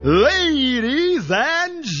Ladies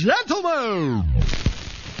and gentlemen,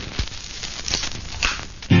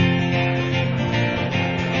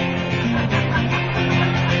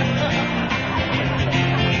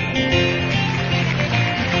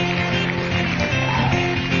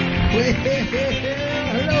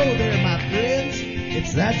 hello there, my friends.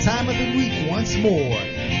 It's that time of the week once more.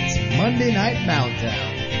 It's Monday Night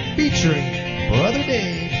Meltdown, featuring Brother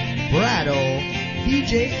Dave, Brado,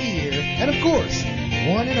 DJ Ear, and of course,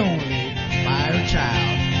 one and only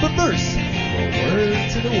Firechild. But first, a word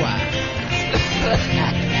to the wise.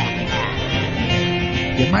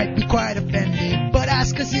 You might be quite offended, but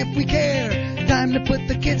ask us if we care. Time to put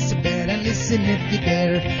the kids to bed and listen if you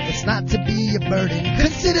dare. It's not to be a burden.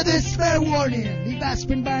 Consider this fair warning. Leave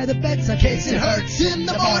aspirin by the bedside in case it hurts in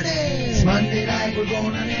the morning. It's Monday night, we're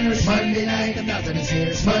going on air. It's Monday night, the mountain is here.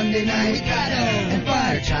 It's Monday night, we got and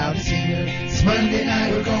Firechild is here. It's Monday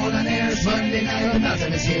night, we're going on air. It's Monday night, the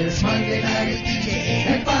mountain is here. It's Monday night, DJ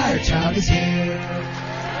and Firechild is here.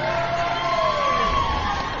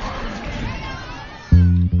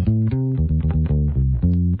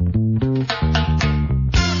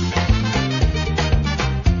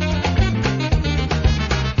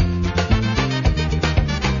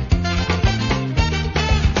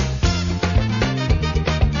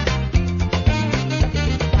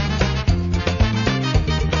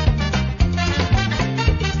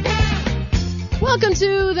 Welcome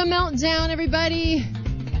to the Meltdown, everybody.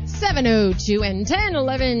 7:02 and 10,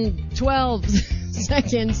 11, 12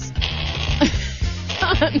 seconds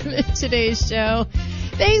on today's show.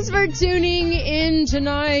 Thanks for tuning in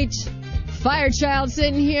tonight. Firechild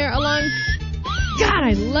sitting here along. God,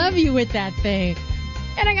 I love you with that thing.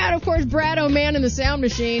 And I got, of course, Brado Man in the sound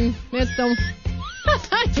machine. That's the...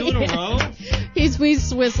 Two in a row? He's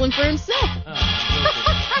whistling for himself.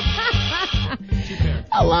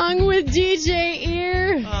 Along with DJ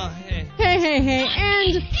Ear. Oh, hey.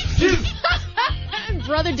 Hey. And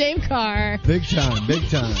Brother Dave Carr. Big time.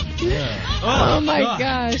 Yeah. Oh my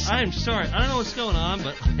gosh. I'm sorry. I don't know what's going on,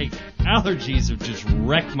 but allergies have just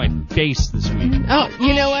wrecked my face this week. Oh,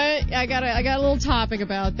 you know what? I got a little topic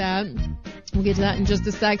about that. We'll get to that in just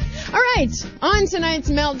a sec. All right. On tonight's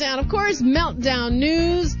Meltdown, of course, Meltdown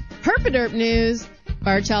news, Herp-A-Derp news,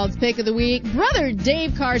 Firechild's pick of the week, Brother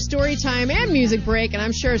Dave Carr story time and music break, and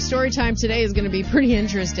I'm sure story time today is going to be pretty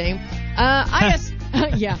interesting.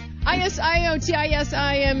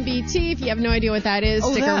 I.S.I.O.T.I.S.I.M.B.T. If you have no idea what that is,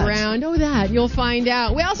 stick around. You'll find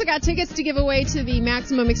out. We also got tickets to give away to the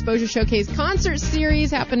Maximum Exposure Showcase concert series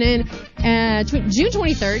happening June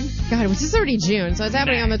 23rd. God, it was just already June, so it's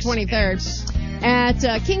happening on the 23rd at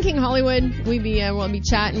King Hollywood. We'll be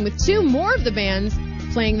chatting with two more of the bands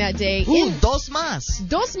playing that day. Dos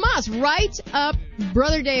más. Right up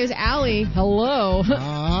Brother Dave's alley. Hello.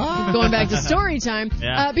 Going back to story time.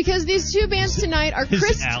 Yeah. Because these two bands tonight are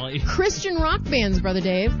Christian rock bands, Brother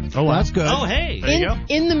Dave. Oh, wow. That's good. Oh, hey. There you go.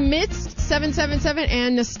 In the Midst, 777,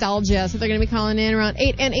 and Nostalgia. So they're going to be calling in around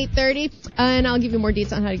 8 and 8:30. And I'll give you more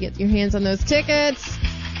details on how to get your hands on those tickets.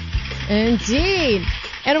 Indeed.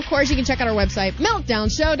 And, of course, you can check out our website,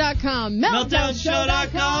 meltdownshow.com.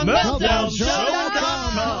 Meltdownshow.com.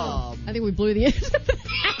 Meltdownshow.com. I think we blew the end of that.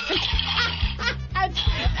 That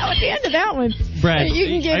was the end of that one. Brad, you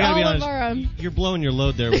can get all honest, of our... You're blowing your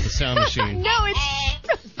load there with the sound machine. No, it's...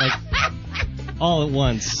 all at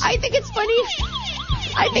once. I think it's funny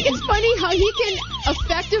how he can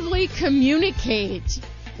effectively communicate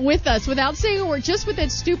with us without saying a word, just with that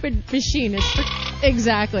stupid machine.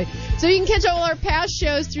 Exactly. So you can catch all our past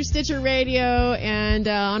shows through Stitcher Radio and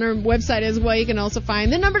on our website as well. You can also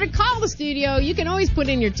find the number to call the studio. You can always put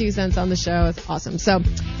in your 2 cents on the show. It's awesome. So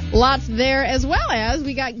lots there, as well as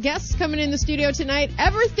we got guests coming in the studio tonight.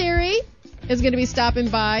 Evertheory is going to be stopping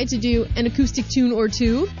by to do an acoustic tune or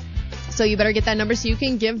two. So you better get that number so you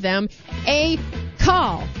can give them a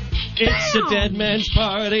call. It's a dead man's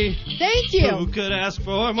party. Thank you. Who could ask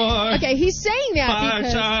for more? Okay, he's saying that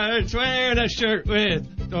Firecharge wearing a shirt with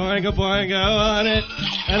Boingo Boingo on it.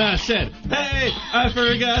 And I said, hey, I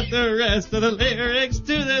forgot the rest of the lyrics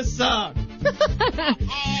to this song.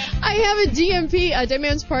 I have a DMP, a Dead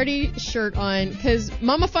Man's Party shirt on, because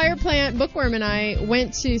Mama Fireplant, Bookworm, and I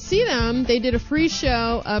went to see them. They did a free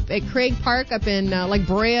show up at Craig Park up in,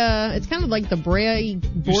 Brea. It's kind of like the Brea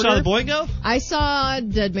border. You saw the Boingo? I saw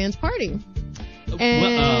Dead Man's Party.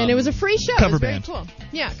 And it was a free show. Cover it was band. Very cool.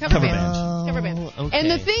 Yeah, cover band. Cover band. Okay. And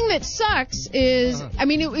the thing that sucks is,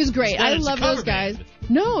 it was great. I love those guys.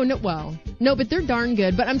 No, but they're darn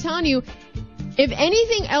good. But I'm telling you, if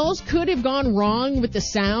anything else could have gone wrong with the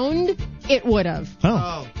sound, it would have.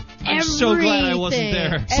 Oh. I'm so glad I wasn't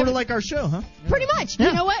there. Sort of like our show, huh? Pretty much. Yeah.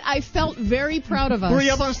 You know what? I felt very proud of us. Were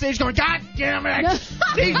you up on stage going, God damn it!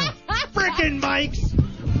 These freaking mics!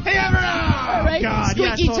 Hey, Right? God,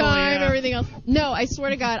 yeah, Squeaky totally, time, yeah. everything else. No, I swear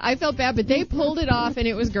to God, I felt bad, but they pulled it off, and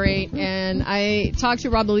it was great. And I talked to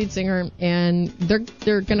Rob, the lead singer, and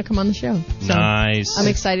they're going to come on the show. So Nice. I'm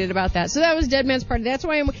excited about that. So that was Dead Man's Party. That's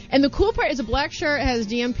why I'm. And the cool part is a black shirt, has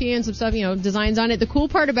DMP and some stuff, designs on it. The cool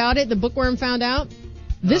part about it, the bookworm found out,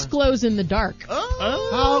 this glows in the dark.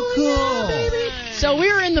 How cool! So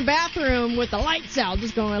we were in the bathroom with the lights out,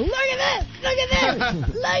 just going, look at this, look at this,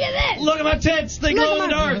 look at this. Look at my tits. They glow in the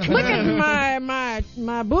dark. Look at my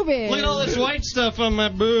boobies. Look at all this white stuff on my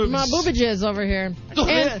boobs. My boobages over here.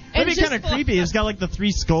 That'd be kind of creepy. It's got like the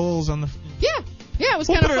 3 skulls on the... Yeah, it was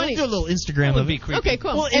kind of funny. We'll do a little Instagram That would of be it. creepy. Okay,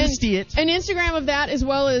 cool. We'll Insta it. An Instagram of that, as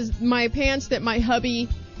well as my pants that my hubby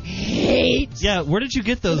hates. Yeah, where did you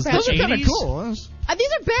get those? Those Those are kind of 80s? cool. These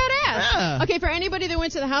are badass. Yeah. Okay, for anybody that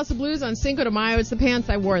went to the House of Blues on Cinco de Mayo, it's the pants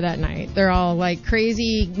I wore that night. They're all like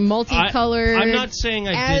crazy, multicolored. I'm not saying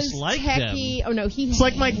I dislike them. Aztec-y. Oh no, It's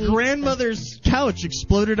like my hates grandmother's couch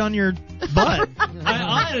exploded on your butt.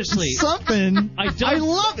 I honestly, Something. I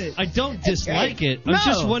love it. I don't dislike it. I'm No.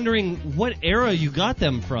 just wondering what era you got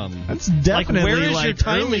them from. That's definitely where is your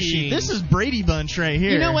time early- machine? This is Brady Bunch right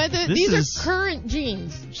here. You know what? This These is are current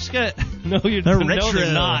jeans. Just got no, They're no, retro.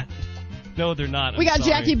 they're not. No, they're not. We I'm got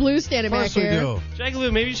sorry. Jackie Blue standing Of back course we here. do. Jackie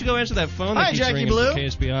Blue, maybe you should go answer that phone Hi, that keeps Jackie ringing Blue. from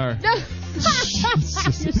KSBR.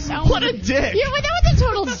 You sound What a like dick. Yeah, well, that was a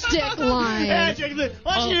total stick line. Yeah, Jackie Blue.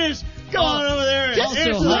 Why don't you just go on over there and Just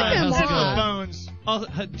answer flip the him answer the off. phones?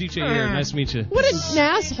 DJ here, nice to meet you. What an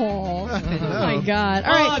asshole. Oh, my God.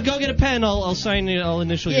 All right. Go get a pen. I'll sign you. I'll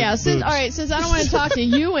initial Yeah, your since boobs. I don't want to talk to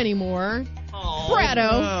you anymore,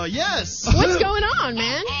 Brado, Oh, yes. what's going on,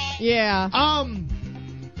 man? Yeah.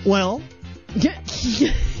 Well,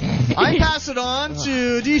 I pass it on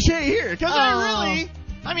to DJ here because I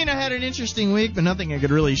had an interesting week, but nothing I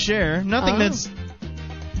could really share. Nothing that's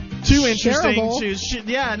too interesting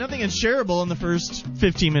Shareable. nothing that's shareable in the first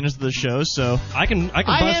 15 minutes of the show. So I can bust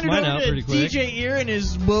handed mine over out to pretty quick. DJ Ear and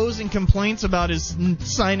his woes and complaints about his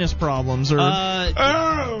sinus problems. Yeah,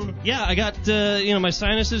 I got my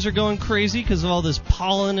sinuses are going crazy because of all this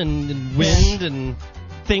pollen and wind and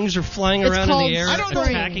things are flying It's around in called the air,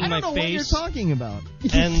 attacking my what you're face. talking about.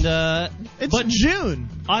 And It's June.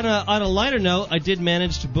 on a lighter note, I did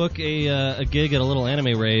manage to book a gig at a little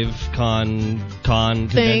anime rave convention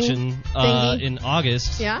in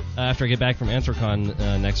August. Yeah. After I get back from Anthrocon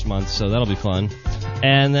next month, so that'll be fun.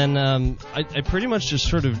 And then I pretty much just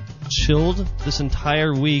sort of chilled this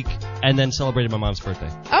entire week, and then celebrated my mom's birthday.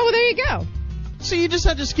 Oh, well, there you go. So you just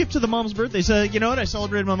had to skip to the mom's birthday. So you know what? I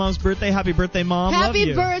celebrated my mom's birthday. Happy birthday, Mom. Love Happy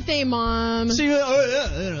you. birthday, Mom. So you,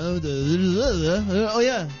 oh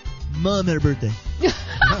yeah, Mom had a birthday.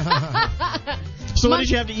 So what did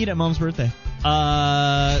you have to eat at Mom's birthday?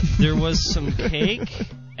 There was some cake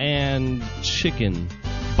and chicken.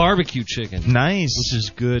 Barbecue chicken. Nice. Which is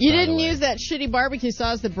good. You by the didn't way. use that shitty barbecue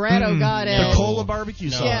sauce that Brado got The at. cola barbecue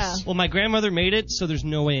sauce. Yeah. Well, my grandmother made it, so there's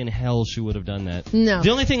no way in hell she would have done that. No. The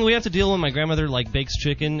only thing we have to deal with when my grandmother bakes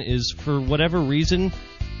chicken is, for whatever reason,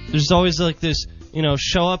 there's always this,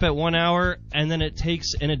 show up at 1 hour, and then it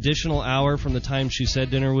takes an additional hour from the time she said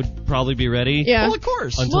dinner would probably be ready. Yeah. Well, of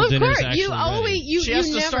course. Until Well, of dinner's course. actually You always ready. She has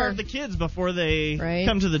to never. starve the kids before they Right.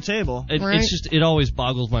 come to the table. Right. It's just, it always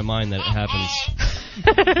boggles my mind that it happens.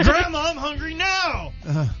 Grandma, I'm hungry now.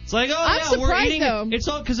 It's like, I'm we're surprised, eating. though. It's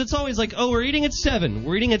all because it's always like, we're eating at 7.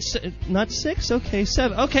 We're eating at not 6. Okay,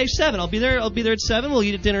 7. Okay, 7. I'll be there at 7. We'll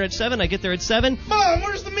eat at dinner at 7. I get there at 7. Mom,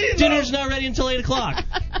 where's the meat? Dinner's not ready until 8 o'clock.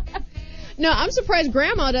 No, I'm surprised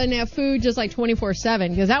Grandma doesn't have food just 24/7,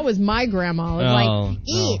 because that was my grandma. It was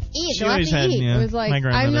eat, She lots always to had, eat. yeah, It was my like,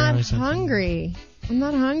 grandmother I'm not always had hungry. I'm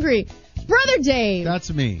not hungry. Brother Dave.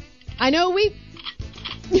 That's me. I know we've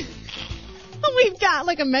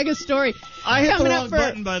got a mega story. I hit the coming wrong up for,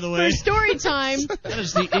 button, by the way. For story time. That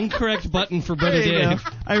is the incorrect button for Brother There you Dave.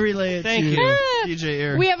 go. I relay it Thank to you. DJ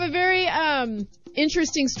Air. We have a very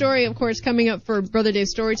interesting story, of course, coming up for Brother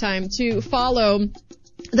Dave's story time to follow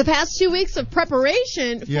the past 2 weeks of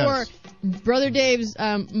preparation Yes. for Brother Dave's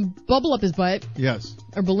bubble up his butt, Yes.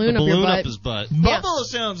 or balloon up your Balloon butt. up his butt. Bubble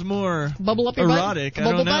sounds more Bubble up your butt? erotic. I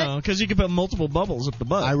Bubble don't butt? know. Because you could put multiple bubbles up the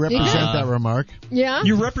butt. I represent that remark. Yeah?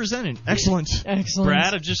 You represent it. Excellent. Excellent.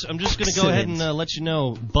 Brad, I'm just going to go ahead and let you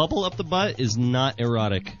know, bubble up the butt is not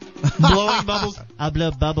erotic. Blowing bubbles. I'll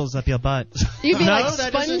blow bubbles up your butt. You'd be No, like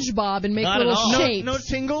that isn't- SpongeBob and make Not at little all. shapes. No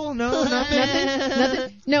tingle? No, nothing?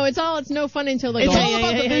 Nothing? No, it's no fun until they It's go. all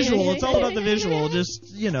about the visual. It's all about the visual.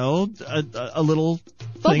 Just, a little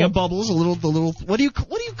thing of bubbles, the little. What do you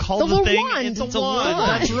call The the little thing? wand. It's a The wand.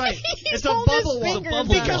 wand. That's right. He's It's a holding his bubble wand. fingers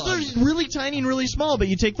Bubble up. Because they're really tiny and really small, but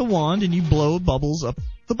you take the wand and you blow bubbles up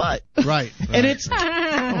the butt. Right. And it's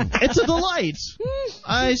a delight.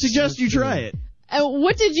 I suggest you try it.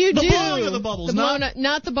 What did you do? The blowing of the bubbles,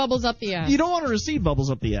 not the bubbles up the ass. You don't want to receive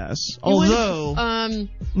bubbles up the ass. You would- Although,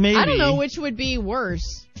 maybe. I don't know which would be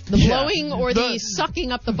worse. The Yeah. blowing or the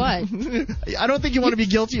sucking up the butt. I don't think you want to be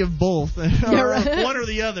guilty of both. Or right. one or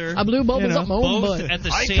the other. I blew bubbles up my own Both butt. at the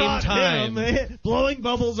I same caught time. him blowing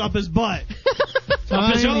bubbles up his butt.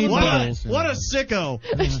 Tiny What bubbles. a sicko.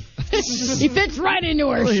 He fits right into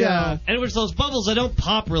our show. Yeah. And it was those bubbles that don't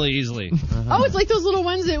pop really easily. Oh, it's like those little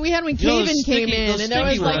ones that we had when You know, those Caven came sticky- in, those and that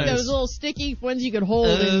was sticky like ones. those little sticky ones you could hold.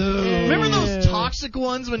 Remember those toxic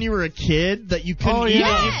ones when you were a kid that you couldn't eat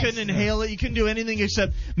yes. it, you couldn't inhale it, you couldn't do anything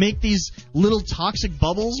except make these little toxic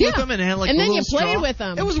bubbles with Yeah. them and it had like And a then little you played straw. with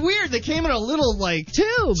them. It was weird. They came in a little like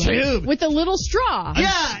tube with a little straw.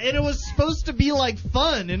 Yeah, and it was supposed to be like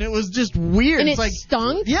fun, and it was just weird. And it's it like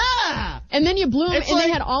stunk. yeah. And then you blew them, It's and they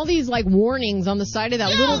like- had all these like warnings on the side of that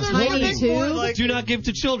little they're tiny warning for, tube. like, Do not give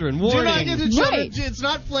to children. do Warning. not give to children. Right. It's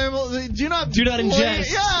not flammable. Do not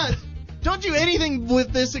ingest. Yeah. Don't do anything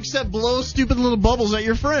with this except blow stupid little bubbles at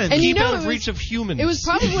your friends. And you Keep know out it of was- reach of humans. It was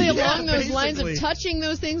probably Yeah, along those lines of basically. touching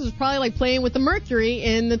those things was probably like playing with the mercury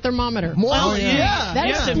in the thermometer. Well, yeah. yeah. That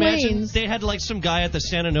You have to imagine explains. they had like some guy at the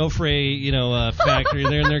San Onofre, factory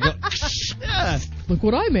there, and they're going, Yeah. Look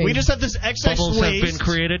what I made. We just have this excess bubbles waste. have been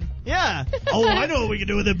created. Yeah. Oh, I know what we can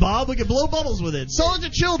do with it, Bob. We can blow bubbles with it. Sell it to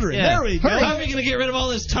children. Yeah. There we go. How are we going to get rid of all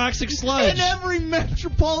this toxic sludge? In every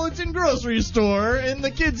metropolitan grocery store in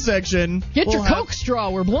the kids section. Get your we'll have- Coke straw.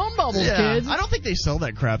 We're blowing bubbles, Yeah. kids. I don't think they sell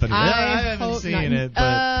that crap anymore. I haven't hope seen not. it, but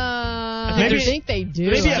I Maybe- think they do.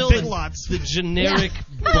 maybe at still Big the- Lots. The generic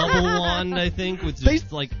bubble wand, I think, with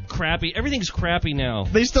just like crappy. Everything's crappy now.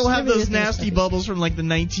 They still have Maybe those it is nasty crappy. bubbles from like the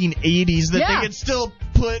 1980s that Yeah. they could still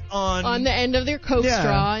put on the end of their Coke Yeah.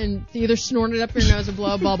 straw and either snort it up your nose or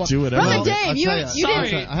blow a bubble. Do whatever. Brother Well, Dave, I'll you tell ya. you Sorry,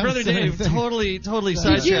 didn't. I haven't Brother said Dave, anything. totally Did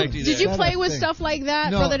sidetracked you you there. play with stuff like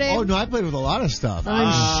that, No. Brother Dave? Oh, no, I played with a lot of stuff.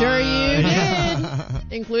 I'm sure you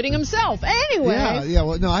did, including himself. Anyway, Yeah,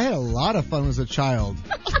 well, no, I had a lot of fun as a child.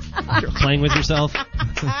 You're playing with yourself.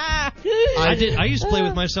 I did. I used to play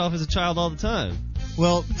with myself as a child all the time.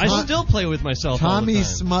 Well, I still play with myself all Tommy the time.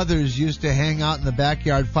 Smothers used to hang out in the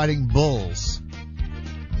backyard fighting bulls.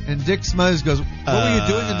 And Dick Smothers goes, what were you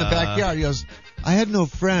doing in the backyard? He goes, I had no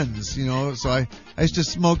friends, so I used to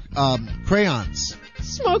smoke crayons.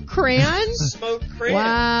 smoke crayons. smoke crayons.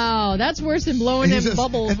 Wow, that's worse than blowing He them says,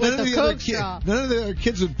 bubbles and with none of a the other Coke straw. none of the other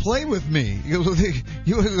kids would play with me. He goes,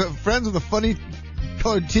 you were friends with the funny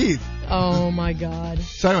colored teeth. Oh my God.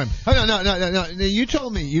 So anyway, no. You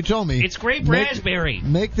told me. It's grape raspberry.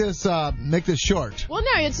 Make this short. Well,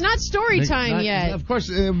 no, it's not story time Not- yet. Of course,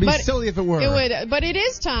 it would be But silly if it were. It would, but it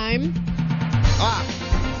is time.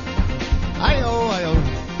 I-O.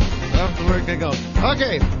 Where can I go?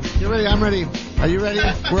 Okay, you ready? I'm ready. Are you ready?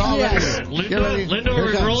 We're all Yes. ready. Get ready. Linda, Here we're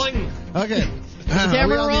it comes. rolling. Okay. camera Are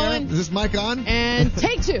we on the air? rolling? Is this mic on? And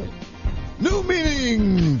take two. New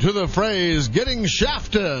meaning to the phrase "getting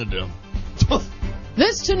shafted."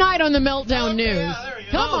 This tonight on the Meltdown News. there we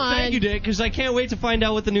go. Come Oh, on. thank you, Dick, because I can't wait to find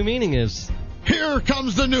out what the new meaning is. Here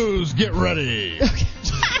comes the news. Get ready.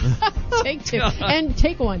 Take two. And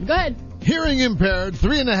take one. Go ahead. Hearing impaired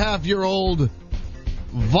 3.5-year-old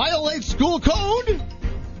violates school code?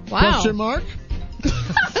 Wow. Question mark.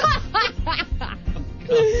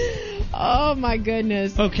 Oh my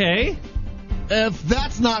goodness. Okay. If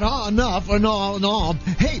that's not enough, no.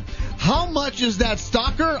 Hey, how much is that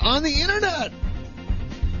stalker on the internet?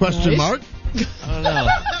 Question Nice. mark. I don't know.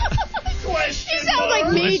 You sound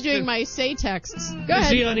like me doing my say texts. Go Is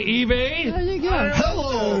he ahead. on eBay? There you go.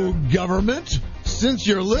 Hello, government. Since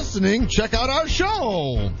you're listening, check out our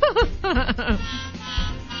show.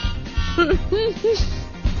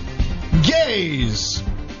 Gays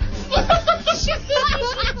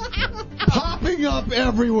popping up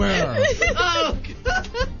everywhere. Oh,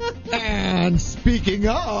 And speaking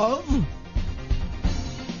of,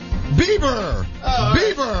 Beaver,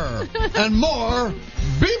 Beaver, and more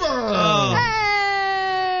Beaver.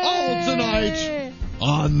 All tonight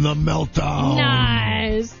on the Meltdown.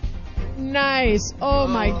 Nice. Oh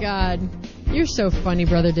my God. You're so funny,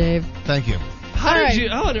 Brother Dave. Thank you. how All right.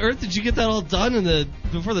 on earth did you get that all done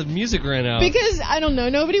before the music ran out? Because, I don't know,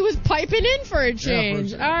 nobody was piping in for a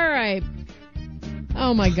change. All right.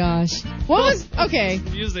 Oh my gosh. Okay.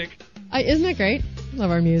 music. Isn't that great?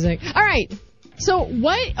 Love our music. All right. So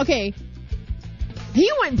what? Okay.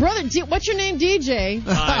 He went, brother. What's your name, DJ?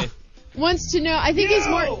 Hi. wants to know. I think he's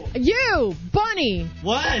more. You, Bunny.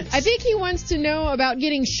 What? I think he wants to know about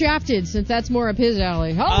getting shafted, since that's more up his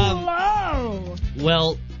alley. Hello.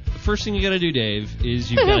 Well, first thing you got to do, Dave,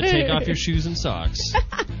 is you've got to take off your shoes and socks.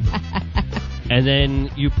 And then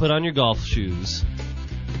you put on your golf shoes.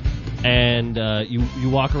 And you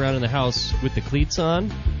walk around in the house with the cleats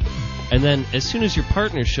on. And then as soon as your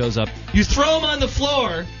partner shows up, you throw them on the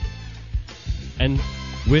floor and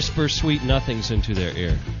whisper sweet nothings into their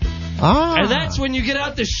ear. And that's when you get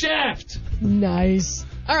out the shaft. Nice.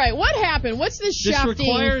 All right, what happened? What's this shafting This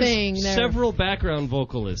requires thing there? several background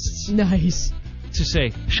vocalists Nice. to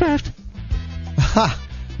say, shaft.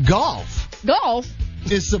 Golf Golf?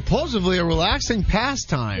 is supposedly a relaxing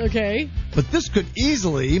pastime. Okay. But this could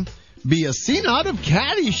easily be a scene out of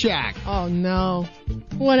Caddyshack. Oh, no.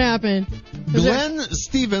 What happened? Is there- Glenn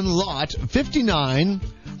Stephen Lott, 59,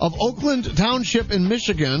 of Oakland Township in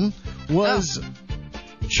Michigan, was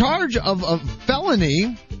charged of a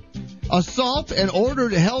felony assault and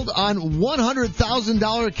ordered held on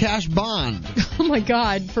 $100,000 cash bond. Oh, my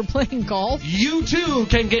God. For playing golf? You too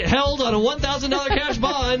can get held on a $1,000 cash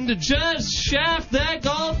bond to just shaft that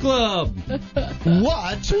golf club.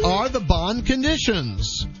 What are the bond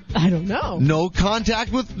conditions? I don't know. No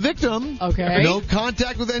contact with victim. Okay. No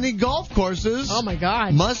contact with any golf courses. Oh, my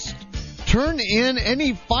God. Must turn in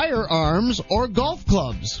any firearms or golf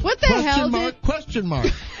clubs. What the hell Question mark.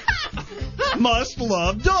 Must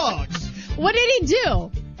love dogs. What did he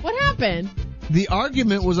do? What happened? The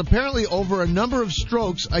argument was apparently over a number of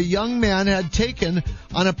strokes a young man had taken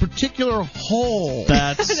on a particular hole.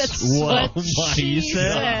 That's what she she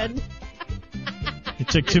said. said. He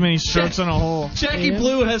took too many strokes on a hole. Jackie Yeah.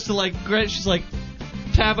 Blue has to she's like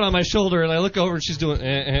tapping on my shoulder, and I look over and she's doing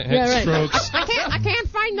Right. strokes. I can't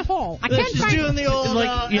find the hole. I can't She's find doing the old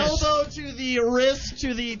yes. elbow to the wrist,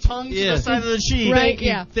 to the tongue, to Yeah. the side of the cheek. Right,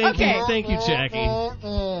 yeah. Thank Okay. you, Jackie.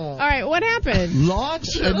 All right, what happened? Lott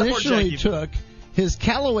initially Jackie. took his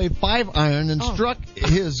Callaway 5-iron and Oh. struck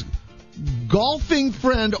his golfing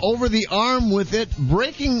friend over the arm with it,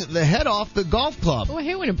 breaking the head off the golf club. Oh, I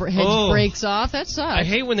hate when a head Oh. breaks off. That sucks. I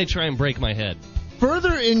hate when they try and break my head.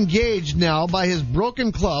 Further engaged now by his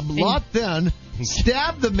broken club, Lott then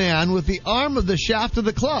stabbed the man with the arm of the shaft of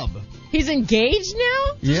the club. He's engaged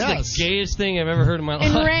now? Yes. It's the gayest thing I've ever heard in my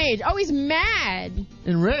life. Enraged. Oh, he's mad.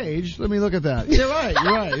 Enraged? Let me look at that. You're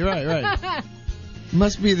right.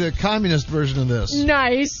 Must be the communist version of this.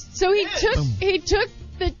 Nice. So he took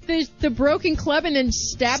the broken club and then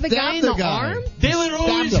stabbed the guy in the arm? They were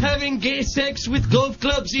always him. having gay sex with golf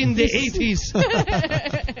clubs in the 80s.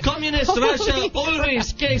 Communist Russia,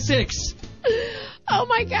 always gay sex. Oh,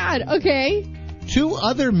 my God. Okay. Two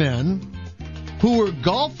other men who were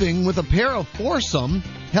golfing with a pair of foursome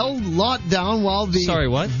held Lott down while the Sorry,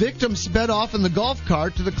 what? victim sped off in the golf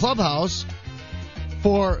cart to the clubhouse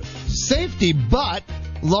for safety, but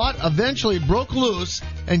Lott eventually broke loose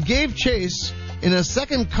and gave chase in a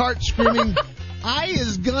second cart, screaming, "I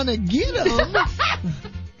gonna get him!"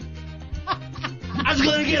 I was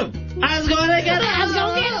going to get him.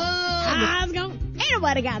 Ain't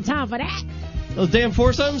nobody got time for that. Those damn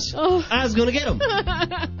foursomes? Oh. I was going to get him.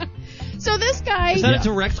 So this guy... Is that a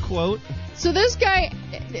direct quote? So this guy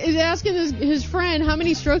is asking his friend how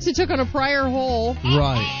many strokes he took on a prior hole.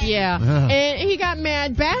 Right. Yeah. Yeah. And he got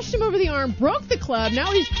mad, bashed him over the arm, broke the club.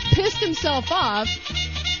 Now he's pissed himself off,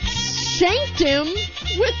 shanked him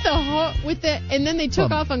with the, and then they took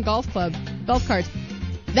Club. off on golf carts.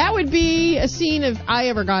 That would be a scene if I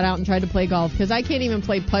ever got out and tried to play golf, because I can't even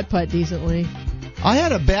play putt-putt decently. I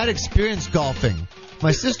had a bad experience golfing.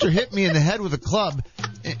 My sister hit me in the head with a club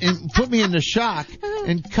and put me into shock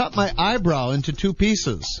and cut my eyebrow into two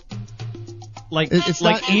pieces. It's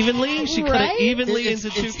like not- evenly? She cut Right? it evenly It's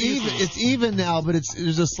into two pieces. It's even now, but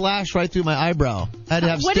there's a slash right through my eyebrow. I had to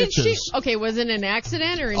have What stitches. did she? Okay, was it an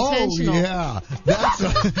accident or Oh intentional? yeah, that's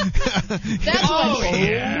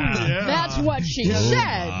That's what she said.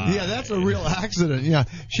 Yeah, that's a real accident. Yeah,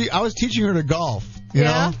 I was teaching her to golf. You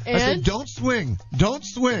Yeah, know, I said, and? don't swing.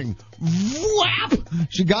 Whap!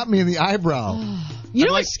 She got me in the eyebrow. You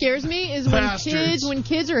know what scares me is Bastards. when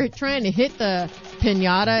kids are trying to hit the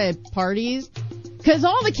piñata at parties, because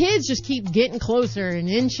all the kids just keep getting closer and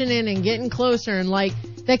inching in and getting closer, and like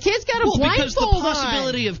The kid's got a because the blindfold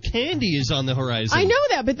possibility of candy is on the horizon. I know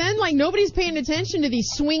that, but then nobody's paying attention to the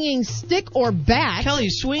swinging stick or bat. Kelly,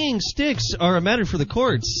 swinging sticks are a matter for the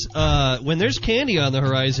courts. When there's candy on the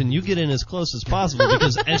horizon, you get in as close as possible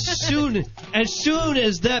because as soon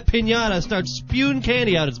as that piñata starts spewing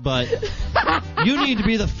candy out its butt, you need to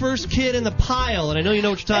be the first kid in the pile. And I know you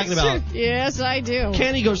know what you're talking about. True. Yes, I do.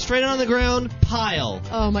 Candy goes straight on the ground, pile.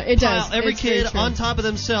 Oh my, it Pile. does. Every It's kid very true. on top of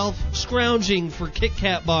themselves, scrounging for Kit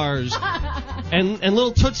Kat bars and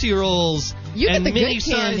little Tootsie Rolls. You get and the good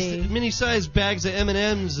candy. mini-sized bags of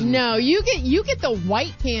M&Ms. And No, you get the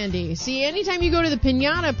white candy. See, anytime you go to the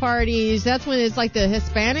piñata parties, that's when it's like the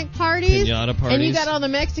Hispanic parties. Piñata parties. And you got all the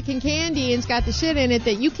Mexican candy and it's got the shit in it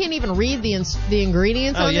that you can't even read the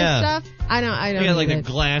ingredients on yeah. this stuff. I don't You got like eat a it.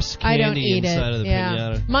 glass I don't candy eat inside it. of the Yeah.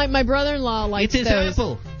 piñata. My brother-in-law likes It is those.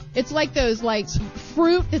 apple. It's like those like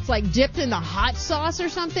fruit that's like dipped in the hot sauce or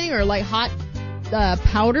something, or like hot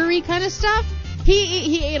powdery kind of stuff.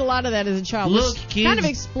 He ate a lot of that as a child. Look, which kids. kind of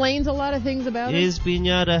explains a lot of things about it. His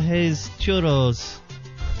piñata has churros.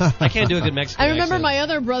 I can't do a good Mexican I remember accent. my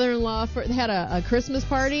other brother-in-law had a Christmas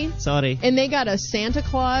party, Sorry. and they got a Santa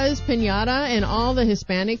Claus piñata, and all the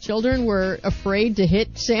Hispanic children were afraid to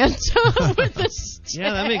hit Santa with the stick.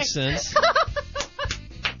 Yeah, that makes sense.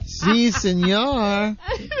 Si, senor.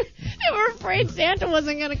 They were afraid Santa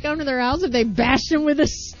wasn't going to come to their house if they bashed him with a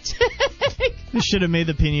stick. They should have made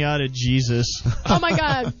the piñata Jesus. Oh, my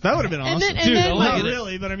God. That would have been awesome. And then I Not want it.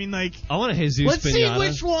 really, but I mean, like, I want a Jesus let's piñata. see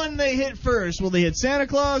which one they hit first. Will they hit Santa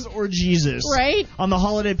Claus or Jesus? Right? On the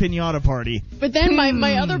holiday piñata party. But then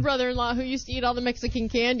my other brother-in-law, who used to eat all the Mexican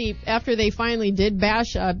candy, after they finally did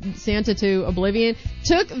bash Santa to oblivion,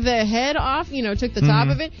 took the head off, took the top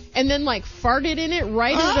of it, and then like farted in it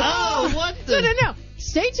right into the... Oh, what the... No.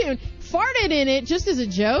 Stay tuned. Farted in it just as a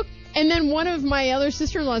joke. And then one of my other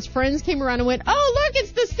sister-in-law's friends came around and went, "Oh, look,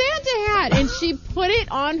 it's the Santa hat." And she put it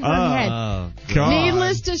on her head. Oh, God.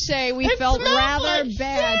 Needless to say, we felt smells rather like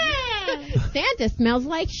bad. Santa smells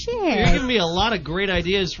like You're shit. giving me a lot of great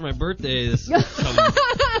ideas for my birthday this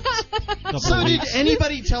couple So of did weeks.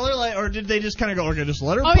 anybody tell her, or did they just kind of go, okay, just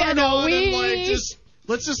let her Oh, put yeah, it no, on and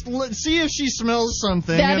let's just see if she smells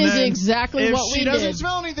something. That and is then exactly if what we she doesn't did.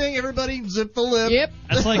 smell anything, everybody zip the lip. Yep.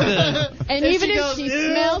 That's like the And If even she if goes, she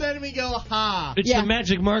 "Ew," smelled, then we go, ha. it's Yeah. the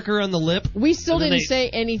magic marker on the lip. we still And then didn't they- say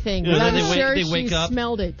anything. Yeah, But then I'm sure they wake she up.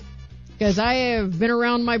 smelled it. Because I have been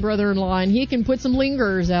around my brother-in-law, and he can put some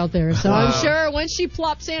lingerers out there. So I'm sure once she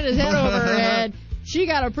plopped Santa's head over her head, she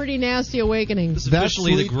got a pretty nasty awakening. It's That's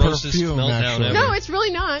officially the sweet grossest perfume, meltdown actually. ever. No, it's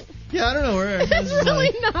really not. Yeah, I don't know where. It's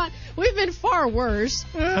really not. We've been far worse.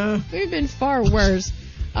 We've been far worse.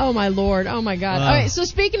 Oh, my Lord. Oh, my God. All right, so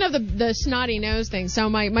speaking of the snotty nose thing, so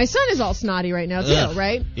my son is all snotty right now, too, Ugh.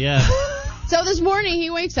 right? Yeah. So this morning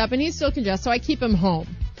he wakes up and he's still congested, so I keep him home.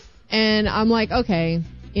 And I'm like, okay,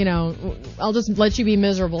 I'll just let you be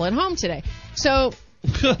miserable at home today. So,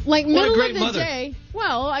 like, What a middle great of the mother. day,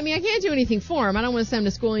 well, I mean, I can't do anything for him. I don't want to send him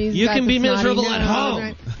to school and he's You got can the be snotty miserable nose, at home.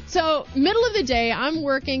 right? So, middle of the day, I'm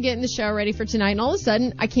working, getting the show ready for tonight, and all of a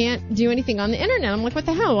sudden, I can't do anything on the internet. I'm like, what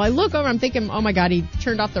the hell? I look over, I'm thinking, oh my God, he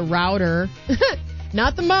turned off the router.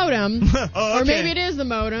 Not the modem. Oh, Or okay. maybe it is the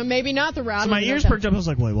modem, maybe not the router. So my ears perked up. I was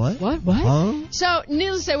like, wait, what? What? Huh? So,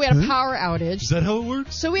 needless to say, we had a power outage. Is that how it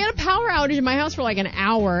works? So we had a power outage in my house for like an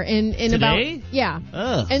hour in Today? about yeah.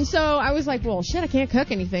 Ugh. And so I was like, well, shit, I can't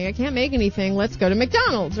cook anything. I can't make anything. Let's go to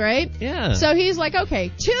McDonald's, right? Yeah. So he's like,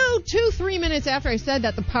 okay, 3 minutes after I said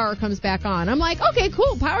that, the power comes back on. I'm like, okay,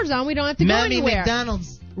 cool, power's on. We don't have to go anywhere.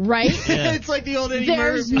 McDonald's. Right? Yeah. It's like the old Eddie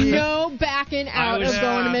There's Murphy. no backing out of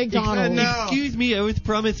going to McDonald's. No. Excuse me, I was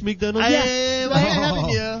promised McDonald's. Yeah. What happened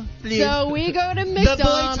here? Please. So we go to boy toy,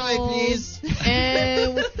 McDonald's, please.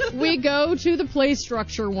 and we go to the play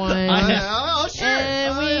structure one. Oh, sure.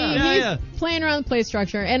 And he's playing around the play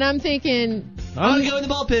structure, and I'm thinking, I'm gonna go in the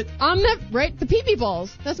ball pit. the pee-pee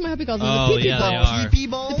balls. That's what my hubby calls them, Oh, the pee-pee yeah, they balls. are. PP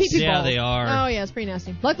balls? The pee-pee Yeah, balls. they are. Oh, yeah, it's pretty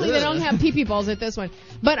nasty. Luckily, they don't have pee-pee balls at this one.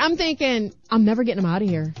 But I'm thinking, I'm never getting him out of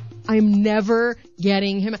here. I'm never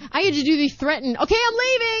getting him. I had to do the threaten. Okay, I'm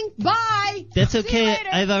leaving. Bye. That's See you okay. later.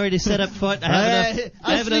 I've already set up for it. I have enough.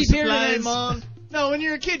 I have enough sleep here supplies. today, Mom. No, when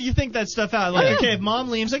you're a kid, you think that stuff out. Like, okay, if Mom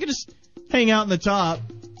leaves, I can just hang out in the top.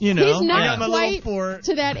 You know, He's not I got my quite little fort.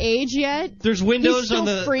 to that age yet. There's windows still on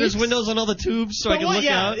the. freaks. There's windows on all the tubes, so I can look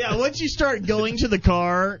out. Yeah, once you start going to the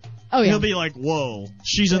car, Oh, yeah. he'll be like, whoa,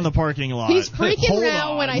 she's in the parking lot. He's freaking Hold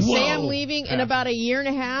out on. when I say I'm Whoa. leaving. In about a year and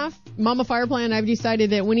a half, Mama Fireplant and I've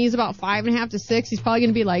decided that when he's about 5.5 to 6, he's probably going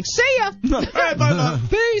to be like, see ya! All right, bye, Mom.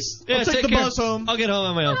 Peace. Yeah, I'll take the care. bus home. I'll get home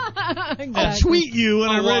on my own. I'll Exactly. tweet you when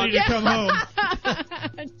I'm I'll ready to come home.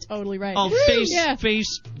 Totally right. Oh,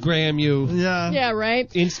 Facegram you. Yeah. Yeah, right.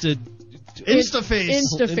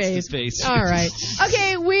 Instaface. All right.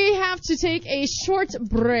 Okay, we have to take a short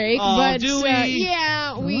break. Oh, but do we?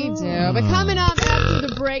 Yeah, we do. But coming up after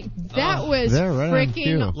the break, that was They're right on freaking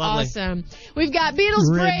cue. awesome. We've got Beatles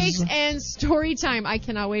breaks and story time. I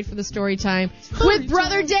cannot wait for the story time with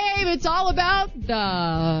Brother Dave. It's all about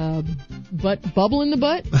the bubble in the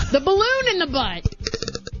butt, the balloon in the butt.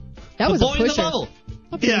 That was a boy in the pusher. bubble.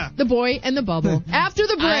 Yeah. The boy and the bubble. After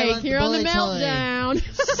the I break, want here the on the boy Meltdown.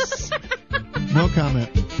 No comment.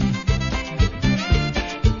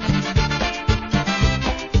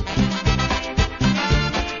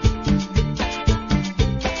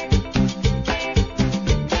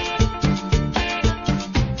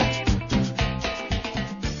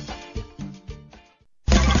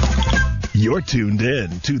 You're tuned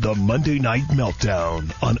in to the Monday Night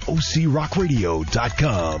Meltdown on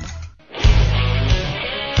OCRockRadio.com.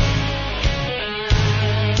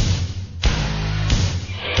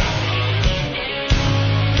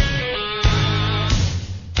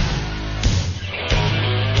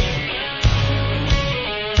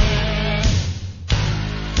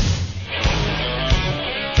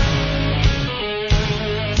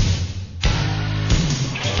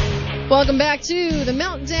 Welcome back to the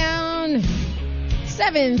Meltdown.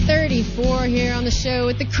 7:34 here on the show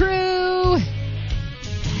with the crew.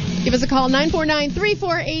 Give us a call,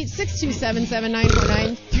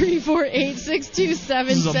 949-348-6277,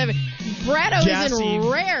 949-348-6277. Brado is in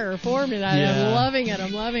rare form tonight. Yeah. I'm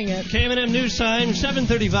loving it. KM&M News Time,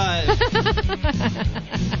 7:35.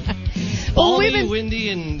 Well, Balmy, windy,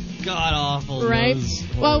 and god-awful. Right. Those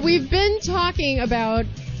Well, we've been talking about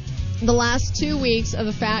the last 2 weeks of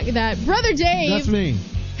the fact that Brother Dave That's me.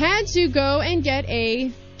 had to go and get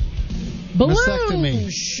a balloon. Vasectomy.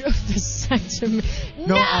 Vasectomy.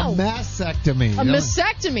 No, a mastectomy. A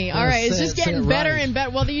mastectomy. All right, it's say just it getting right. better and better.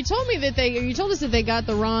 Well, you told us that they got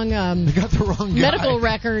the wrong They got the wrong guy. medical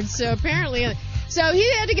records. So apparently, so he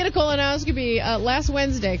had to get a colonoscopy last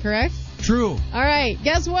Wednesday, correct? True. All right.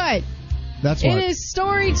 Guess what? That's what. It is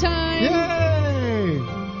story time. Yay!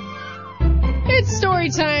 It's story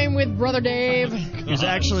time with Brother Dave. He was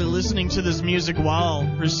actually listening to this music while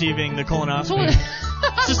receiving the colonoscopy.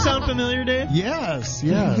 Does this sound familiar, Dave? Yes.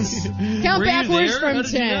 Count Were backwards you there? from How 10.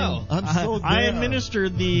 did you know? I'm so good. I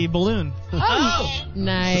administered the balloon. Oh,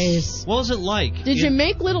 nice. What was it like? Did you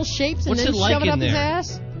make little shapes and What's then it like shove it in up his there?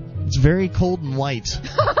 ass? It's very cold and white.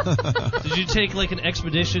 Did you take like an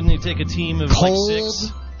expedition? You take a team of Cold like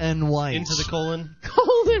 6 and white. into the colon?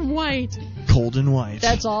 Cold and white. Cold and white.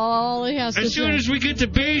 That's all he has to As soon say. as we get to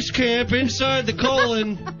base camp inside the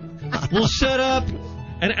colon, we'll set up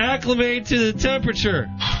and acclimate to the temperature.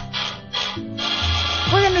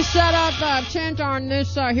 We're going to set up a tent on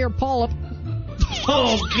this here polyp.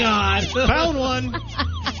 Oh, God. Found one.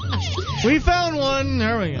 We found one.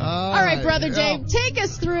 There we go. All right, Brother Dave, take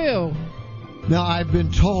us through. Now, I've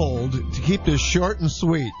been told to keep this short and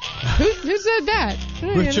sweet. Who said that?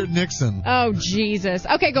 Richard Nixon. Oh, Jesus.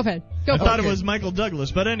 Okay, go ahead. I thought it was Michael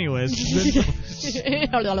Douglas, but anyways. The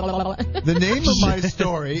name of my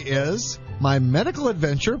story is My Medical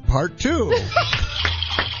Adventure Part 2.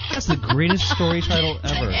 That's the greatest story title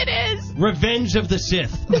ever. It is. Revenge of the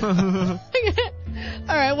Sith.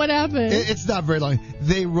 All right, what happened? It's not very long.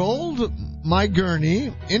 They rolled my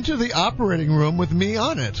gurney into the operating room with me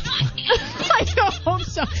on it. I hope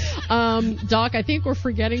so. Doc, I think we're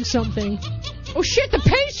forgetting something. Oh, shit, the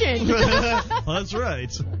patient! Well, that's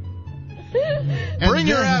right. Bring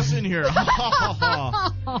your ass in here.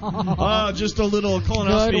 Oh, just a little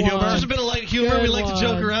colonoscopy Good humor. one. Just a bit of light humor. Good We like to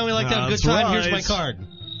joke one. around. We like to have a good That's time. right. Here's my card.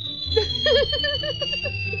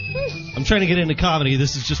 I'm trying to get into comedy.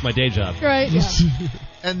 This is just my day job. Right, yeah.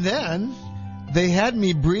 And then they had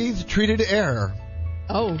me breathe treated air.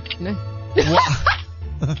 Oh, no.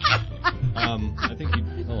 I think you.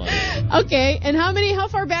 Hold on. Okay, and how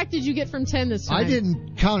far back did you get from 10 this time? I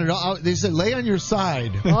didn't count it all. They said lay on your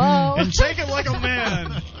side. Oh. And take it like a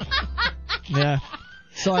man. Yeah.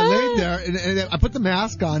 So I laid there and I put the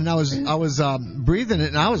mask on and I was breathing it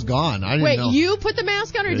and I was gone. I didn't Wait, know. you put the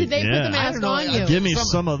mask on or did they put Yeah. the I mask don't know. on you? Give me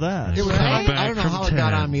some of that. It was, Right? I don't know how it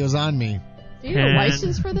got on me. It was on me. Do you need a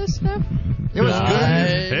license for this stuff? It was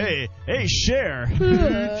Hey, share.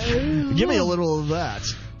 Give me a little of that.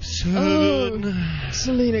 Oh,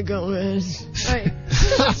 Selena Gomez. All right.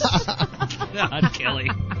 God, Kelly.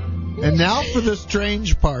 good. And now for the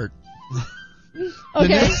strange part.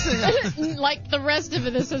 Okay. Like the rest of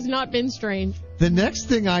it, this has not been strange. The next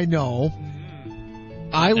thing I know,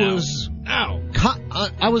 I was Ow.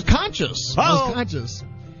 I was conscious. I Oh. was conscious.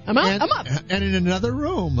 I'm up. And in another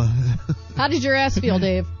room. How did your ass feel,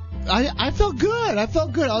 Dave? I felt good. I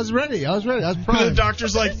was ready. I was The primed.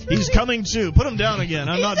 doctor's like, he's coming too. Put him down again.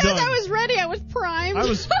 I'm not done. I was ready. I was primed. I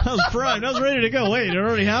was primed. I was ready to go. Wait, it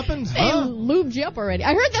already happened? They lubed you up already.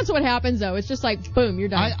 I heard that's what happens, though. It's just like, boom, you're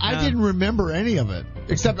done. I didn't remember any of it.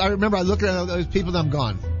 Except I remember I looked at those people and I'm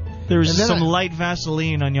gone. There was And then some light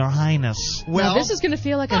Vaseline on your highness. Now, this is going to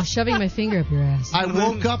feel like I'm shoving my finger up your ass. I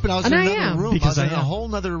woke up and I was in And I another am. room. Because I was I in a am.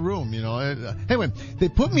 whole other room, you know. Anyway, they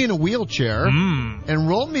put me in a wheelchair and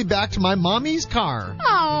rolled me back to my mommy's car.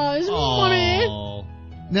 Oh, it's mommy. Oh.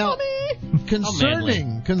 Now,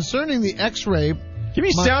 Mommy. concerning the X-ray, Give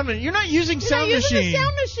me sound machine. You're not using You're sound not using machine. the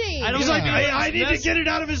sound machine. I don't He's like like, I need to get it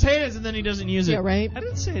out of his hands, and then he doesn't use it. Yeah, right? I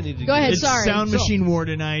didn't say I needed to Go ahead, It's sorry. sound machine war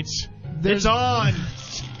tonight. It's on.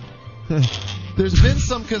 there's been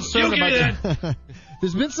some concern You get about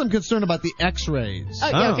there's been some concern about the X-rays.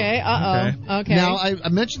 Okay. Okay. Now, I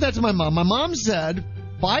mentioned that to my mom. My mom said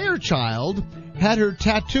Firechild had her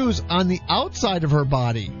tattoos on the outside of her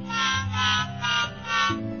body.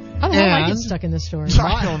 I don't know how I get and- stuck in this story.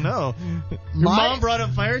 I don't know. Your mom brought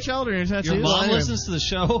up Firechild or your tattoos? Your mom listens to the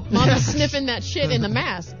show? Mom's sniffing that shit in the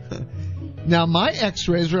mask. Now, my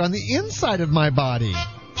X-rays are on the inside of my body.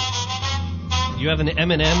 You have an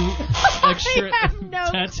M&M extra I have no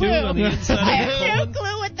tattoo clue. on the inside I of the have colon? no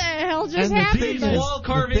clue what the hell just And the happened. thing These is- wall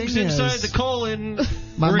carvings thing inside is- the colon.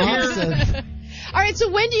 My We're mom here. said, All right, so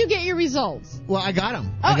when do you get your results? well, I got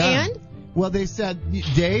them. Oh, and? Well, they said,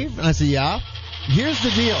 Dave, and I said, yeah. Here's the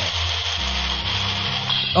deal.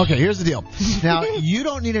 Okay, here's the deal. Now, you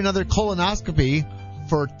don't need another colonoscopy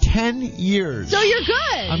for 10 years. So you're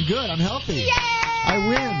good. I'm good. I'm healthy. Yay! I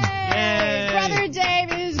win. Yay! Brother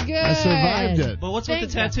Dave is good. I survived it. But what's with the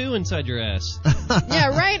Thank tattoo inside your ass? Yeah,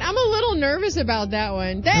 right? I'm a little nervous about that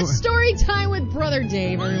one. That's story time with Brother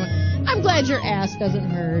Dave, everyone. I'm glad your ass doesn't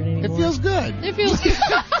hurt anymore. It feels good. It feels good.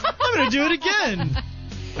 I'm going to do it again.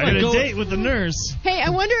 I got a Go- date with the nurse. Hey, I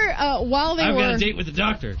wonder while they I've were... got a date with the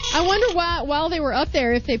doctor. I wonder while they were up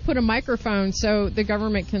there if they put a microphone so the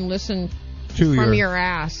government can listen To from your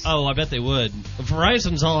ass. Oh, I bet they would.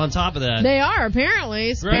 Verizon's all on top of that. They are,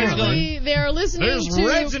 apparently. Apparently, they are listening There's to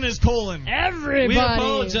reds in his colon. everybody. We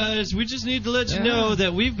apologize. We just need to let you know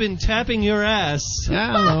that we've been tapping your ass.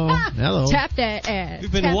 Hello. Hello. Tap that ass.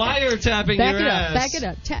 We've been Tap wiretapping Back your it up. ass. Back it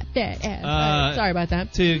up. Tap that ass. All right, sorry about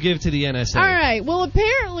that. To give to the NSA. All right. Well,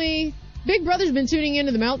 apparently, Big Brother's been tuning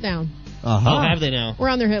into the Meltdown. Uh-huh. Oh, have they now? We're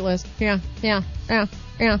on their hit list. Yeah.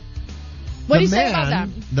 What do you say about that?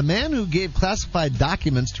 The man who gave classified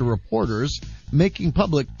documents to reporters, making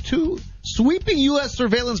public 2 sweeping U.S.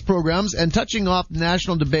 surveillance programs and touching off the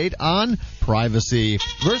national debate on privacy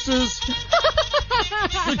versus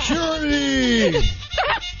security,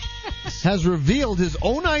 has revealed his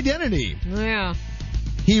own identity. Yeah.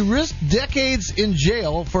 He risked decades in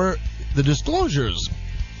jail for the disclosures.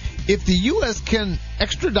 If the U.S. can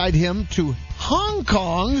extradite him to Hong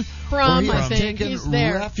Kong, where he I has think. taken He's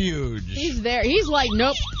there. refuge. He's there. He's like,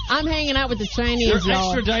 nope, I'm hanging out with the Chinese, They're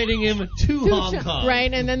y'all. extraditing him to Hong Kong.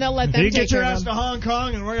 Right, and then they'll let them You take get your care ass of to him. Hong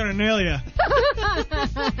Kong and we're going to nail you.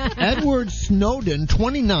 Edward Snowden,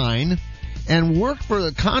 29, and worked for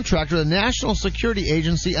the contractor, the National Security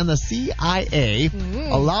Agency, and the CIA,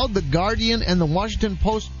 allowed The Guardian and the Washington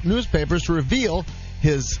Post newspapers to reveal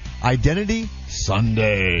his identity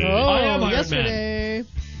Sunday. Oh, I am Iron yesterday.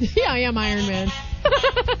 Yeah, I am Iron Man.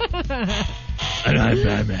 And I'm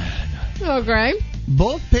Batman. Okay.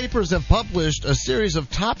 Both papers have published a series of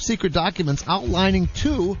top-secret documents outlining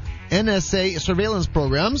 2 NSA surveillance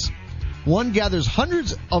programs. One gathers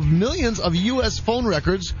hundreds of millions of U.S. phone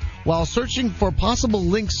records while searching for possible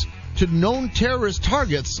links to known terrorist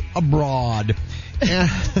targets abroad.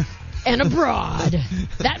 And abroad.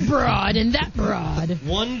 That broad and that broad.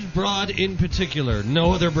 One broad in particular,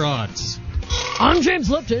 no other broads. I'm James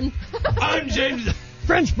Lipton. I'm James.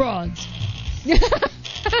 French broads.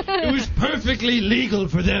 It was perfectly legal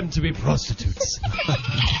for them to be prostitutes.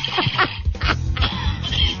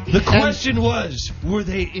 The question was, were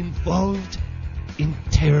they involved in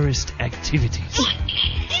terrorist activities?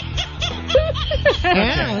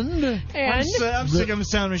 And And I'm sick of a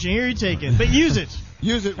sound machine. Here you take it. But use it.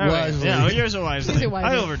 use it All right. wisely. Yeah, well, use it wisely. Use it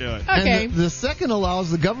wisely. I overdo it. okay. And the second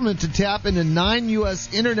allows the government to tap into 9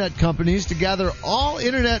 U.S. internet companies to gather all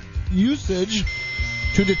internet usage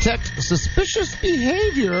to detect suspicious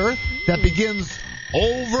behavior that begins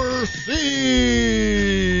overseas.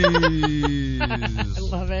 I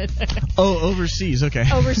love it. Oh, overseas. Okay.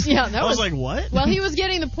 Yeah, that I was like, what? Well, he was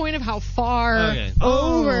getting the point of how far Okay.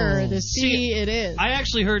 over the sea See, it is. I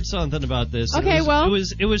actually heard something about this. Okay, it was, well.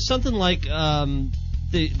 it was something like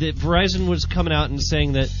that Verizon was coming out and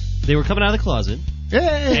saying that they were coming out of the closet.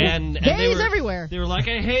 Yay! And they Gays were everywhere. They were like,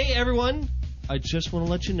 hey, everyone, I just want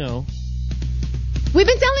to let you know. We've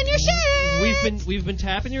been telling your shit. We've been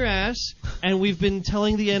tapping your ass, and we've been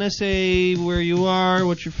telling the NSA where you are,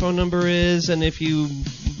 what your phone number is, and if you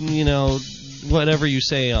whatever you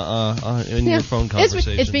say in your phone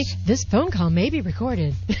conversations. This phone call may be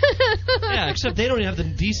recorded. Yeah, except they don't have the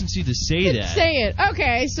decency to say that. Say it.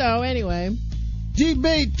 Okay, so anyway.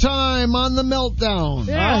 Debate time on the meltdown.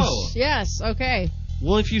 Yes. Oh. Yes, okay.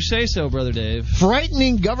 Well, if you say so, Brother Dave.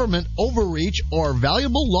 Frightening government overreach or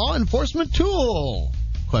valuable law enforcement tool?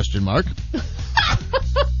 Question mark. I'm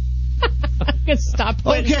going to stop.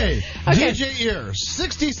 Okay. DJ Ear,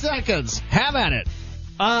 60 seconds. Have at it.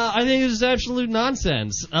 I think this is absolute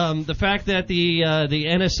nonsense. The fact that the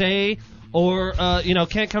NSA or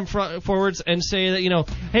can't come forwards and say that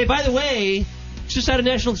hey, by the way, just out of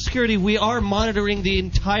national security, we are monitoring the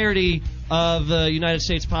entirety of the United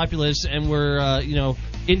States populace, and we're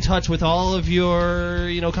in touch with all of your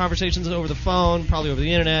conversations over the phone, probably over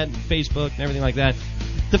the internet, and Facebook, and everything like that.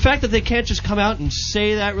 The fact that they can't just come out and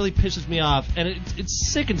say that really pisses me off, and it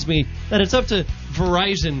sickens me that it's up to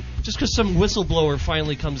Verizon just because some whistleblower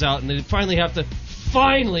finally comes out and they finally have to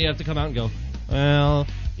come out and go, well,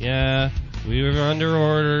 yeah, we were under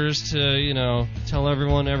orders to tell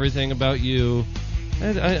everyone everything about you.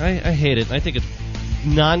 I hate it. I think it's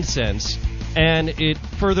nonsense, and it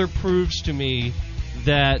further proves to me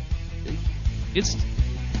that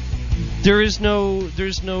there's no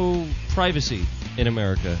privacy in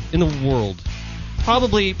America, in the world.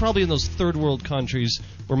 Probably in those third world countries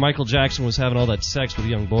where Michael Jackson was having all that sex with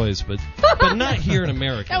young boys, but not here in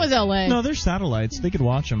America. That was L.A. No, there's satellites. They could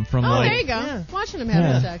watch them from there you go. Yeah. Watching them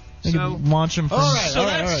having sex. They could watch them from... All right.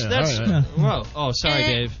 Yeah. Whoa. Oh, sorry,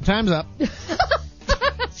 Dave. Time's up.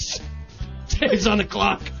 Dave's on the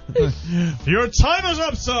clock. Your time is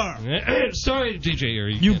up, sir. Sorry, DJ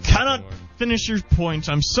Erie. You cannot finish your point.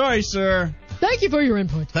 I'm sorry, sir. Thank you for your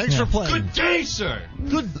input. Thanks for playing. Good day, sir.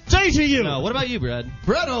 Good day to you. No, what about you, Brad?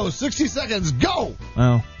 Bredo, 60 seconds. Go.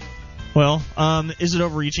 Oh. Well, is it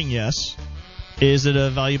overreaching? Yes. Is it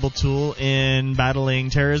a valuable tool in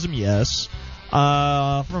battling terrorism? Yes.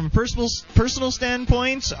 From a personal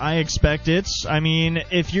standpoint, I expect it. I mean,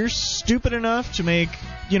 if you're stupid enough to make,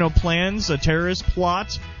 plans, a terrorist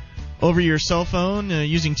plot over your cell phone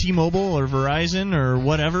using T-Mobile or Verizon or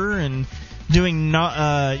whatever, and doing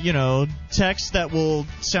text that will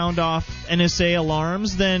sound off NSA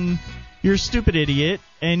alarms, then you're a stupid idiot,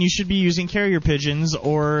 and you should be using carrier pigeons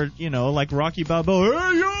or, like Rocky Balboa.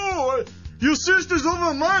 Hey, yo, your sister's over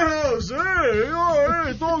at my house. Hey,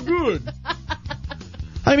 it's all good.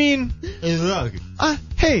 I mean,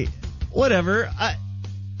 hey, whatever.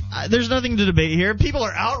 There's nothing to debate here. People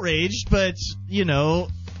are outraged, but,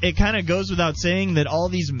 it kind of goes without saying that all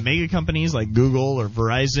these mega companies like Google or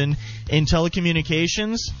Verizon in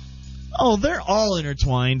telecommunications, they're all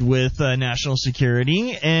intertwined with national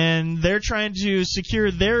security, and they're trying to secure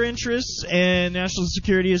their interests, and national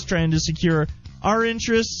security is trying to secure our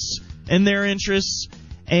interests and their interests,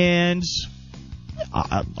 and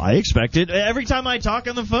I expect it. Every time I talk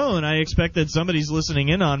on the phone, I expect that somebody's listening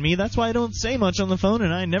in on me. That's why I don't say much on the phone,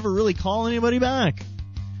 and I never really call anybody back.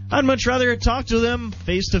 I'd much rather talk to them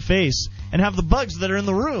face to face and have the bugs that are in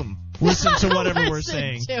the room listen to whatever we're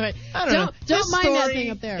saying. To it. I don't know. Don't This mind that story thing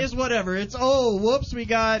up there. is whatever. It's, whoops, we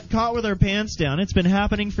got caught with our pants down. It's been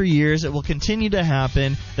happening for years. It will continue to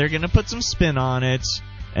happen. They're going to put some spin on it.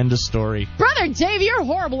 End of story. Brother Dave, you're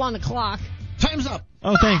horrible on the clock. Time's up.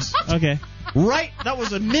 Oh, thanks. Okay. Right. That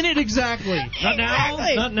was a minute exactly. Not now.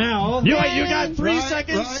 Exactly. Not now. You got 3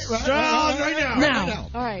 seconds. Right now. Now.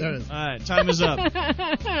 All right. There it is. All right. Time is up.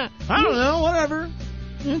 I don't know. Whatever.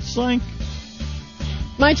 It's like...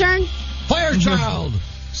 My turn? Firechild,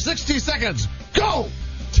 60 seconds. Go.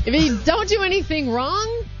 If you don't do anything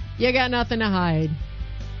wrong, you got nothing to hide.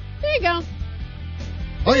 There you go.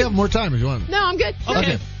 Oh, you have more time if you want. No, I'm good.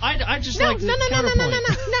 Okay. I just No, like to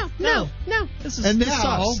no. And This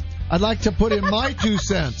now, sucks. I'd like to put in my 2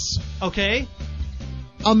 cents. Okay.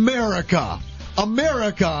 America.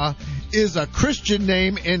 America is a Christian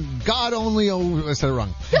name, and God only... Oh, I said it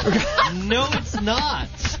wrong. No, it's not.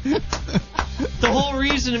 The whole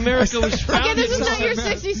reason America was Okay, founded this is was not your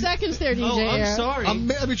 60 seconds there, DJ. Oh, I'm Air. sorry.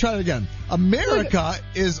 Let me try it again. America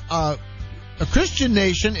is a Christian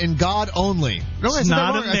nation in God only. No, I It's said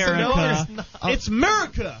not that wrong. I said America. no, it's not. It's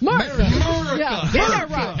America. America. America. Yeah, get that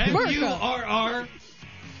right. M-U-R-R. America.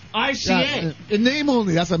 I.C.A. In name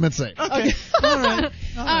only, that's what I meant to say. Okay. All right.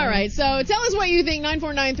 All right, so tell us what you think.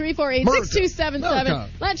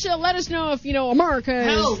 949-348-6277. Let us know if America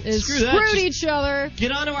is screw that. screwed Just each other.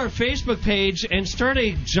 Get onto our Facebook page and start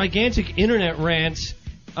a gigantic internet rant.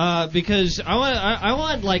 Because I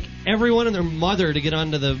want like everyone and their mother to get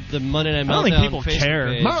onto the Monday Night Meltdown. I don't think people Facebook care,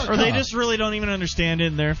 page. or they just really don't even understand it,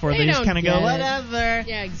 and therefore they just don't kind of go, get it. whatever.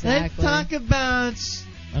 Yeah, exactly. Let's talk about.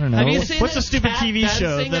 I don't know. Have you seen What's a that stupid cat TV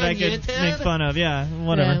show dancing that on I could YouTube? make fun of? Yeah,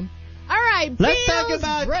 whatever. Yeah. All right, Let's talk Beatles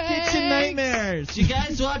about break. Kitchen Nightmares. You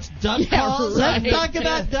guys watch Duck Yeah, Calls? right. Let's talk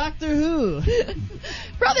about Doctor Who.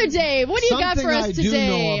 Brother Dave, what do you got Something for us I do today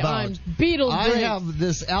know about. on Beatles I break? have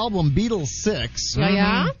this album, Beatles 6.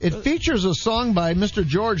 Yeah? It features a song by Mr.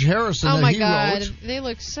 George Harrison Oh that my he God, wrote. they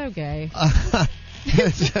look so gay. Sorry,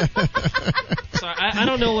 I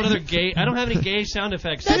don't know what other gay. I don't have any gay sound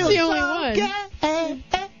effects. That's the only one.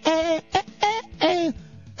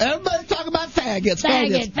 Everybody talk about faggots.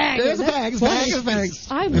 Faggot. There's fags.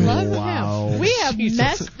 I love Wow. him. We have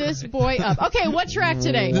messed this boy up. Okay, what track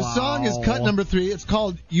today? The song is cut number 3. It's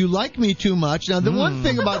called You Like Me Too Much. Now, the one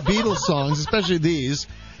thing about Beatles songs, especially these,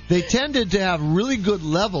 they tended to have really good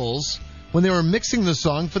levels when they were mixing the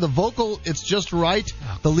song. For the vocal, it's just right.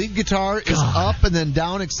 The lead guitar is up and then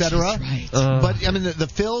down, etc. Right. But, I mean, the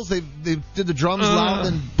fills, they did the drums loud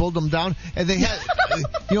and pulled them down. And they had,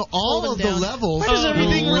 all Pulled of them the down. levels. Why does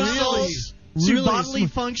everything really, resolve to really bodily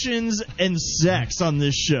functions and sex on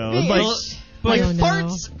this show? I Like don't know.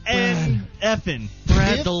 farts and effing.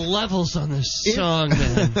 Brad, the levels on this song,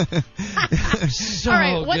 man. So All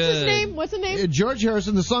right, what's good. his name? What's the name? George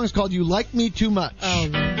Harrison, the song is called You Like Me Too Much. Oh,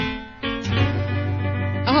 Lord.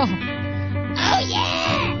 Oh,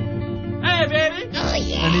 yeah! Hey, baby. Oh,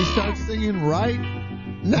 yeah! And he starts singing right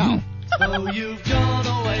now.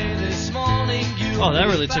 Oh, that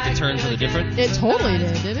really took a turn for the different. It totally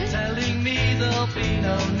did, didn't it? Telling me there'll be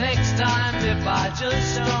no next time if I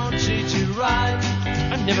just don't treat you right.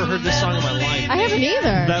 I've never heard this song in my life. I haven't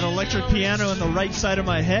either. That electric piano on the right side of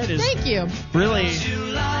my head is Thank you. really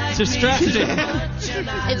Distracting.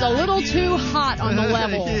 It's a little too hot on the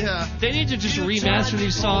level. Yeah. They need to just remaster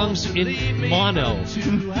these songs in mono.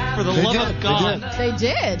 For the They love did, of they God. They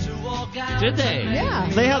did. Did they? Yeah.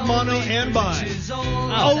 They have mono and bi.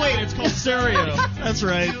 Oh wait, it's called stereo. That's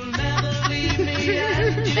right.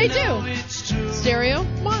 They do. Stereo,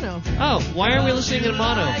 mono. Oh, why are we listening in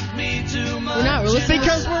mono? We're not. We're listening.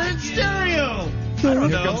 Because we're in stereo. I don't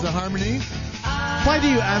Here comes the know. harmony. Why do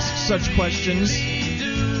you ask such questions?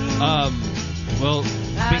 Well,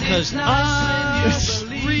 because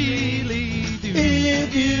Really do.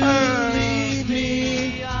 If you leave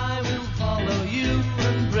me, I will follow you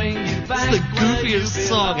and bring you back. this is the goofiest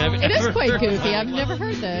song I've It ever is quite heard. goofy. I've never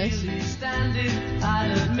heard this. Stand it,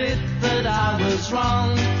 I'd admit that I was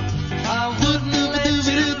wrong. I wouldn't let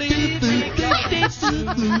you leave me.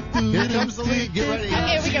 Here comes the lead. Get ready.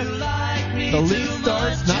 Okay, here we go. The lead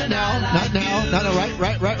starts. Not now. Not now. Not now.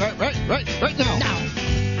 Right now. Now.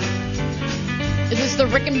 Is this the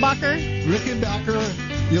Rickenbacker? Rickenbacker,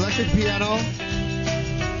 the electric piano.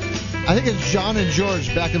 I think it's John and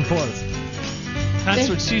George back and forth. That's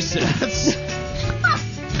what she said.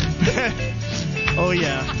 Oh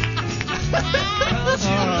yeah.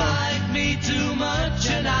 Like me too much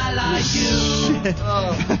and I like you.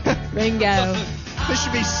 Ringo. They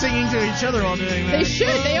should be singing to each other all day, man. They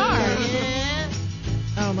should. They are.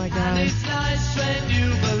 Oh my God. It's nice when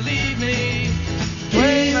you believe me.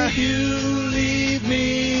 When you leave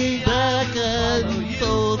me Back and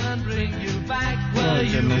forth and bring you back where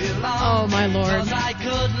you belong. Oh my Lord. 'Cause I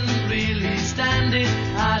couldn't really stand it.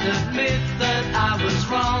 I'd admit that I was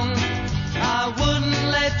wrong. I wouldn't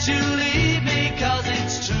let you leave me 'cause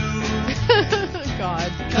it's true.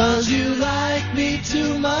 God. 'Cause you like me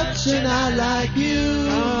too much and I like you.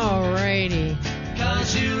 Alrighty.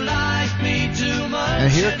 'Cause you like me too much. And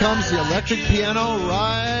here comes the electric piano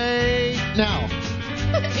right now.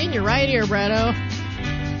 In your right ear, Bretto.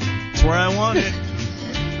 It's where I want it.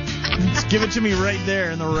 Just give it to me right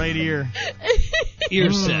there in the right ear.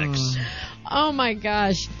 Ear sex. Oh my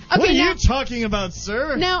gosh. What are Okay, you talking about,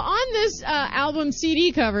 sir? now on this album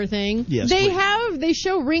CD cover thing, Yes, they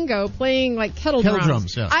show Ringo playing like kettle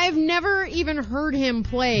drums, yeah. I've never even heard him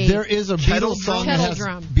play. There is a Kettle Beatles song drum? that has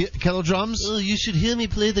Kettle drum. kettle drums. Oh, you should hear me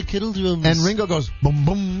play the kettle drums. And Ringo goes boom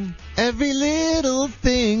boom. Every little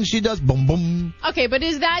thing she does boom boom. Okay, but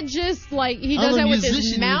is that just like he I'm does a that with his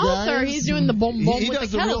musician, you mouth, or guys. he's doing the boom boom He with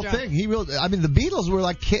does the the kettle real drum? thing. I mean, the Beatles were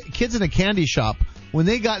like kids in a candy shop. When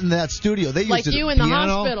they got in that studio, they used Like the you in the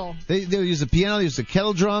piano. hospital. They used the piano, they used the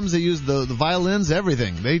kettle drums, they used the violins,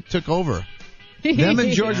 everything. They took over. Them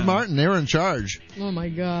and George Martin, they were in charge. Oh, my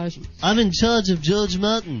gosh. I'm in charge of George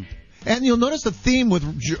Martin. And you'll notice the theme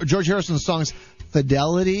with George Harrison's songs,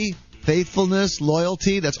 fidelity, faithfulness,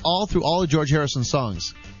 loyalty. That's all through all of George Harrison's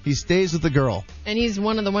songs. He stays with the girl. And he's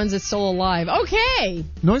one of the ones that's still alive. Okay.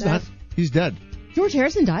 No, he's not. He's dead. George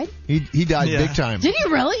Harrison died? He died big time. Did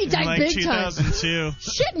he really? He died like big 2002. time.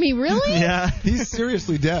 Shit me, really? Yeah. He's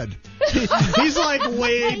seriously dead. He's like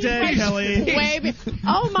way dead, Kelly.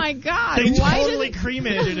 Oh, my God. They Why totally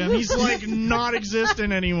cremated him. He's like not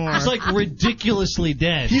existent anymore. He's like ridiculously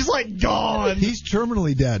dead. He's like gone. He's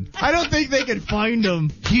terminally dead. I don't think they could find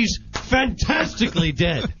him. He's fantastically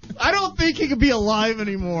dead. I don't think he could be alive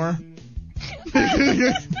anymore.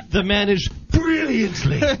 The man is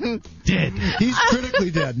brilliantly dead. He's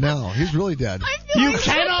critically dead now. He's really dead. You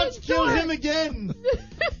cannot kill him again.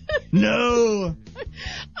 No.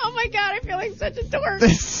 Oh, my God. I feel like such a dork.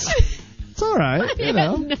 It's all right. You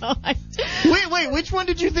know. No, Wait. Which one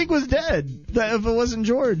did you think was dead? If it wasn't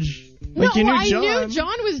George. Like no, you knew I John. knew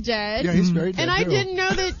John was dead. Yeah, he's very dead. And I too. didn't know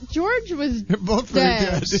that George was They're both very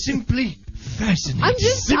dead. dead. Simply fascinating. I'm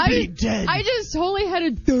just Simply dead. I just totally had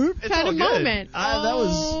a derp It's kind all of good. moment. That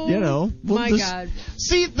was, you know. My God.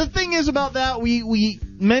 See, the thing is about that, we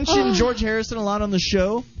mentioned George Harrison a lot on the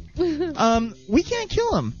show. We can't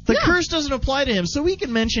kill him. The curse doesn't apply to him, so we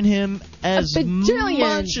can mention him as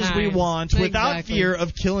much as we want without fear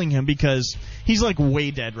of killing him because he's like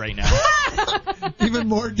way dead right now. Even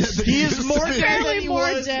more dead than He is more dead than he more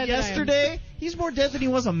was dead than I am. yesterday. He's more dead than he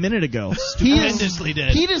was a minute ago. Stupendously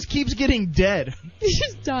dead. He just keeps getting dead. He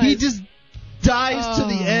just died. He just dies to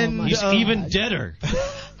the end. He's even deader.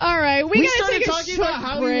 All right, we gotta started take a talking short about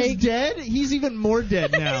how break. he was dead. He's even more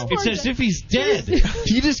dead now. It's as if he's dead.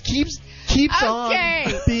 He just keeps on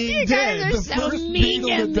being You dead. guys are The so first mean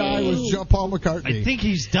Beatle to to die me. was Paul McCartney. I think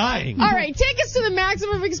he's dying. All right, take us to the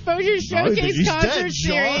Maximum Exposure Showcase he's concert dead,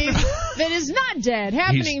 John. series that is not dead,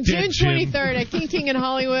 happening He's dead, June Jim. 23rd at King King in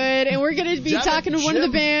Hollywood, and we're going to be Damn it, talking to one of the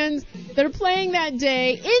Jim. bands that are playing that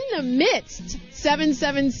day. In the Midst,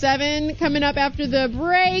 777 coming up after the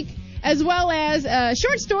break, as well as a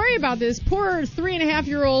short story about this poor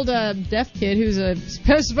 3.5-year-old deaf kid who's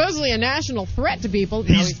supposedly a national threat to people.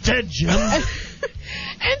 He's dead, Jim.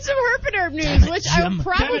 And some Herp-A-Derp news, which I Jim. will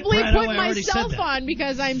probably Damn it, Brad, put I already said myself that. on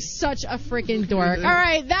because I'm such a freaking dork. All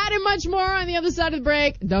right, that and much more on the other side of the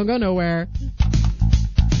break. Don't go nowhere.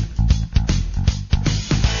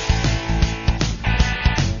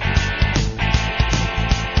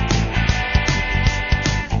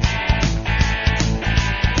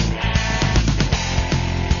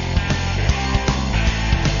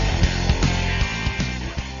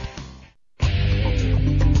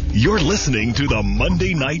 You're listening to the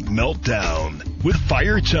Monday Night Meltdown with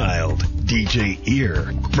Firechild, DJ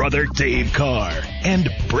Ear, Brother Dave Carr, and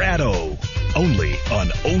Brado. Only on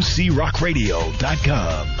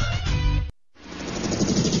OCRockRadio.com.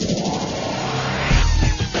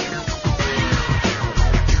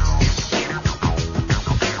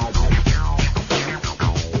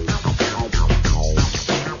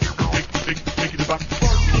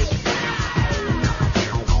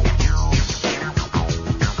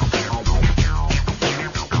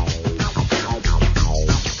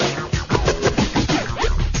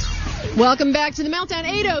 Welcome back to the Meltdown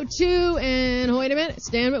 802, and wait a minute,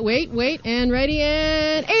 stand, wait, and ready,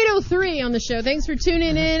 and 803 on the show. Thanks for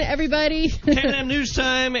tuning in, everybody. KNM News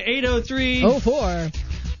Time, 803. 04.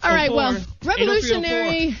 All right, well, 803,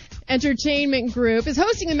 Revolutionary Entertainment Group is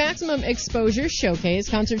hosting the Maximum Exposure Showcase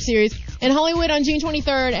concert series in Hollywood on June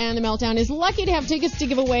 23rd, and the Meltdown is lucky to have tickets to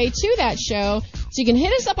give away to that show. So you can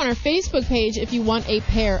hit us up on our Facebook page if you want a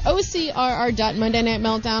pair. OCRR.Monday Night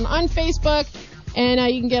Meltdown on Facebook. And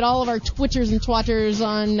you can get all of our Twitchers and Twatters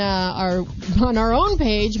on our own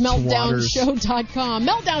page, meltdownshow.com.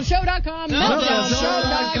 Meltdownshow.com.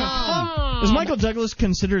 Meltdownshow.com. Is Michael Douglas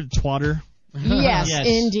considered a twatter? Yes, Yes.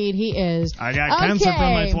 indeed, he is. I got cancer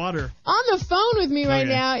from my twatter. On the phone with me right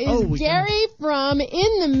Okay. now is Oh, we Gary from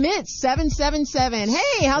In the Midst 777.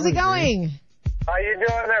 Hey, how's it going? How you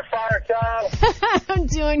doing there, Firechild? I'm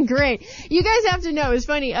doing great. You guys have to know, it's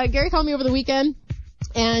funny. Gary called me over the weekend.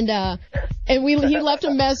 And he left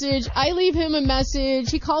a message. I leave him a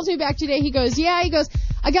message. He calls me back today. He goes, I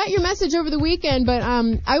got your message over the weekend, but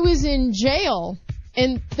I was in jail.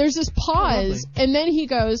 And there's this pause. And then he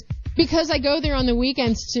goes, because I go there on the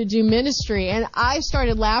weekends to do ministry. And I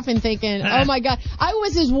started laughing, thinking, oh my God, I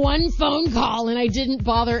was his one phone call and I didn't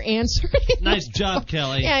bother answering. Nice job,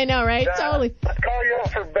 Kelly. Yeah, I know, right? Totally. I call you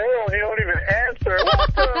up for bail and you don't even answer.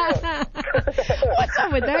 What's up? What's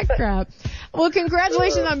up with that crap? Well,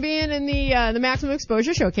 congratulations on being in the Maximum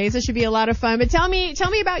Exposure Showcase. It should be a lot of fun. But tell me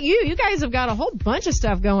about you. You guys have got a whole bunch of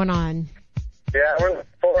stuff going on. Yeah, we're looking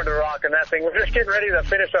forward to rocking that thing. We're just getting ready to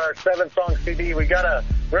finish our 7-song CD. We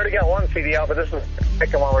already got one CD out, but this is the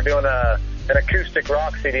second one. We're doing an acoustic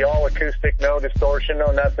rock CD, all acoustic, no distortion,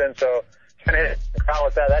 no nothing. So kind of hit the crowd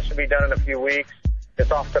with that. That should be done in a few weeks.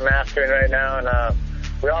 It's off to mastering right now, and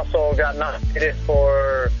we also got nominated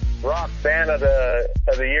for Rock Band of the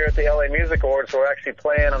Year at the LA Music Awards. So we're actually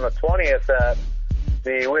playing on the 20th at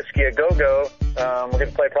the Whiskey A Go-Go. We're going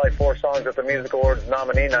to play probably 4 songs at the Music Awards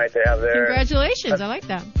nominee night they have there. Congratulations. I like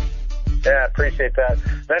that. Yeah, appreciate that.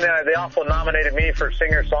 Then they also nominated me for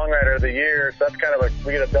Singer-Songwriter of the Year, so that's kind of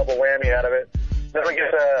we get a double whammy out of it. Then we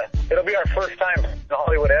get it'll be our first time in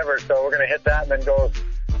Hollywood ever, so we're going to hit that and then go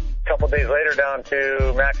a couple days later down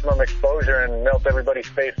to Maximum Exposure and melt everybody's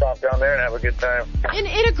face off down there and have a good time. In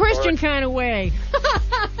a Christian kind of way.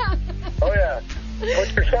 Oh, yeah.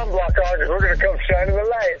 Put your sunblock on because we're going to come shine in the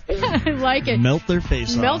light. I like it. Melt their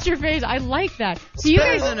face off. Melt your face. I like that. So you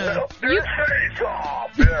guys... Melt your face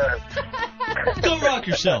off. Yeah. Go rock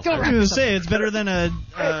yourself. I was going to say, it's better than a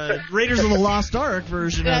Raiders of the Lost Ark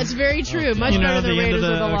version. That's very true. Much better than Raiders of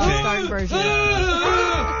the Lost Ark version.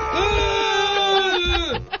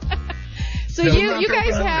 So you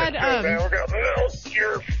guys had... Man, we're going to melt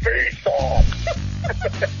your face off.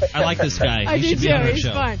 I like this guy. I He do should be too. on our He's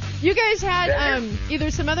show. fun. You guys had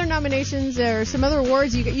either some other nominations or some other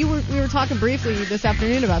awards. We were talking briefly this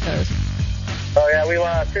afternoon about those. Oh, yeah. We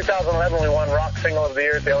won 2011. We won Rock Single of the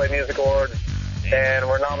Year at the LA Music Awards, and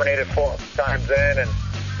we're nominated 4 times then. And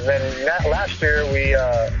then last year we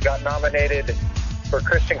got nominated for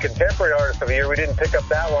Christian Contemporary Artist of the Year. We didn't pick up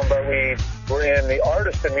that one, but we were in the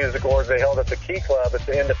Artist in Music Awards they held at the Key Club. It's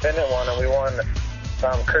the independent one, and we won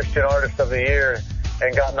Christian Artist of the Year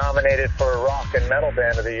and got nominated for Rock and Metal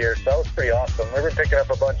Band of the Year. So that was pretty awesome. We've been picking up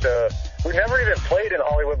a bunch of... We never even played in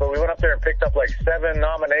Hollywood, but we went up there and picked up like 7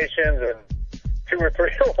 nominations and 2 or 3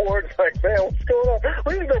 awards. Like, man, what's going on?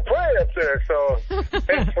 We need to go play up there. So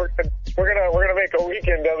we're gonna make a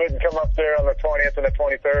weekend of it and come up there on the 20th and the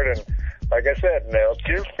 23rd and, like I said, melt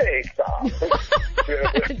your face off.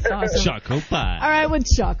 That's awesome. Choco pie. All right, with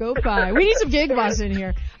Choco Pie. We need some gig boss in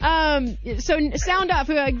here. So sound off.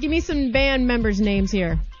 Give me some band members' names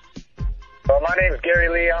here. Well, my name's Gary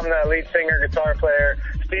Lee. I'm the lead singer, guitar player.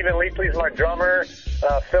 Stephen Leapley's my drummer.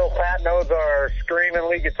 Phil Patno's our screaming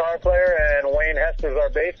lead guitar player, and Wayne Hester's our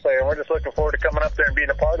bass player. And we're just looking forward to coming up there and being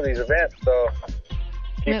a part of these events. So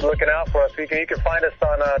keep looking out for us. You can find us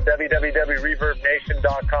on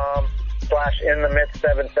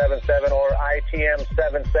www.reverbnation.com/inthemidst777 or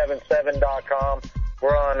itm777.com.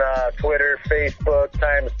 We're on Twitter, Facebook,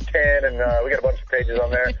 times 10, and we got a bunch of pages on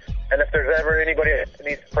there. And if there's ever anybody that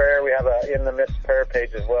needs prayer, we have a In the Midst prayer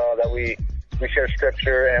page as well that we share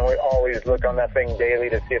scripture, and we always look on that thing daily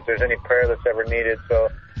to see if there's any prayer that's ever needed. So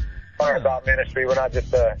our about ministry, we're not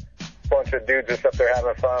just a bunch of dudes just up there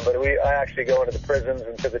having fun, but I actually go into the prisons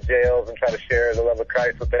and to the jails and try to share the love of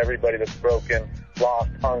Christ with everybody that's broken, lost,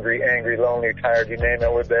 hungry, angry, lonely, tired, you name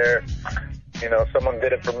it, we're there. You know, someone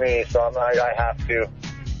did it for me, so I have to,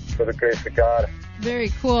 for the grace of God. Very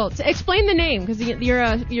cool. Explain the name, because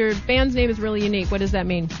your band's name is really unique. What does that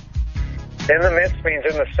mean? In the midst means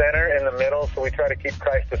in the center, in the middle, so we try to keep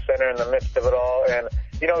Christ the center in the midst of it all. And,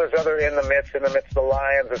 you know, there's other in the midst of the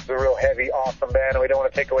Lions. It's a real heavy, awesome band, and we don't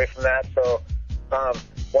want to take away from that. So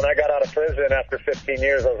when I got out of prison after 15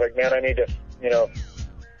 years, I was like, man, I need to,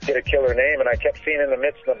 get a killer name. And I kept seeing in the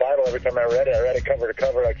midst of the Bible every time I read it. I read it cover to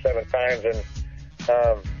cover like 7 times, and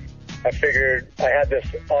I figured I had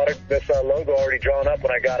this logo already drawn up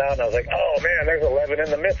when I got out, and I was like, oh, man, there's 11 in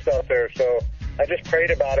the midst out there. So I just prayed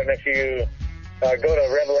about it, and if you go to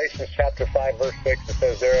Revelation chapter 5, verse 6, it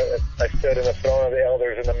says, there I stood in the throne of the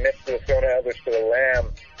elders, in the midst of the throne of elders to the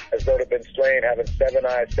Lamb, as though it had been slain, having 7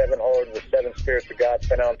 eyes, 7 horns, the 7 spirits of God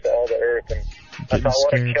sent out to all the earth. And I thought,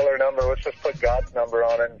 what a killer number. Let's just put God's number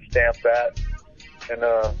on it and stamp that. And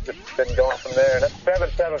just been going from there. And that's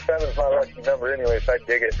 777 is my lucky number anyway, so I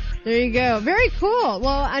dig it. There you go. Very cool.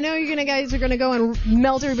 Well, I know guys are going to go and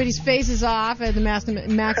melt everybody's faces off at the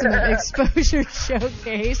Maximum Exposure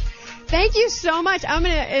Showcase. Thank you so much.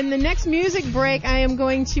 In the next music break, I am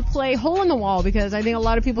going to play Hole in the Wall because I think a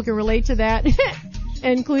lot of people can relate to that,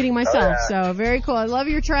 including myself. Oh, yeah. So very cool. I love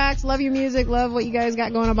your tracks, love your music, love what you guys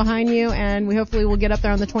got going on behind you, and we hopefully will get up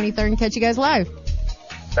there on the 23rd and catch you guys live.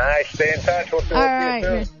 Nice. Stay in touch. We'll see All you right.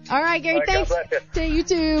 soon. All right, Gary. All right, thanks. God bless you. To you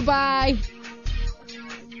too. Bye.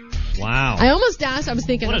 Wow. I almost asked. I was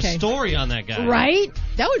thinking, What okay. a story on that guy. Right?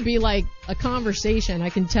 That would be like a conversation, I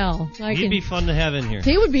can tell. He'd be fun to have in here.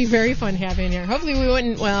 He would be very fun to have in here. Hopefully we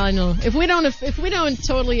wouldn't, well, I know. If we don't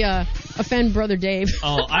totally offend Brother Dave.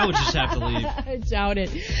 Oh, I would just have to leave. I doubt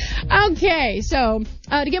it. Okay, so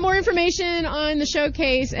to get more information on the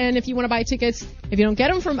showcase and if you want to buy tickets, if you don't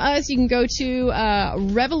get them from us, you can go to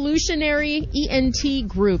Revolutionary ENT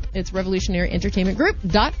Group. It's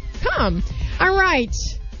revolutionaryentertainmentgroup.com. All right.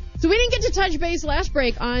 So we didn't get to touch base last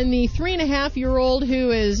break on the 3.5-year-old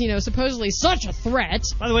who is, supposedly such a threat.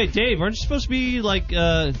 By the way, Dave, aren't you supposed to be,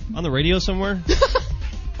 on the radio somewhere?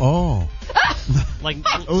 Oh.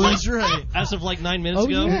 That's right. As of 9 minutes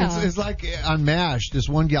ago? Yeah. It's like on MASH. This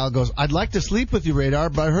one gal goes, I'd like to sleep with you,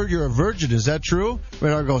 Radar, but I heard you're a virgin. Is that true?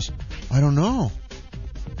 Radar goes, I don't know.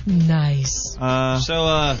 Nice.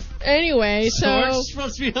 Anyway, So aren't you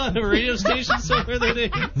supposed to be on a radio station somewhere there,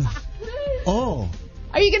 Dave? Oh.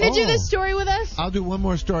 Are you going to do this story with us? I'll do one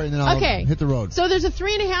more story and then I'll hit the road. So there's a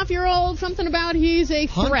 3.5-year-old, something about he's a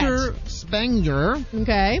threat. Hunter Spanger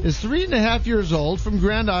is 3.5 years old from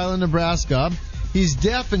Grand Island, Nebraska. He's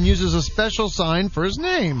deaf and uses a special sign for his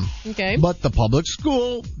name. Okay. But the public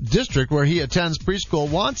school district where he attends preschool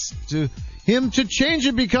wants him to change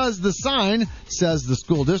it because the sign says the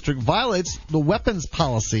school district violates the weapons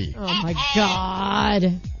policy. Oh, my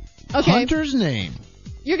God. Okay. Hunter's name.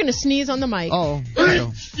 You're going to sneeze on the mic. Oh.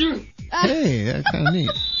 Hey, that's kind of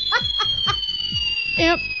neat.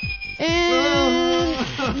 Yep. And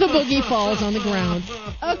the boogie falls on the ground.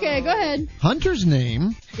 Okay, go ahead. Hunter's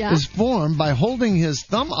name is formed by holding his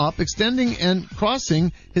thumb up, extending and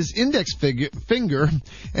crossing his index finger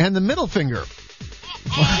and the middle finger.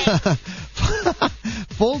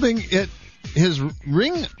 Folding his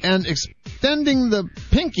ring and extending the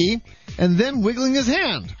pinky and then wiggling his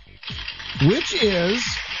hand. Which is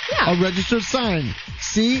a registered sign.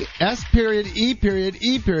 See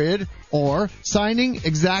S.E.E. or signing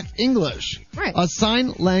exact English. Right. A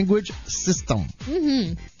sign language system.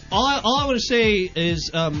 Mm-hmm. All I want to say is,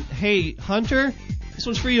 hey, Hunter, this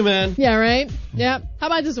one's for you, man. Yeah, right? Yep. How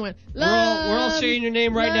about this one? We're all saying your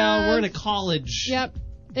name right now. We're in a college. Yep.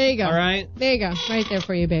 There you go. All right? There you go. Right there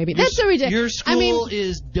for you, baby. That's so ridiculous. Your school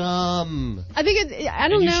is dumb. I think I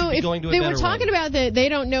don't know if they were talking about that. They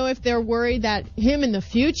don't know if they're worried that him in the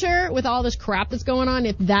future, with all this crap that's going on,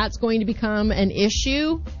 if that's going to become an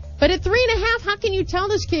issue. But at 3.5, how can you tell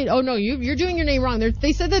this kid, oh, no, you're doing your name wrong?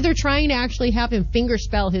 They said that they're trying to actually have him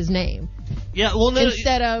fingerspell his name. Yeah, well, no.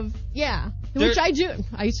 Instead of, which I do.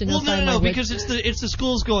 I used to know. Well, no, because it's the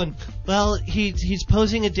schools going, well, he's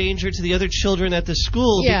posing a danger to the other children at the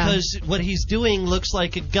school because what he's doing looks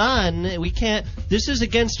like a gun. We can't. This is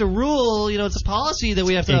against a rule. It's a policy that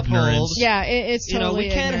we have to uphold. Yeah, it's totally.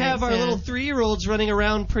 We can't have our little 3-year-olds running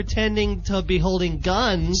around pretending to be holding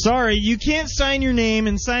guns. Sorry, you can't sign your name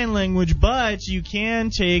in sign language, but you can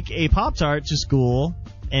take a Pop-Tart to school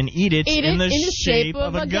and eat it in the shape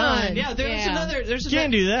of a gun. Yeah, there's another. You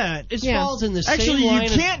can't do that. It falls in the same Actually, line. you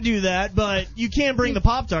can't do that, but you can bring the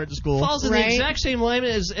Pop-Tart to school. It falls in the exact same line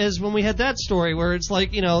as when we had that story where it's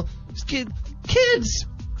like, kids,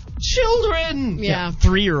 children. Yeah.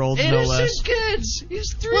 3-year-olds, no less. Innocent kids.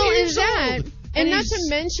 He's 3 well, years is that, old. And not to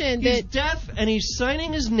mention that he's deaf and he's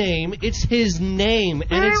signing his name. It's his name,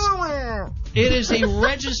 and it is a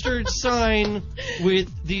registered sign with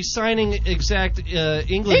the signing exact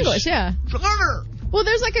English. English, yeah. Well,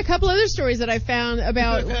 there's a couple other stories that I found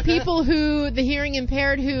about people the hearing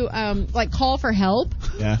impaired who call for help.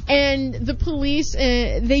 Yeah. And the police,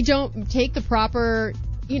 they don't take the proper.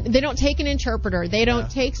 They don't take an interpreter. They don't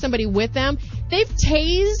take somebody with them. They've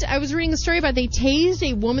tased. I was reading a story about they tased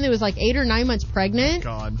a woman that was 8 or 9 months pregnant.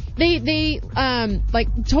 God. They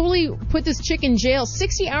totally put this chick in jail,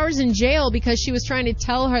 60 hours in jail because she was trying to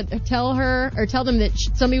tell them that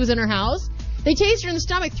somebody was in her house. They tased her in the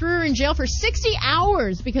stomach, threw her in jail for 60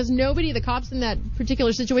 hours because the cops in that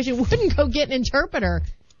particular situation wouldn't go get an interpreter.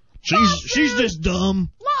 She's just dumb.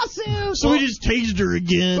 Lawsuit. So we just tased her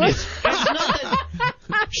again. It's nothing.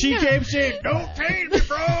 She kept saying, "Don't tase me,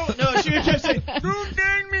 bro." No, she kept saying, "Don't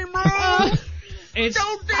tase me, bro."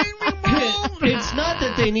 Don't tase me, bro. It's not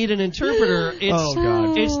that they need an interpreter. It's,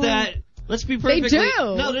 God. It's that. Let's be perfectly. They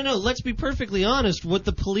do. No. Let's be perfectly honest. What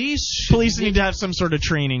the police need to have some sort of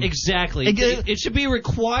training. Exactly. It should be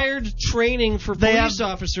required training for police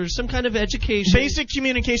officers, some kind of education. Basic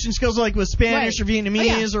communication skills like with Spanish or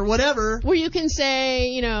Vietnamese or whatever. Where you can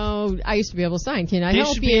say, I used to be able to sign. Can I they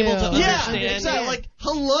help should you? be able to understand. Yeah, exactly.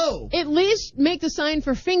 Hello. At least make the sign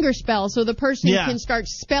for fingerspell so the person can start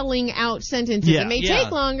spelling out sentences. Yeah. It may take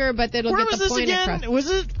longer, but it'll Where get was the this point again?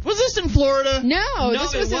 across. Was this in Florida? No,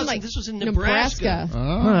 this it was in wasn't. This was in Nebraska.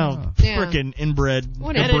 Oh, Yeah. frickin' inbred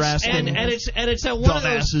Whatever. Nebraska. And it's at one of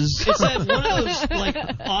those. dumbasses. It's at one of those like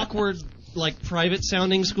awkward, like private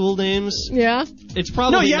sounding school names. Yeah. It's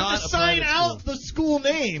probably No, you not have to a sign private out school. the school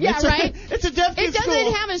name. Yeah, it's right? It's a deaf It kid school.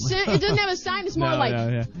 doesn't have a it doesn't have a sign. It's more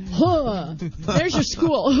huh. There's your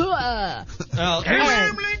school. Huh. Oh,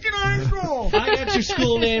 Abraham Lincoln High School. I got your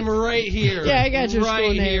school name right here. Yeah, I got your right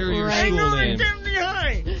school name here. Your right school Northern name. Kennedy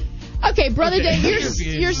High. Okay, Brother Okay. Dave,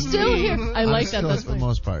 you're still here. I like that. Still That's for the funny.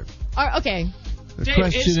 most part. Okay, The Dave,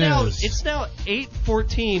 question is, it's now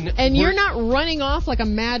 8:14. and you're not running off like a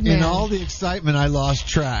madman. in all the excitement, I lost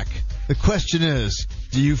track. The question is,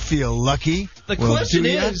 do you feel lucky? The Well, question do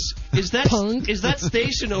ya? is that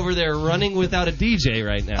station over there running without a DJ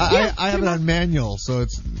right now? I have it on manual, so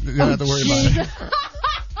it's you don't have to worry about it.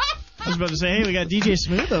 I was about to say, hey, we got DJ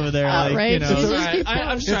Smooth over there. Outrageous. Like, you All know. right,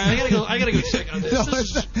 I'm sorry. I gotta go check on this. No,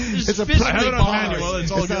 This is it's a physically I have it on bothering manual. me.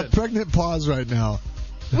 It's all It's a good. pregnant pause right now.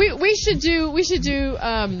 we should do I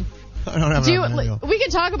don't have it on manual. we can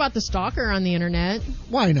talk about the stalker on the internet.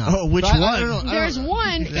 Why not? Oh, which I one? don't know. There's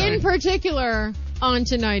one in particular on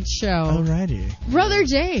tonight's show. Alrighty. Brother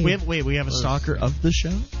Dave. We have a stalker of the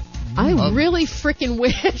show? I really freaking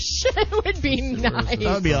wish it would be nice. That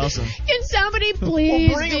would be awesome. Can somebody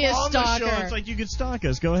please bring be him a on the show. stalker? It's like you could stalk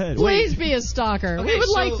us. Go ahead. Please be a stalker. Okay, We would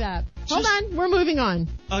so like that. Hold on, we're moving on.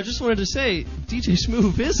 I just wanted to say, DJ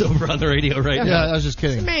Smooth is over on the radio right Yeah, now. I was just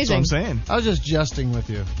kidding. It's That's what amazing. I'm saying. I was just jesting with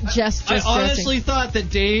you. Just I honestly dressing. thought that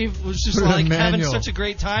Dave was just Put it on like having manual. such a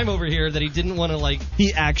great time over here that he didn't want to like.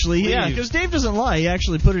 He actually, Leave. because Dave doesn't lie. He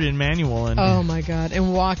actually put it in manual. And Oh my God!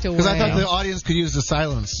 And walked away. Because I thought the audience could use the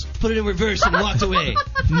silence. Put it in reverse and walked away.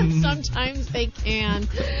 Sometimes they can.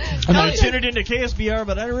 I'm going to tune it into KSBR,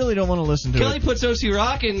 but I really don't want to listen to Kelly it. puts OC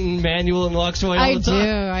Rock in manual and walks away all I the do.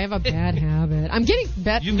 time. I have a bad habit. I'm getting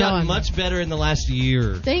better. You've gotten much better in the last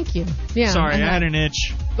year. Thank you. Yeah. Sorry, I had an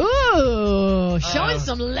itch. Ooh, showing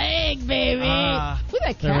some leg, baby. Look at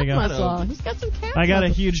that there we calf go. muscle. He's got some calf I got a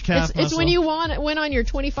muscle. huge calf It's muscle. when you went on your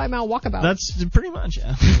 25-mile walkabout. That's pretty much,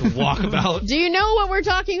 yeah. Walkabout. Do you know what we're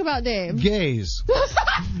talking about, Dave? Gays.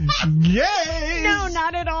 Yay! No,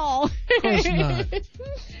 not at all. Of course not.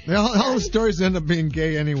 All the stories end up being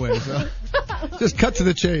gay anyway, so just cut to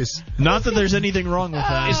the chase. Not that there's anything wrong with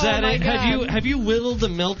that. Is that my it? God. Have you whittled the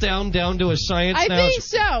meltdown down to a science I now? think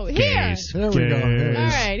so. Here. There we go. Gays. All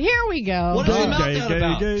right, here we go. What is the Gay, meltdown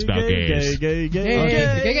about? It's about gays. Gay.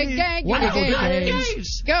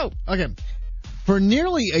 Gays. Go. Okay. For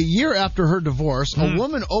nearly a year after her divorce, a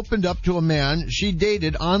woman opened up to a man she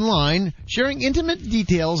dated online, sharing intimate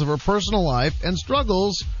details of her personal life and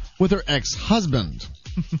struggles with her ex-husband.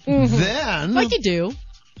 Then, Like you do.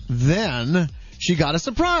 then she got a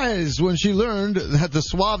surprise when she learned that the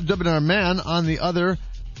suave debonair man on the other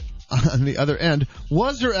end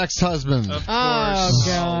was her ex-husband. Of course. Oh,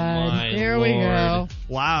 God. my Here we Lord. go.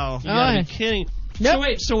 Wow. You gotta Oh. be kidding. Nope.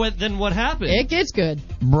 So wait, then what happened? It gets good.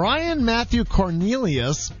 Brian Matthew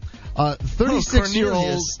Cornelius, 36-year-old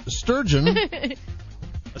Cornelius. sturgeon.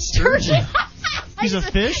 A sturgeon. He's a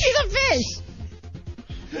fish? He's a fish.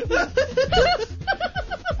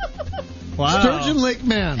 Wow. Sturgeon Lake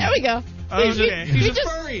Man. There we go. Okay. He He's a just-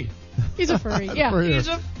 furry. He's a furry. Yeah. Furry. He's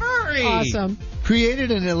a furry. Awesome.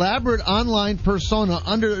 Created an elaborate online persona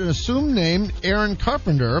under an assumed name, Aaron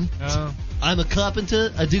Carpenter, Oh. I'm a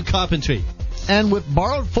carpenter. I do carpentry. and with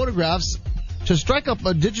borrowed photographs to strike up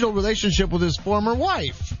a digital relationship with his former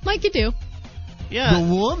wife. Like you do. Yeah. The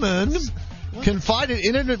woman confided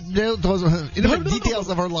intimate details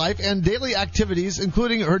of her life and daily activities,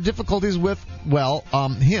 including her difficulties with,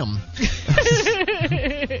 him.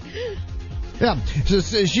 Yeah. So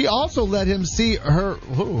she also let him see her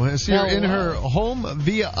in her home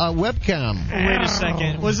via a webcam. Wait a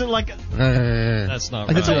second. Was it like That's not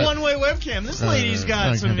I right. can do it. one-way webcam? This lady's I got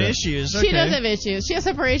can some do it. issues. She does have issues. She has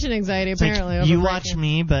separation anxiety, It's like, apparently. over you breaking. watch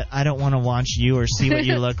me, but I don't want to watch you or see what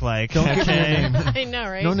you look like. Don't give okay. him a name. I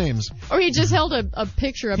know, right? No names. Or he just held a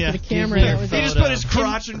picture up Yeah. to the camera. Give me That your was He it. just put his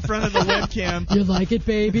crotch in front of the webcam. You like it,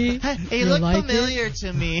 baby? Hey, You look like familiar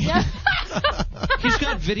to me. He's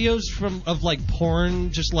got videos of like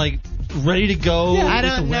porn, just like ready to go Yeah. with I the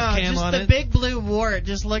don't know. webcam Just on the it. big blue wart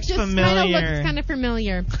just looks Just familiar. kind of looks kind of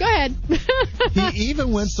familiar. Go ahead. He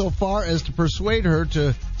even went so far as to persuade her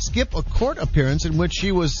to skip a court appearance in which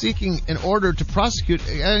she was seeking in order to prosecute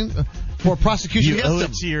for prosecution You owe against it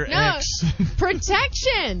him. to your No. ex.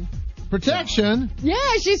 Protection. Protection? Yeah,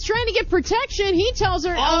 she's trying to get protection. He tells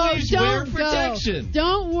her, Always wear don't protection. go.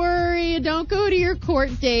 Don't worry. Don't go to your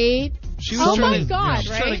court date. She was Oh, trying my to, God,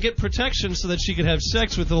 she's right? trying to get protection so that she could have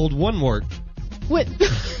sex with old one-wart. With the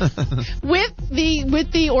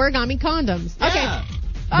origami condoms. Yeah.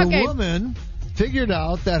 Okay. The woman figured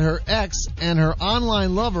out that her ex and her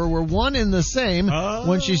online lover were one in the same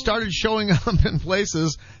when she started showing up in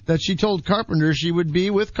places that she told Carpenter she would be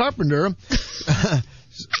with Carpenter.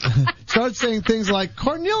 Started saying things like,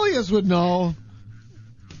 Cornelius would know.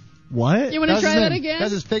 What? You want to That's try his that name. again?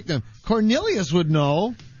 That's his fake name. Cornelius would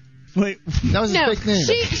know. Wait. That was his No, fake name.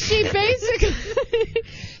 she basically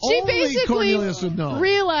Only Cornelius would know.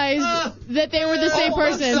 realized that they were the same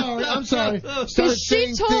person. I'm sorry. Started She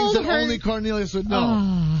saying told things that her- only Cornelius would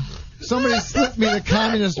know. Somebody slipped me the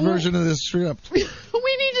communist version of this script. We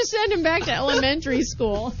need to send him back to elementary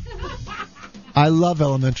school. I love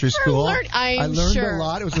elementary school. I learned sure. a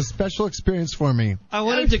lot. It was a special experience for me. I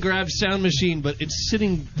wanted to grab Sound Machine, but it's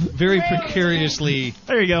sitting very precariously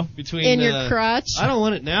There you go. between In your crotch. I don't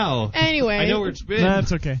want it now. Anyway. I know where it's been.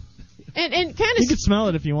 That's okay. And kind You of can smell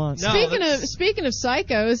it if you want. No. speaking of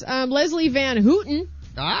psychos, Leslie Van Houten.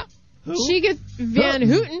 Ah? She gets Van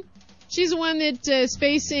Houten. She's the one that is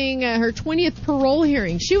facing her 20th parole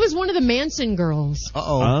hearing. She was one of the Manson girls.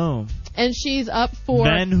 Uh-oh. Oh. And she's up for.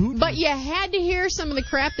 Van Houten. But you had to hear some of the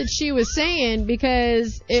crap that she was saying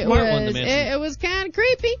because it Smart one, the was Manson. it was kind of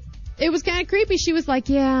creepy. It was kind of creepy. She was like,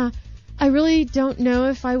 "Yeah, I really don't know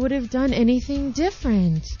if I would have done anything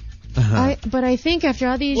different. But I think after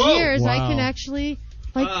all these Whoa. years, I Wow. can actually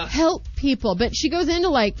help people." But she goes into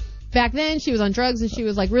like. Back then, she was on drugs and she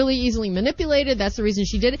was like really easily manipulated. That's the reason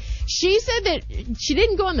she did it. She said that she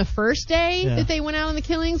didn't go on the first day that they went out on the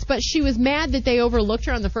killings, but she was mad that they overlooked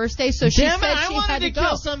her on the first day. So she Damn said it, I she wanted had to go.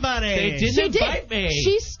 kill somebody. They didn't She invite did. me.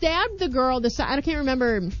 She stabbed the girl. I can't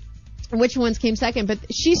remember which ones came second, but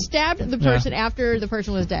she stabbed the person after the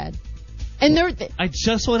person was dead. And I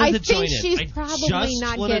just wanted I to join think in. she's I probably just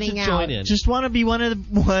not wanted getting to out. join in. Just want to be one of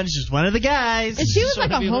the guys. and she was So like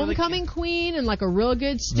a have you heard of the- homecoming queen and like a real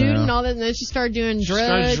good student and all that. And then she started doing drugs.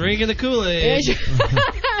 Started drinking the Kool-Aid. Yeah,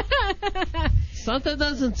 Something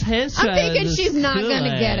doesn't taste I'm right. thinking This she's not going to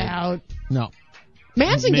Kool-Aid. get out. No.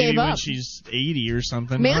 Manson Maybe gave when up. she's 80 or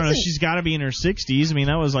something. I don't know. Manson- She's got to be in her 60s. I mean,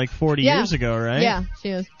 that was like 40 Yeah. years ago, right? Yeah, she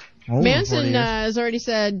is. Over 40 Manson years. has already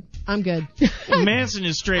said, I'm good. Manson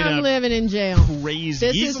is straight I'm up living in jail. crazy.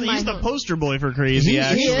 This He's is my the home. poster boy for crazy, He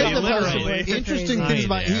actually. is the poster literally. boy. Interesting Crazy. things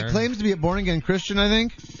about he There. claims to be a born again Christian, I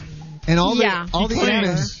think. And all Yeah. the He claims.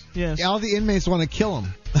 inmates, Yes. all the inmates want to kill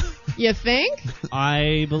him. You think?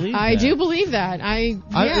 I believe I that. do believe that. and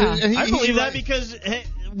I he- believe he- that because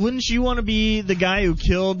wouldn't you want to be the guy who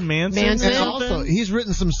killed Manson? Manson? And or also, something? he's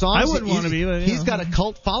written some songs. I wouldn't He's- wanna be, but, you he's know. got a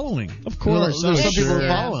cult following. Of course. There's some I'm people sure. who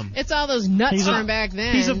follow him. It's all those nuts He's a- from back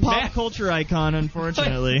then. He's a pop culture icon,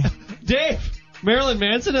 unfortunately. Dave, Marilyn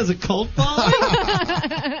Manson has a cult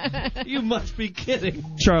following? You must be kidding.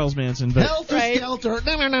 Charles Manson. But Helter Right. Skelter.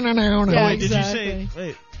 No. Yeah, wait, did you exactly. say?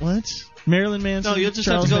 Wait, what? Marilyn Manson? No, you'll just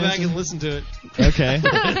Charles have to go back Manson? and listen to it. Okay.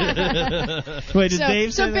 Wait, did So,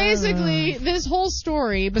 Dave say so that? basically, this whole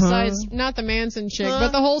story, besides not the Manson chick,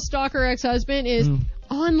 but the whole stalker ex-husband is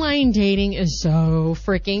online dating is so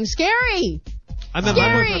freaking scary. I met my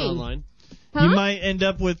Scary. boyfriend online. Huh? You might end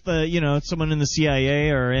up with, someone in the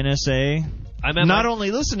CIA or NSA. I met Not my,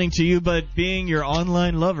 only listening to you, but being your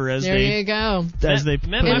online lover as There they you go. as they met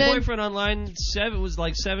put my And then- boyfriend online. It was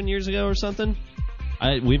like 7 years ago or something.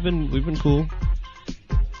 We've been cool.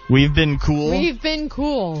 We've been cool. We've been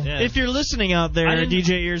cool. Yeah. If you're listening out there, I didn't-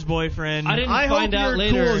 DJ Ear's boyfriend, I didn't hope find out you're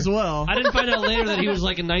later. cool as well. I didn't find out later that he was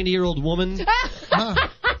like a 90-year-old woman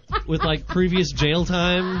with like previous jail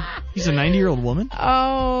time. He's a 90-year-old woman.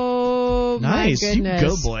 Oh, Nice, my you goodness.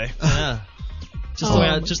 go, boy. Yeah. Just Oh, the way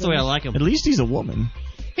I, my just the way I like him. At least he's a woman.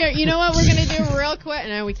 Here, you know what we're going to do real quick?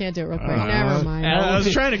 No, we can't do it real quick. Never mind. I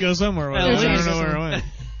was trying to go somewhere with it. I don't know where I went.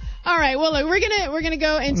 All right, well, look, we're gonna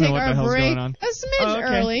go and I don't know take what the our hell's break going on. a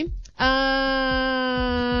smidge early.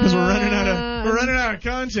 Because we're running out of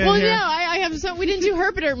content Well, here. no, I have some. We didn't do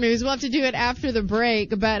Herp-A-Derp news. We'll have to do it after the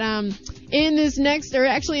break. But in this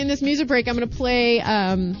music break, I'm gonna play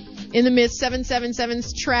In the Mist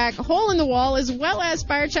 777's track "Hole in the Wall," as well as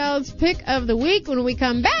Firechild's pick of the week. When we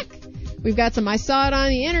come back, we've got some I.S.I.O.T.I.S.I.M.B.T on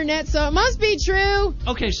the internet, so it must be true.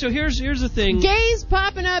 Okay, so here's the thing. Gays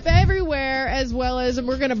popping up everywhere, as well as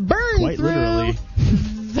we're gonna burn Quite through literally.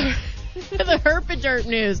 the Herp-A-Derp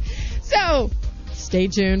news. So, stay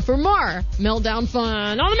tuned for more Meltdown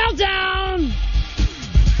fun on the Meltdown!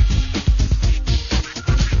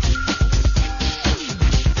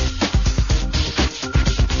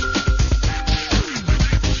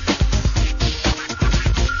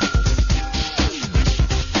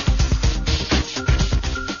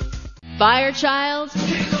 Firechild.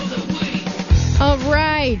 All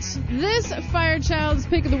right, this Firechild's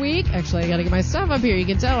pick of the week. Actually, I got to get my stuff up here. You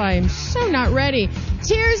can tell I am so not ready.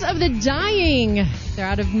 Tears of the Dying. They're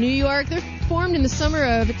out of New York. They're formed in the summer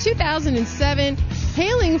of 2007,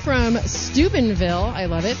 hailing from Steubenville. I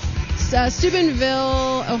love it.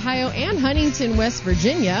 Steubenville, Ohio, and Huntington, West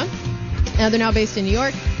Virginia. They're now based in New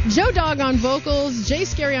York. Joe Dog on vocals, Jay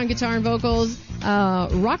Scary on guitar and vocals,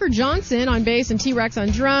 Rocker Johnson on bass, and T-Rex on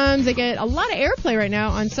drums. They get a lot of airplay right now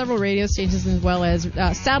on several radio stations as well as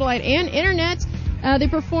satellite and internet. They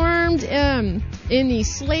performed in the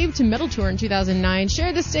Slave to Metal tour in 2009,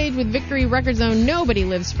 shared the stage with Victory Records' own Nobody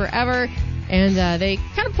Lives Forever, and they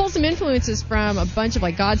kind of pull some influences from a bunch of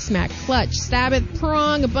like Godsmack, Clutch, Sabbath,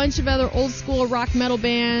 Prong, a bunch of other old school rock metal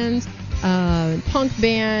bands, punk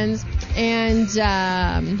bands. And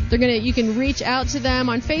you can reach out to them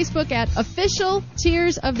on Facebook at Official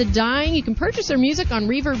Tears of the Dying. You can purchase their music on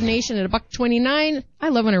Reverb Nation at $1.29. I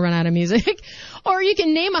love when I run out of music. Or you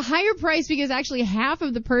can name a higher price because actually half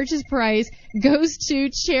of the purchase price goes to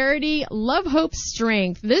charity Love, Hope,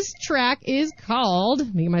 Strength. This track is called,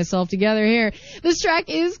 let me get myself together here. This track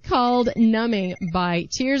is called Numbing by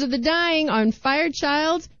Tears of the Dying on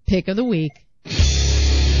Firechild's Pick of the Week.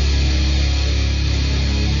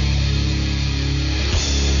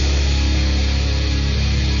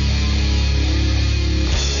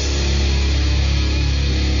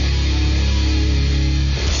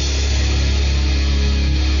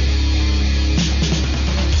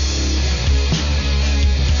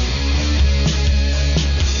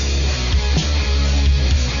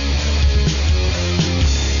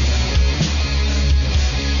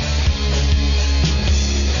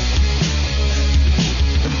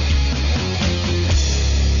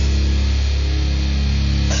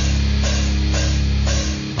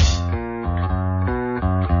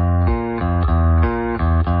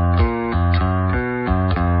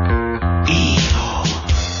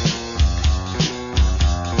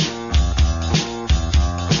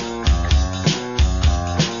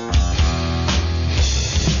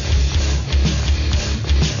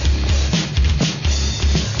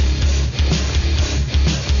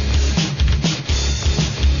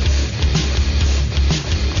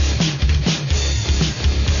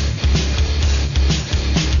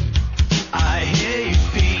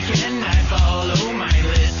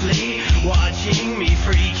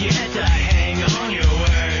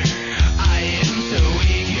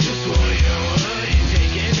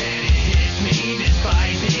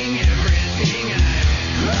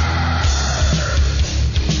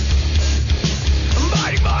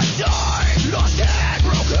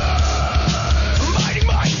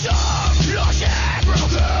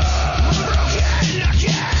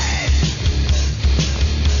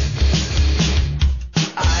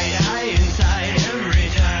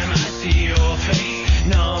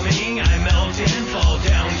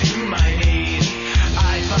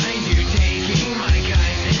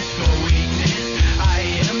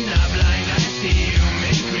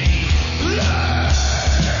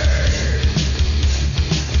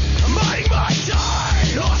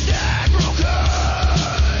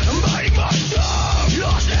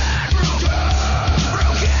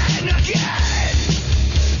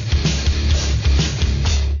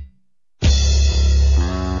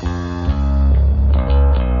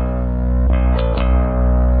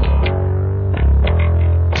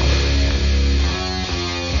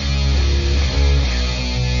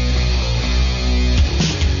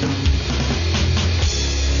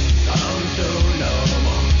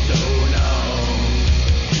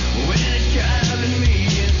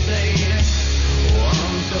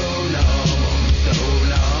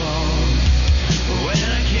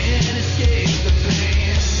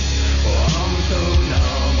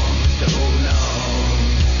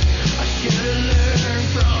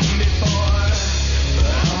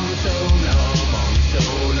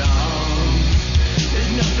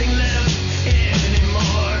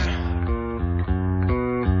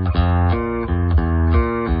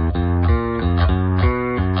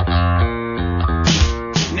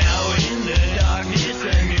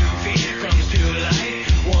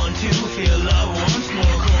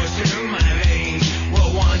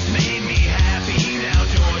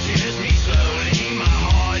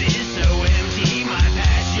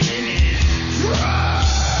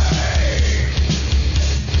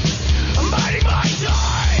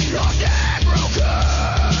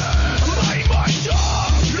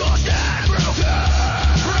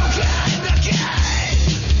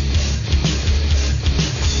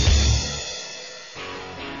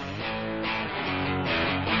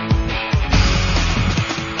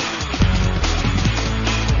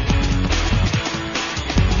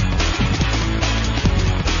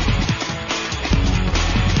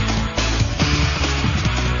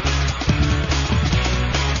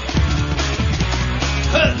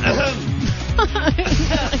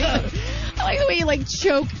 like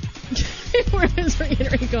choke as we're getting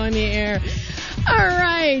ready to go in the air. All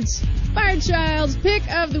right. Firechild's pick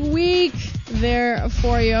of the week there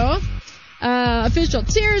for you. Official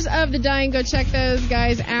Tears of the Dying. Go check those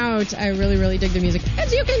guys out. I really, really dig their music,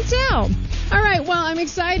 as you can tell. All right, well, I'm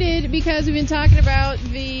excited because we've been talking about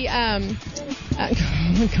the, oh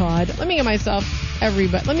my God, let me get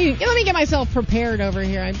myself prepared over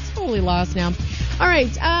here. I'm totally lost now. All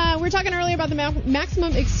right, we were talking earlier about the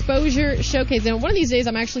Maximum Exposure Showcase, and one of these days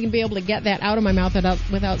I'm actually going to be able to get that out of my mouth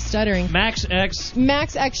without stuttering. Max X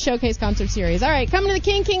Showcase Concert Series. All right, coming to the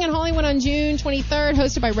King in Hollywood on June 23rd,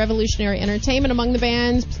 hosted by Revolutionary Entertainment. Among the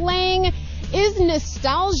bands playing is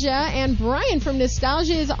Nostalgia, and Brian from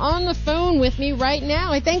Nostalgia is on the phone with me right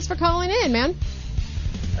now. Hey, thanks for calling in, man.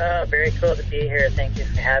 Oh, very cool to be here. Thank you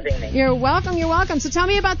for having me. You're welcome. So tell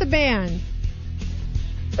me about the band.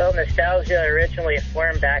 Well, Nostalgia originally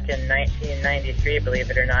formed back in 1993, believe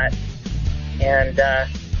it or not. And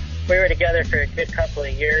we were together for a good couple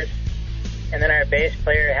of years. And then our bass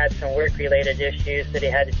player had some work-related issues that he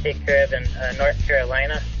had to take care of in North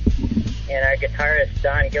Carolina. And our guitarist,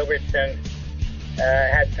 Don Gilbertson,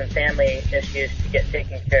 had some family issues to get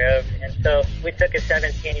taken care of. And so we took a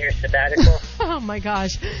 17-year sabbatical. Oh, my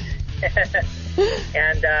gosh.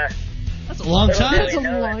 And that's a long time. That's a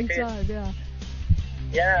long time, yeah.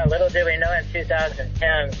 Yeah, little did we know in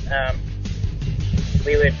 2010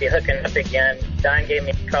 we would be hooking up again. Don gave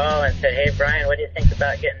me a call and said, hey, Brian, what do you think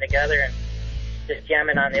about getting together and just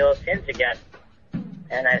jamming on the old tunes again?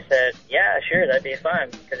 And I said, yeah, sure, that'd be fun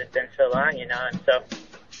because it's been so long, you know. And so,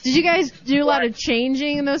 did you guys do a lot of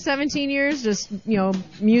changing in those 17 years, just, you know,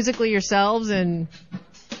 musically yourselves and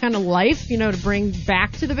kind of life, you know, to bring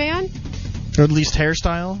back to the band? Or at least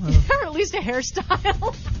hairstyle? Or at least a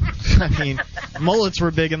hairstyle. I mean, mullets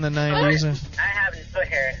were big in the 90s. I have no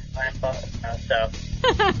hair in my fault now, so.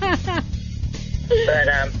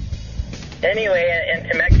 But anyway, in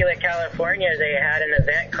Temecula, California, they had an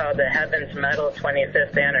event called the Heaven's Metal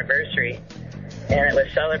 25th Anniversary, and it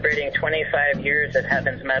was celebrating 25 years of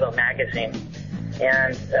Heaven's Metal magazine.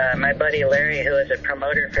 And my buddy Larry, who was a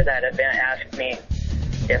promoter for that event, asked me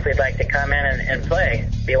if we'd like to come in and play,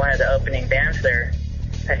 be one of the opening bands there.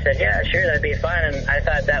 I said, yeah, sure, that'd be fun, and I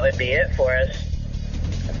thought that would be it for us.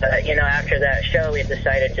 But, you know, after that show, we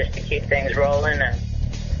decided just to keep things rolling, and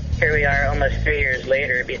here we are almost 3 years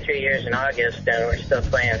later. It'll be 3 years in August, and we're still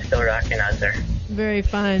playing, still rocking out there. Very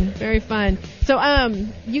fun, very fun. So,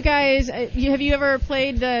 you guys, have you ever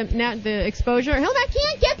played the Exposure? Hell, I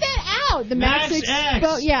can't get that out! The Max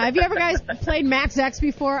X! Yeah, have you ever guys played Max X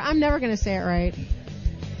before? I'm never going to say it right.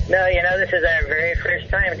 No, you know, this is our very first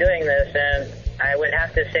time doing this, and I would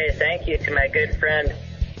have to say thank you to my good friend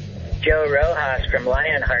Joe Rojas from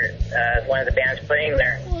Lionheart, one of the bands playing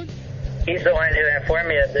there. He's the one who informed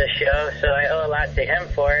me of this show, so I owe a lot to him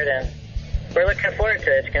for it, and we're looking forward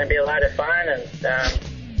to it. It's going to be a lot of fun, and it's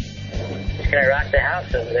going to rock the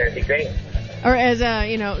house over there. It'd be great. Or as,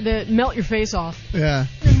 you know, the Melt Your Face Off. Yeah.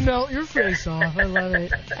 Melt your face off. I love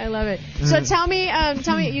it. I love it. So tell me,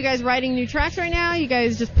 you guys writing new tracks right now? You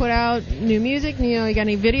guys just put out new music? You know, you got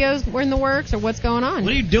any videos in the works, or what's going on?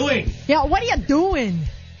 What are you doing? Yeah, what are you doing?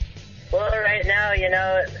 Well, right now, you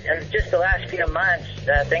know, in just the last few months,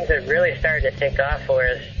 things have really started to take off for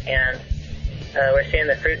us, and we're seeing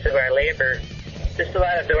the fruits of our labor. Just a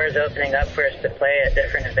lot of doors opening up for us to play at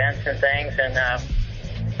different events and things, and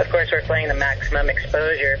of course, we're playing the Maximum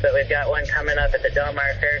Exposure, but we've got one coming up at the Del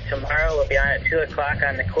Mar Fair tomorrow. We'll be on at 2 o'clock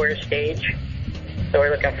on the core stage, so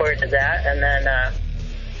we're looking forward to that. And then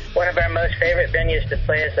one of our most favorite venues to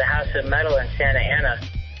play is the House of Metal in Santa Ana,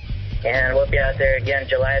 and we'll be out there again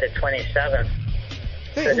July the 27th.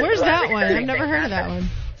 Wait, so where's that one? I've never heard of that one.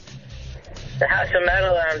 The House of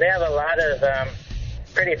Metal, they have a lot of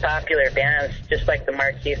pretty popular bands, just like the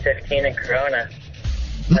Marquee 15 in Corona.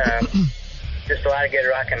 Just a lot of good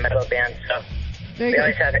rock and metal bands, so we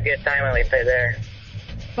always have a good time when we play there.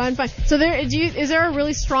 Fun. So is there a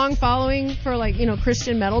really strong following for, like, you know,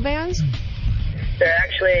 Christian metal bands? There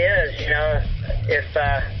actually is. You know, if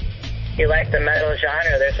you like the metal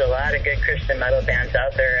genre, there's a lot of good Christian metal bands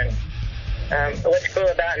out there. And what's cool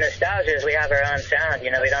about Nostalgia is we have our own sound.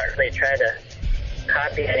 You know, we don't really try to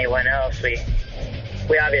copy anyone else.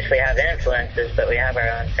 We obviously have influences, but we have our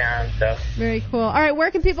own sound, so. Very cool. All right,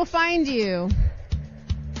 where can people find you?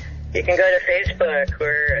 You can go to Facebook.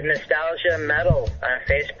 We're Nostalgia Metal on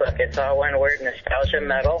Facebook. It's all one word, Nostalgia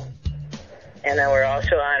Metal. And then we're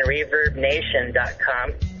also on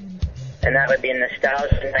ReverbNation.com, and that would be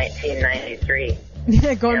Nostalgia 1993.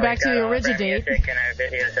 Going back to the original date. Music and our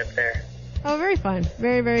videos up there. Oh, very fun.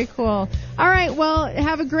 Very, very cool. All right, well,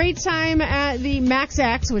 have a great time at the Max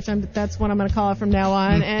X, which that's what I'm going to call it from now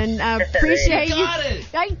on. And appreciate you. Got it.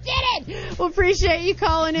 I did it. Well, appreciate you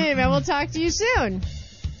calling in, man. We'll talk to you soon.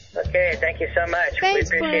 Okay, thank you so much.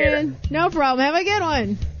 Thanks, we appreciate Brian. No problem. Have a good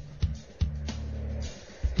one.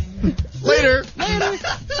 Later.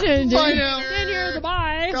 Bye now.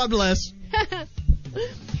 Bye. God bless.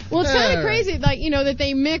 Well, it's kind of crazy, like, that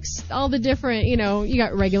they mix all the different, you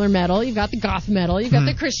got regular metal, you've got the goth metal, you've got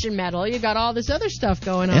the Christian metal, you've got all this other stuff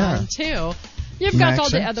going on, too. You've got all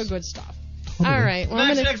the other good stuff. All right. Well,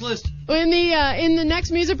 Next list. In the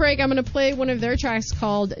next music break, I'm going to play one of their tracks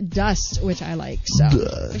called Dust, which I like. So.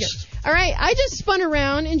 Dust. Okay. All right. I just spun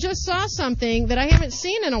around and just saw something that I haven't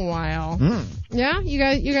seen in a while. Yeah? You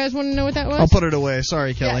guys want to know what that was? I'll put it away.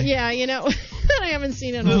 Sorry, Kelly. Yeah, I haven't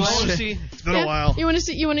seen it in a while. It's been a while. You want to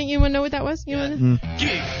see? You want to know what that was? You want to?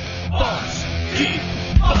 Gig Boss. Gig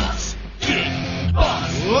Boss. Gig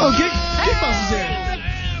Boss. Oh, Gig Boss is here.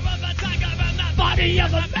 Body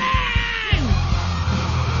of a man.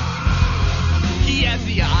 He has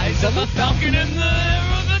the eyes of a falcon and the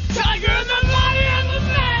hair of a tiger and the body of a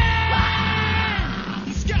man.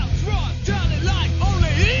 The scouts run, telling like only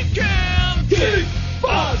he can. Gig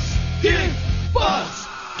Boss. Gig Boss.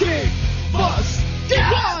 Gig Boss. Gig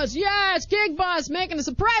Boss, yes, Gig Boss making a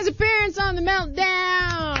surprise appearance on the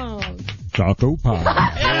Meltdown. Choco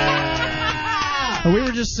pie. We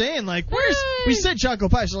were just saying, like, we said Choco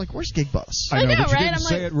Pie. So, like, where's Gig Boss? I know, know, but you right? didn't I'm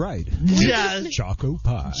say like- it right. Yeah. Choco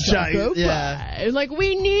pie. Choco Yeah. Pie. Like,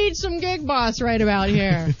 we need some Gig Boss right about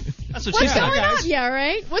here. That's what she What's said. going on? Yeah,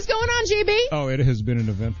 right? What's going on, JB? Oh, it has been an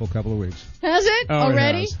eventful couple of weeks. Has it? Oh, it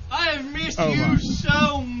Already? has. I have missed Oh, you my.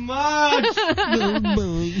 so much.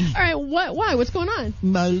 All right, why? What's going on?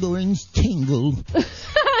 My loins tingle.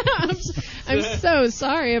 I'm so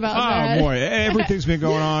sorry about that. Oh, boy. Everything's been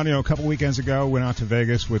going on. A couple weekends ago, went out to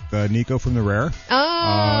Vegas with Nico from The Rare.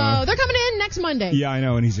 Oh, they're coming in next Monday. Yeah, I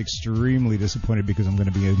know, and he's extremely disappointed because I'm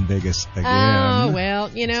going to be in Vegas again. Oh, well,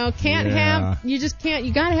 can't Yeah. you just can't,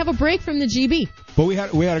 you got to have a break from the GB. But we had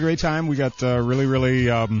a great time. We got really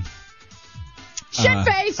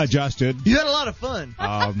Shit-faced. adjusted. You had a lot of fun.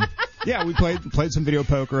 Yeah, we played some video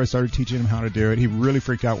poker. I started teaching him how to do it. He really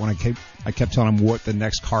freaked out when I kept telling him what the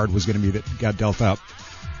next card was going to be that got dealt up.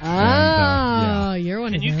 Oh, you're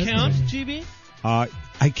one Can of you those count, guys. GB?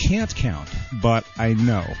 I can't count, but I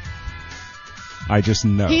know. I just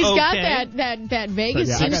know. He's Okay. got that Vegas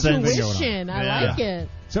Yeah, I got that thing going on. intuition. I like it.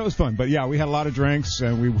 So it was fun. But yeah, we had a lot of drinks,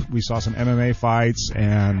 and we saw some MMA fights,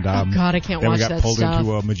 and Oh, God, I can't then watch we got that pulled stuff.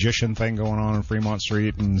 into a magician thing going on in Fremont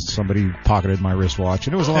Street, and somebody pocketed my wristwatch,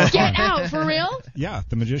 and it was a lot of fun. Get out, for real? Yeah,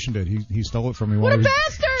 the magician did. He stole it from me. What while a he was-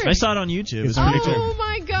 bastard! I saw it on YouTube. It's It's pretty pretty cool. Oh,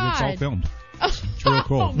 my God. It's all filmed. It's real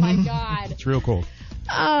cool. Oh, my God. It's real cool.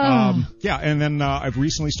 Oh. Yeah, and then I've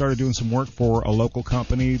recently started doing some work for a local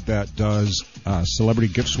company that does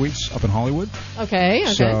celebrity gift suites up in Hollywood. Okay.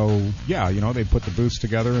 So, yeah, they put the booths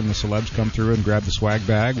together and the celebs come through and grab the swag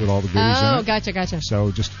bag with all the goodies in Oh, it. gotcha.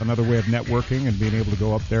 So just another way of networking and being able to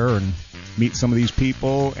go up there and meet some of these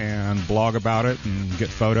people and blog about it and get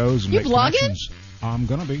photos and You make blogging? connections. I'm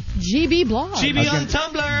going to be. GB blog. GB on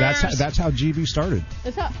Tumblr. That's how GB started.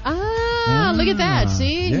 That's how, look at that.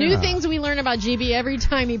 See? yeah. New things we learn about GB every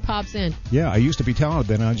time he pops in. Yeah, I used to be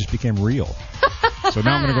talented, then I just became real. So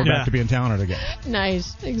now I'm going to go back Yeah. to being talented again.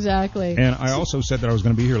 Nice. Exactly. And I also said that I was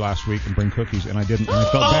going to be here last week and bring cookies, and I didn't, and I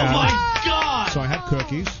felt Oh bad. my God! So I had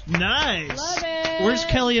cookies, Nice. Love it. Where's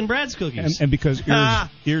Kelly and Brad's cookies? and because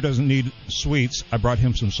Ear doesn't need sweets, I brought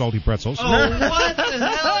him some salty pretzels. Oh, what the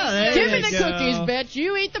hell? There Give me you the go. cookies, bitch.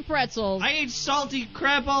 You eat the pretzels. I eat salty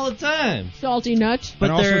crap all the time. Salty nuts. But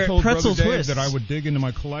and I also they're told pretzel Brother Dave twists. that I would dig into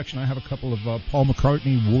my collection. I have a couple of Paul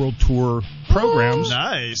McCartney World Tour programs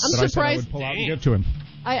Nice. I'm that I said I surprised- would pull out and give to him.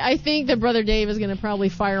 I think that Brother Dave is going to probably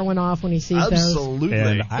fire one off when he sees those. Absolutely.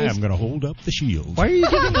 And I am going to hold up the shield. Why are you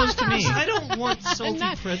giving those to me? I don't want salty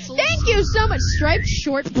Not- pretzels. Thank you so much. Striped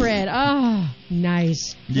shortbread. Ah,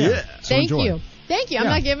 nice. Yeah. So Thank enjoy. you. Thank you. I'm Yeah.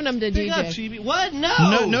 not giving them to Pick up, DJ. GB. What?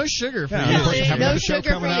 No. No sugar for Yeah, you. of course, I have No another show sugar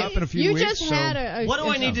coming for you. up in a few You weeks. just so had a What do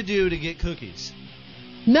I need to do to get cookies?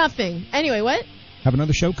 nothing. Anyway, what? have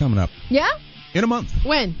another show coming up Yeah? in a month,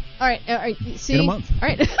 When? All right. See? In a month. All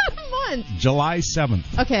right. a month. July 7th.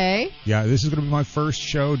 Okay. Yeah, this is going to be my first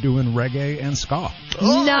show doing reggae and ska.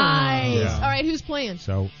 Nice. Yeah. All right. Who's playing?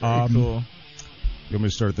 So, Very cool. you want me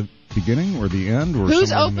to start at the beginning or the end? Or Who's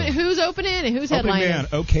somewhere in the open? middle? Who's opening and who's Opening headlining? band,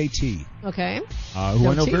 OKT, Okay. who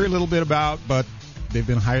I know OKT. very little bit about, but they've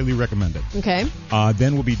been highly recommended. Okay.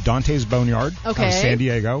 Then will be Dante's Boneyard out Okay. of San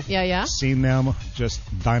Diego. Yeah. Seen them, just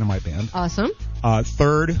dynamite band. Awesome.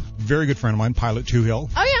 Third, very good friend of mine, Pilot Two Hill.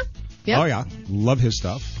 Oh yeah. Yep. Oh, yeah. Love his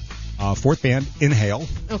stuff. Fourth band, Inhale.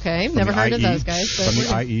 Okay, From never the heard of IE, those guys. From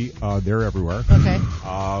the IE, they're everywhere. Okay.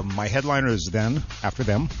 My headliner is then, after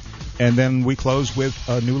them. And then we close with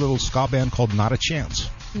a new little ska band called Not a Chance.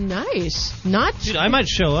 Nice. Dude, I might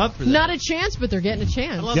show up for that. Not a chance, but they're getting a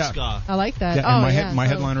chance. I love Yeah. ska. I like that. Yeah, and yeah, my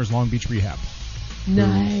headliner is Long Beach Rehab.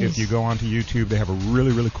 Nice. If you go onto YouTube, they have a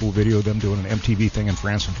really, really cool video of them doing an MTV thing in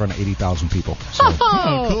France in front of 80,000 people. So,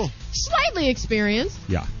 Oh, cool. Slightly experienced.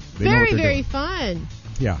 yeah. They know what Very, they're very doing. fun.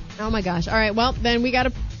 Yeah. Oh my gosh. All right. Well, then we got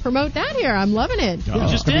to promote that here. I'm loving it. Yeah,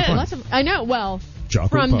 just it's gonna be did. fun. Lots of, I know. Well, Choco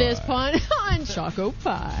from pie. this point on, Choco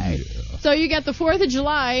Pie. So you got the 4th of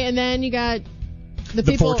July, and then you got the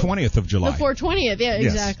The people. 420th of July. The 420th. Yeah,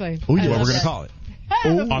 Yes. exactly. Oh, I what love we're going that. to call it.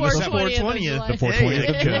 Oh, on the 420th. The 420th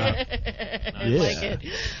of July. I like it.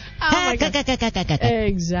 Oh my God.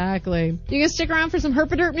 Exactly. You gonna stick around for some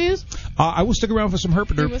Herp-A-Derp news? I will stick around for some You will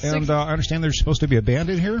Herp-A-Derp, stick- and I understand there's supposed to be a band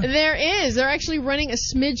in here. There is. They're actually running a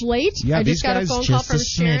smidge late. Yeah, I these just got a guys phone call just from a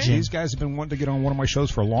Sharon. smidgen. These guys have been wanting to get on one of my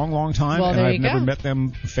shows for a long, long time, Well, and there I've you never go. met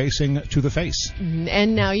them facing to the face.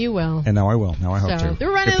 And now you will. And now I will. Now I hope So to. they're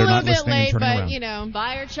running If a they're little not bit listening and late, turning but around. you know,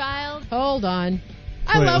 Firechild. Hold on.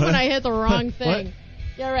 I Wait, love what? when I hit the wrong What? thing.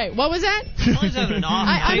 Yeah, right. What was that? Always having an off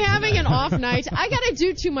I'm night having an tonight. off night. I gotta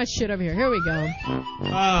do too much shit over here. Here we go.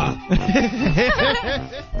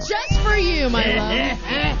 Just for you, my love.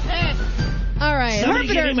 All right. Somebody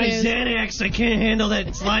give me Herp-A-Derp my news. Xanax. I can't handle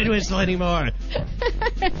that slide whistle anymore.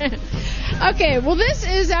 Okay, well, this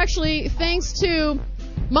is actually thanks to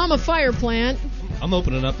Mama Fire Plant I'm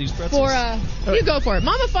opening up these pretzels. for you go for it.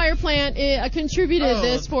 Mama Fire Plant contributed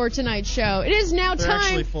this for tonight's show. It is now They're time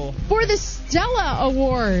actually full. for the Stella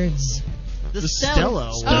Awards. The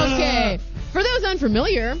Stella. Okay, for those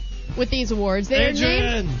unfamiliar with these awards, they're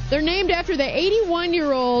named after the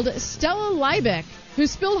 81-year-old Stella Liebeck, who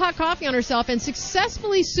spilled hot coffee on herself and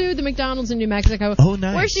successfully sued the McDonald's in New Mexico, Oh,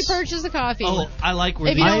 nice. where she purchased the coffee. Oh, I like where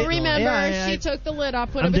If you these don't are remember, Yeah, she took the lid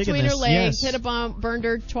off, put I'm it between digging her this, legs, yes. hit a bump, burned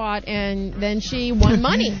her twat, and then she won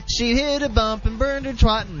money. She hit a bump and burned her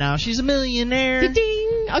twat, and now she's a millionaire.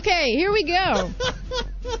 Ding! Okay, here we go.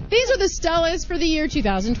 These are the Stellas for the year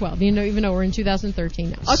 2012. Even though we're in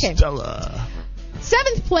 2013 now. Okay, Stella.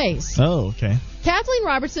 7th place. Oh, okay. Kathleen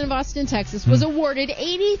Robertson of Austin, Texas, was awarded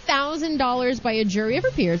 $80,000 by a jury of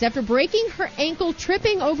her peers after breaking her ankle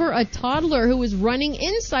tripping over a toddler who was running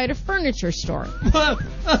inside a furniture store.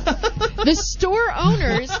 The store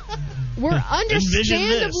owners were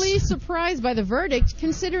understandably surprised by the verdict,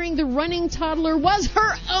 considering the running toddler was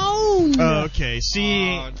her own. Okay,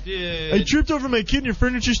 see, Oh, dude. I tripped over my kid in your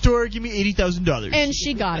furniture store. Give me $80,000. And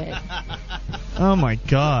she got it. Oh my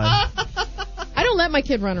God. I don't let my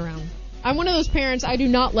kid run around. I'm one of those parents, I do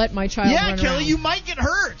not let my child Yeah, run Kelly, around. you might get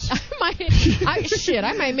hurt.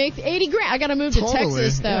 I might make 80 grand. I gotta move to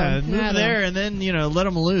Texas, though. Yeah, I move don't there and then, let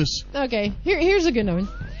them loose. Okay, here's a good one.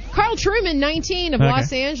 Carl Truman, 19, of Okay.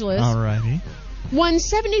 Los Angeles, Alrighty. won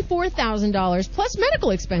 $74,000 plus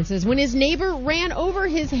medical expenses when his neighbor ran over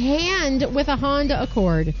his hand with a Honda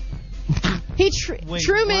Accord. Wait,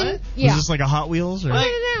 Truman, what? yeah. Was this like a Hot Wheels? Or? No,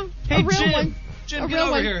 Hey, a real Jim. one. Jim, A get real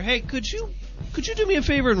over one. here. Hey, could you do me a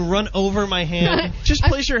favor and run over my hand? Just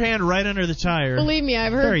place your hand right under the tire. Believe me,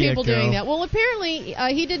 I've There heard you people go. doing that. Well, apparently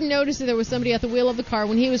he didn't notice that there was somebody at the wheel of the car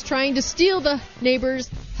when he was trying to steal the neighbor's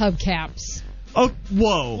hubcaps. Oh,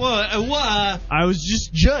 whoa. What? I was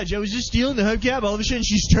just stealing the hubcap. All of a sudden,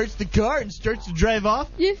 she starts the car and starts to drive off.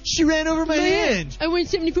 Yeah. She ran over my hand. I won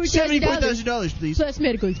 $74,000 $74,000, please. plus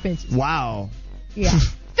medical expenses. Wow. Yeah.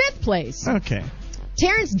 5th place. Okay.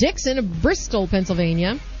 Terrence Dixon of Bristol,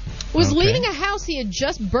 Pennsylvania, was Okay. leaving a house he had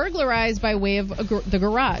just burglarized by way of the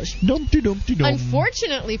garage. Dumpty dumpty dum.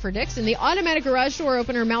 Unfortunately for Dixon, the automatic garage door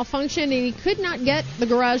opener malfunctioned and he could not get the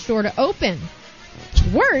garage door to open.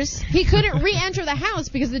 Worse, he couldn't re-enter the house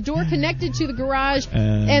because the door connected to the garage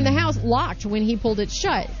and the house locked when he pulled it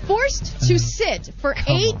shut. Forced to sit for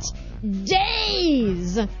 8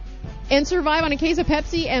 days and survive on a case of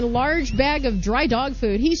Pepsi and a large bag of dry dog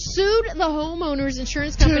food, he sued the homeowner's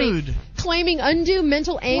insurance company, Dude. claiming undue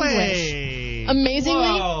mental anguish. Way.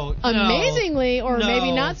 Whoa, Amazingly, or no,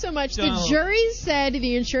 maybe not so much, the no. jury said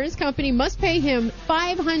the insurance company must pay him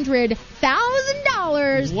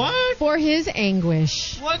 $500,000 What? for his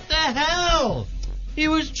anguish. What the hell? He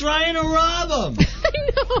was trying to rob him.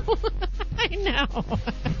 I know.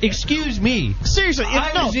 Excuse me. Seriously,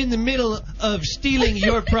 I was in the middle of stealing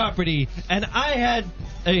your property, and I had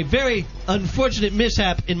a very unfortunate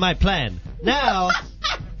mishap in my plan. Now,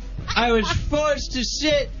 I was forced to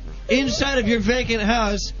sit inside of your vacant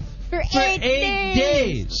house For for 8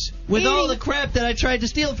 days with all Eating- the crap that I tried to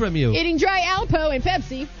steal from you. Eating dry Alpo and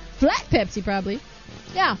Pepsi. Flat Pepsi, probably.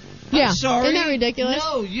 Yeah. Yeah. I'm sorry. Isn't that ridiculous?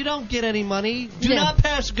 No, you don't get any money. Do Yeah. not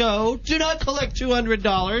pass go. Do not collect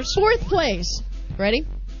 $200. Fourth place. Ready?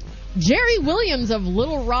 Jerry Williams of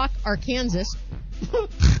Little Rock, Arkansas,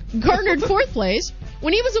 garnered fourth place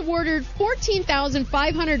when he was awarded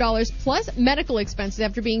 $14,500 plus medical expenses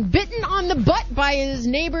after being bitten on the butt by his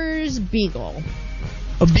neighbor's beagle.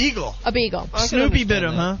 A beagle. A beagle. I can Snoopy bit him,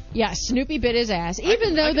 understand huh? Yeah, Snoopy bit his ass.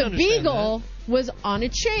 Even I though can the understand beagle was on a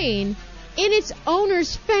chain in its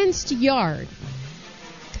owner's fenced yard.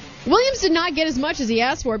 Williams did not get as much as he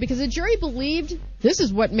asked for because the jury believed, this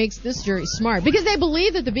is what makes this jury smart, because they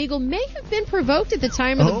believed that the beagle may have been provoked at the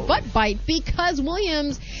time of the butt bite because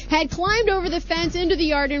Williams had climbed over the fence into the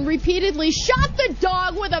yard and repeatedly shot the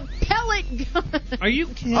dog with a pellet gun. Are you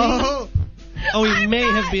kidding? Oh, He may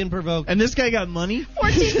have been provoked. and this guy got money?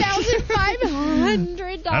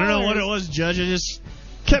 $14,500. I don't know what it was, Judge. I just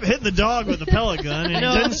kept hitting the dog with the pellet gun, and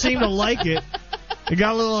it didn't seem to like it. It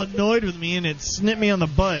got a little annoyed with me, and it snipped me on the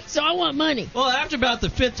butt. So I want money. Well, after about the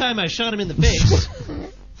 5th time I shot him in the face.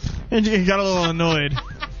 And it got a little annoyed.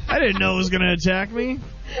 I didn't know it was going to attack me.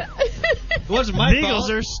 It wasn't my Beagles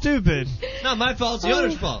fault. are stupid. Not my fault. It's the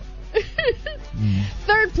owner's fault.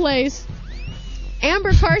 Third place,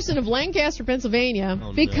 Amber Carson of Lancaster, Pennsylvania,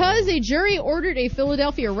 because a jury ordered a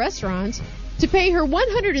Philadelphia restaurant to pay her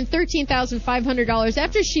 $113,500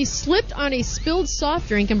 after she slipped on a spilled soft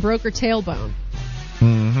drink and broke her tailbone.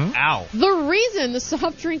 Mm-hmm. Ow. The reason the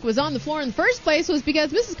soft drink was on the floor in the first place was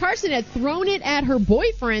because Mrs. Carson had thrown it at her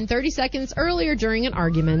boyfriend 30 seconds earlier during an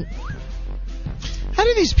argument. How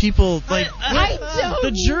do these people, like, I don't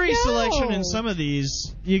the jury know. selection in some of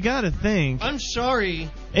these, you gotta think. I'm sorry.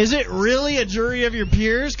 Is it really a jury of your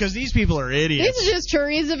peers? Because these people are idiots. These are just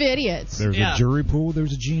juries of idiots. There's Yeah. a jury pool,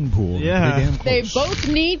 there's a gene pool. Yeah. Pretty damn They close. both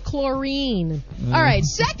need chlorine. All right,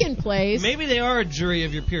 second place. Maybe they are a jury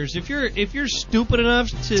of your peers. If you're stupid enough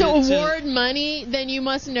To award money, then you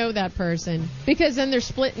must know that person. Because then they're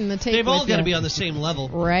splitting the tape. they've all with got to you. be on the same level.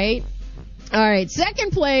 Right? All right,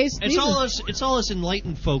 second place. It's all us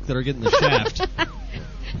enlightened folk that are getting the shaft.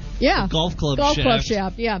 Yeah. Golf club Golf shaft. club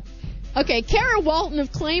shaft, yeah. Okay, Kara Walton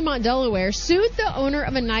of Claymont, Delaware, sued the owner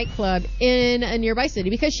of a nightclub in a nearby city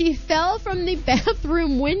because she fell from the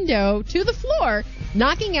bathroom window to the floor,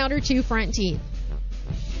 knocking out her 2 front teeth.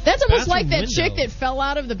 That's almost like that chick that fell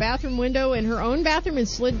out of the bathroom window in her own bathroom and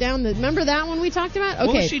slid down the... Remember that one we talked about? Okay.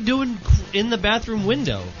 What was she doing in the bathroom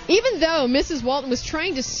window? Even though Mrs. Walton was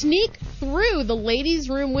trying to sneak through the ladies'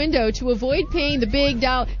 room window to avoid paying the big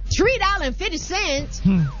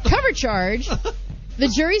 $3.50 cover charge, the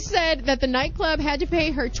jury said that the nightclub had to pay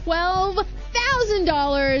her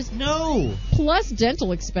 $12,000 No. plus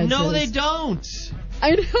dental expenses. No, they don't.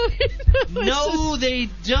 I know. No, they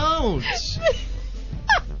don't.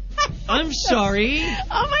 I'm sorry.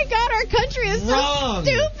 Oh my God, our country is Wrong.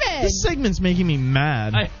 so stupid. This segment's making me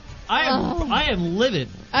mad. I am livid.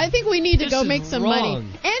 I think we need to This go is make some wrong. money.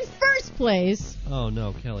 And first place, Oh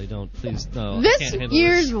no, Kelly, don't please no. I this can't handle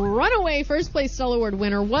year's this. runaway first place Stella Award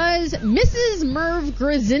winner was Mrs. Merv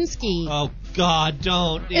Grzinski. Oh God,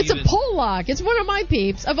 don't. It's even. a Pollock. It's one of my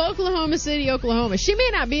peeps of Oklahoma City, Oklahoma. She may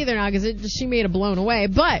not be there now because she may have blown away,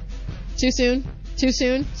 but too soon? Too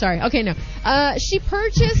soon? Sorry. Okay, no. She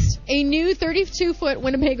purchased a new 32-foot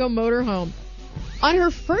Winnebago motorhome. On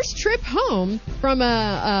her first trip home from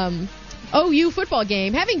a OU football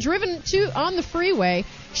game, having driven on the freeway,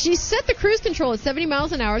 she set the cruise control at 70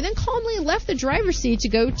 miles an hour, then calmly left the driver's seat to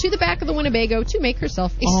go to the back of the Winnebago to make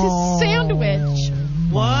herself a sandwich.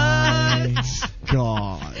 What?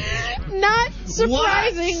 God. Not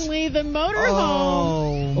surprisingly, the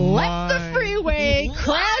motorhome left the freeway,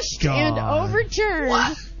 crashed, and overturned.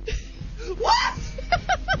 What?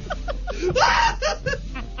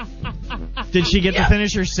 Did she get to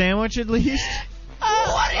finish her sandwich at least?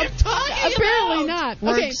 What are you talking Apparently about?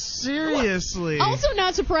 not. Okay. Like, seriously. Also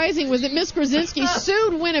not surprising was that Miss Grzinski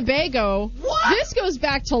sued Winnebago. What? This goes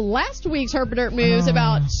back to last week's Herp-A-Derp news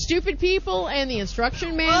about stupid people and the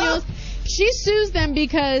instruction manuals. She sues them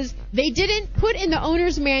because they didn't put in the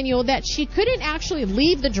owner's manual that she couldn't actually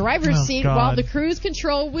leave the driver's seat while the cruise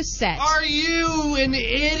control was set. Are you an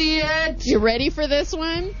idiot? You ready for this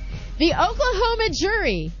one? The Oklahoma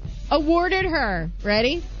jury awarded her,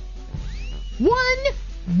 ready?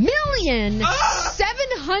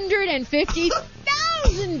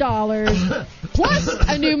 $1,750,000 plus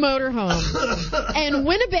a new motorhome. And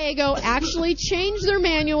Winnebago actually changed their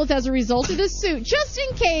manuals as a result of this suit, just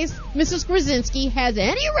in case Mrs. Grzinski has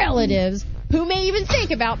any relatives who may even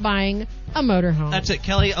think about buying a motorhome. That's it,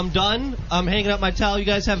 Kelly. I'm done. I'm hanging up my towel. You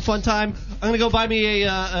guys have a fun time. I'm gonna go buy me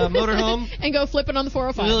a motorhome. And go flipping on the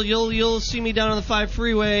 405. You'll see me down on the 5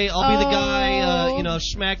 freeway. I'll be the guy,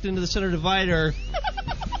 smacked into the center divider,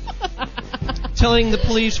 telling the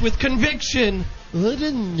police with conviction, I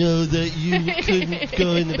didn't know that you couldn't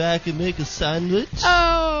go in the back and make a sandwich.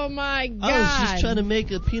 Oh, my God. I was just trying to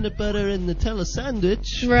make a peanut butter and Nutella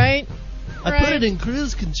sandwich. Right? I put it in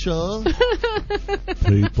cruise control.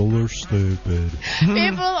 People are stupid.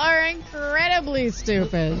 People are incredibly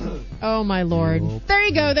stupid. Oh, my Lord. There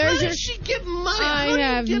you go. There's your... she get money?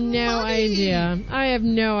 I have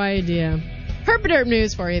no idea. Herp-A-Derp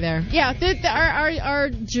news for you there. Yeah, our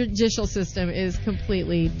judicial system is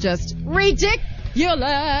completely just ridiculous.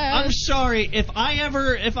 I'm sorry if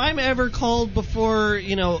I'm ever called before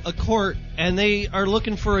a court and they are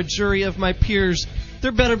looking for a jury of my peers,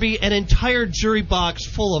 there better be an entire jury box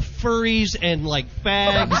full of furries and like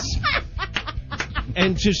fags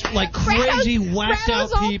and just like crazy whacked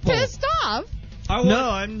out people. All pissed off.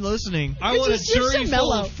 I'm listening. I want a jury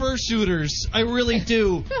full of fursuiters. I really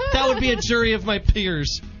do. That would be a jury of my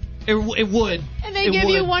peers. It would. And they give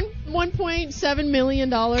you $1.7 million.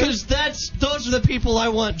 Because those are the people I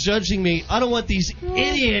want judging me. I don't want these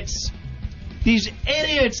idiots. These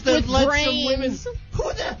idiots that with let brains. some women.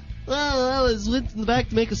 Who the? Well, I was went in the back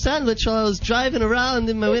to make a sandwich while I was driving around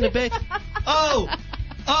in my Winnebago. Oh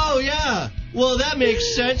yeah. Well, that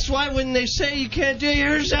makes sense. Why wouldn't they say you can't do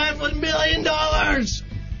yours half $1 million?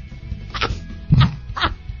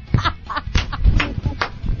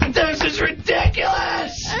 This is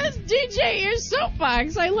ridiculous! That's DJ Ear's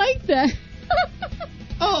soapbox. I like that.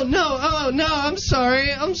 Oh no! I'm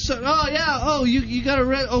sorry. Oh yeah. Oh, you got a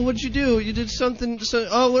red. Oh, what'd you do? You did something.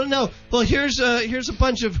 Oh well, no. Well, here's a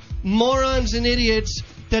bunch of morons and idiots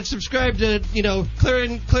that subscribe to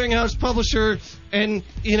Clearinghouse Publisher and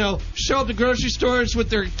show up to grocery stores with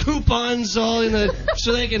their coupons all in the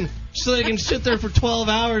so they can sit there for 12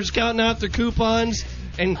 hours counting out their coupons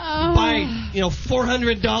and buy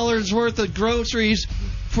 $400 worth of groceries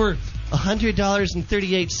for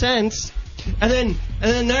 $100.38. And then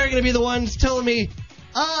they're going to be the ones telling me,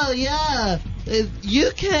 oh, yeah,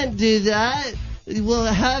 you can't do that. We'll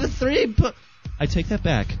have 3. I take that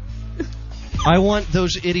back. I want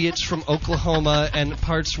those idiots from Oklahoma and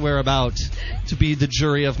parts whereabout to be the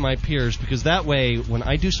jury of my peers, because that way, when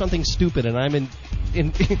I do something stupid and I'm in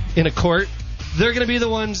a court, they're going to be the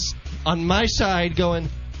ones on my side going,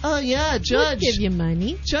 oh, yeah, Judge. We'll give you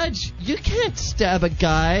money. Judge, you can't stab a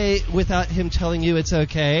guy without him telling you it's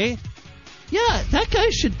okay. Yeah, that guy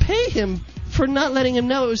should pay him for not letting him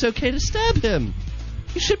know it was okay to stab him.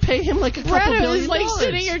 You should pay him like a couple $1 billion. Is like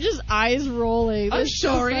sitting here just eyes rolling. I'm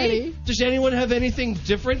sorry. Does anyone have anything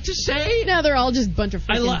different to say? No, they're all just a bunch of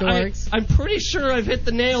freaking dorks. I'm pretty sure I've hit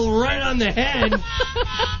the nail right on the head.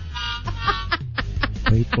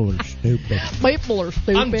 People are stupid.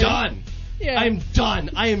 I'm done. Yeah. I'm done.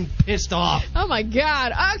 I am pissed off. Oh, my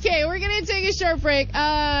God. Okay, we're going to take a short break.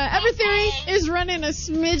 Evertheory is running a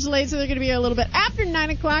smidge late, so they're going to be here a little bit after 9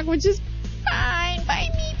 o'clock, which is fine by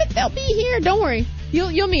me, but they'll be here. Don't worry.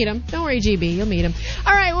 You'll meet them. Don't worry, GB. You'll meet them.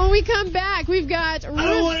 All right, when we come back, we've got... I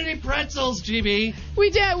don't want any pretzels, GB.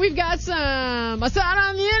 We've got some... I saw it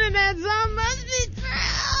on the internet. Some must be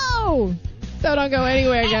true. So don't go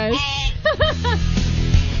anywhere, guys.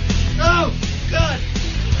 Oh, God.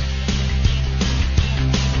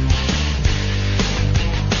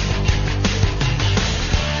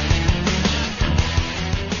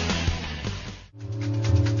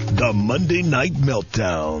 The Monday Night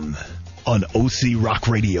Meltdown on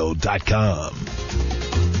OCRockRadio.com.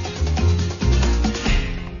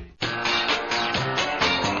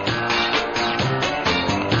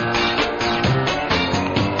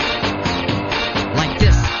 Like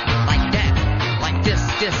this, like that, like this,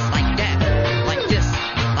 like that, like this,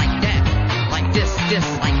 like that, like this,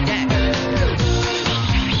 like that.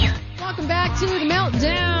 Welcome back to the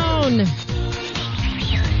Meltdown.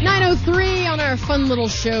 9:03 on our fun little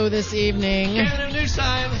show this evening. Canada News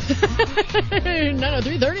Time.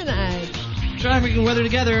 9:03:39. Traffic and weather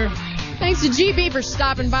together. Thanks to GB for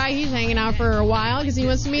stopping by. He's hanging out for a while because he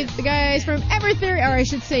wants to meet the guys from Evertheory, or I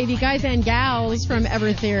should say the guys and gals from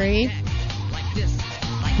Evertheory.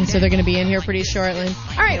 And so they're going to be in here pretty shortly.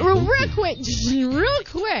 All right, real quick.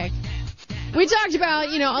 We talked about,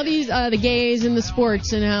 all these, the gays in the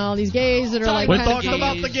sports and how these gays that are like... We talked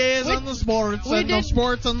about the gays and the sports and the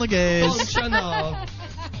sports and the gays.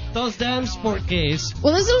 Those damn sport gays.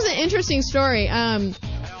 Well, this was an interesting story.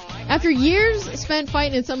 After years spent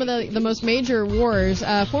fighting in some of the most major wars,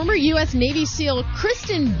 former U.S. Navy SEAL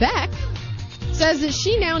Kristen Beck says that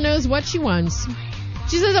she now knows what she wants.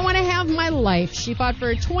 She says, I want to have my life. She fought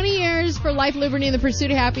for 20 years for life, liberty, and the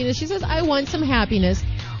pursuit of happiness. She says, I want some happiness.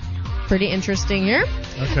 Pretty interesting here.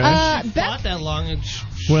 Okay. Not that long, and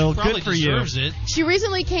she Well, probably good for you. deserves it. She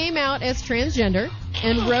recently came out as transgender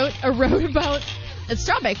and wrote about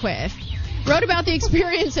the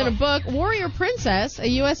experience in a book, Warrior Princess, a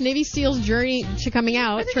U.S. Navy SEAL's journey to coming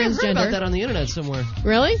out I think I transgender. heard about that on the internet somewhere.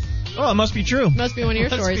 Really? Oh, it must be true. Must be one of your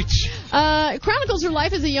Must stories. be Chronicles her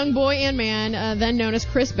life as a young boy and man, then known as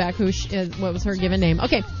Chris Beck, what was her given name?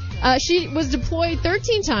 Okay. She was deployed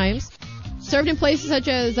 13 times, served in places such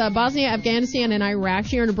as Bosnia, Afghanistan, and Iraq.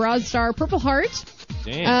 She earned a Bronze Star, Purple Heart.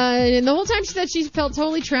 Damn. And the whole time she said she felt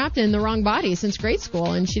totally trapped in the wrong body since grade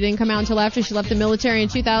school, and she didn't come out until after she left the military in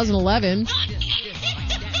 2011.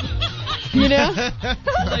 You know?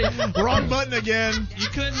 Wrong button again. You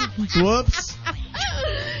couldn't. Whoops.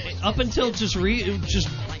 Up until just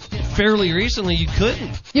fairly recently, you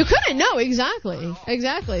couldn't. You couldn't. No, exactly.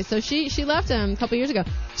 So she left him a couple years ago.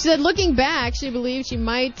 She said, looking back, she believed she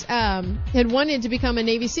might had wanted to become a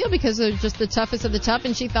Navy SEAL because of just the toughest of the tough,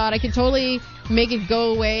 and she thought I could totally make it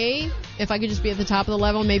go away if I could just be at the top of the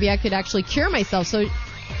level. Maybe I could actually cure myself. So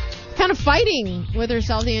kind of fighting with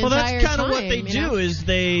herself the entire time. Well, that's kind of what they do is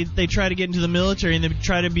they try to get into the military and they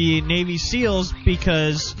try to be Navy SEAls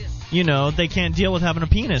because, they can't deal with having a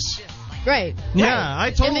penis. Right. Yeah, right.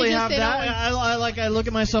 I totally have they that. I look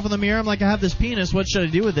at myself in the mirror. I'm like, I have this penis. What should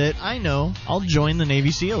I do with it? I know. I'll join the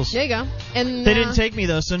Navy SEALs. There you go. And they didn't take me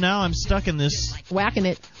though, so now I'm stuck in this. Whacking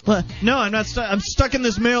it. No, I'm not stuck. I'm stuck in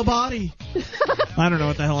this male body. I don't know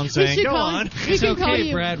what the hell I'm saying. Go on. It's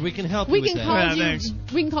okay, Brad. We can help you with that. Thanks.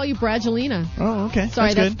 We can call you Bradgelina. Oh, okay.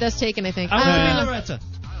 Sorry, that's good. that's taken, I think. I want to be Loretta.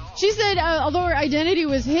 She said, although her identity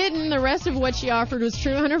was hidden, the rest of what she offered was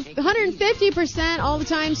true. 150% all the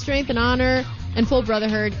time, strength and honor and full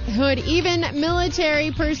brotherhood. Even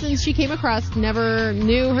military persons she came across never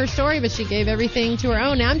knew her story, but she gave everything to her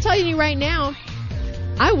own. Now, I'm telling you right now,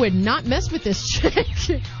 I would not mess with this chick.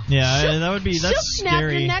 Yeah, that's She'll snap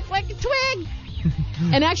scary. your neck like a twig.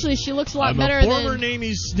 And actually, she looks a lot I'm better a former than...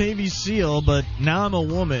 Navy SEAL, but now I'm a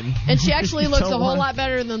woman. And she actually looks a Don't whole want- lot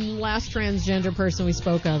better than the last transgender person we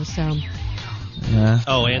spoke of, so... Yeah.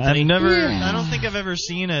 Oh, Anthony? I don't think I've ever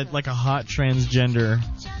seen a hot transgender.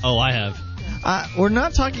 Oh, I have. We're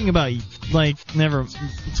not talking about, never...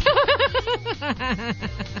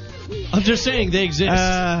 I'm just saying they exist.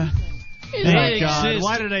 Thank God.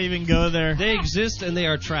 Why did I even go there? They exist and they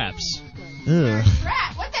are traps. Ugh.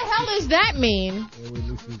 Trap? What the hell does that mean?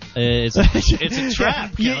 It's a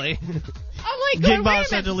trap, Kelly. I'm like, Gig wait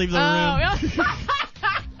Boss a had to minute. leave the room.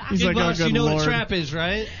 He's Big like, Boss, oh, you good know Lord. what a trap is,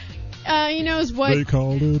 right? He knows what. They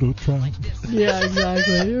called it a trap. Yeah,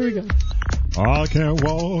 exactly. Here we go. I can't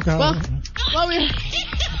walk out. Well, we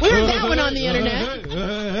heard that one on the internet,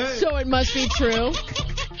 so it must be true.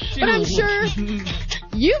 But I'm sure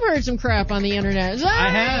you've heard some crap on the internet. So I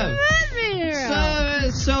have.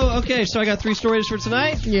 So I got 3 stories for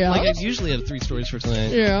tonight. Yeah. Like I usually have 3 stories for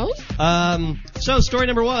tonight. Yeah. So story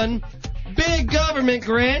number 1. Big government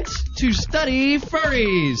grant to study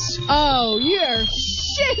furries. Oh, you're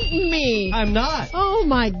shitting me. I'm not. Oh,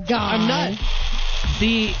 my God. I'm not.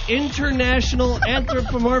 The International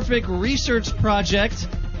Anthropomorphic Research Project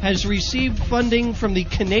has received funding from the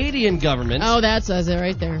Canadian government. Oh, that says it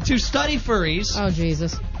right there. To study furries. Oh,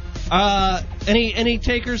 Jesus. Any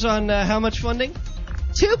takers on how much funding?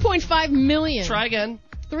 2.5 million. Try again.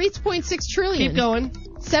 3.6 trillion. Keep going.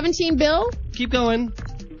 17 bill. Keep going.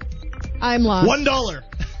 I'm lost. $1.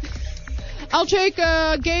 I'll take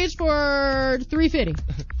gays for $3.50.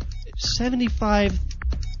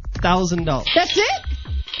 $75,000. That's it?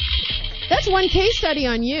 That's one case study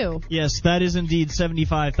on you. Yes, that is indeed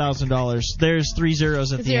 $75,000. There's 3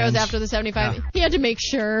 zeros at the Zeros end. after the 75. Yeah. He had to make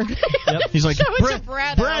sure. Yep. He's like, Show it to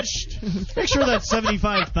Brad. make sure that's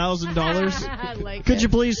 $75,000. I like Could it. you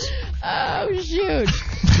please? Oh, shoot.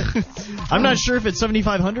 I'm not sure if it's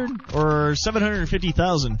 7,500 or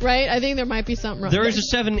 750,000. Right? I think there might be something wrong. There is a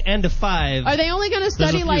 7 and a 5. Are they only going to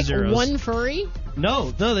study few like zeros. one furry?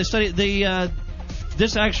 No, they study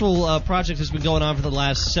this actual project has been going on for the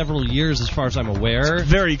last several years, as far as I'm aware.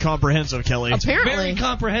 Very comprehensive, Kelly. Apparently. Very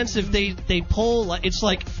comprehensive. They poll. It's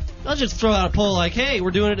like, I'll just throw out a poll like, hey,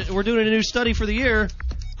 we're doing a new study for the year,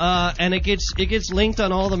 and it gets linked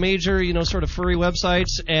on all the major sort of furry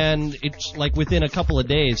websites, and it's like within a couple of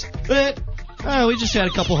days. We just had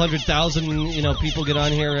a couple 100,000, people get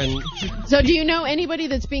on here, and So do you know anybody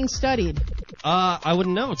that's being studied? I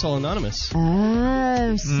wouldn't know. It's all anonymous.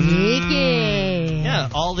 Oh, sneaky. Yeah,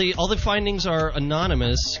 all the findings are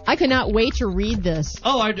anonymous. I cannot wait to read this.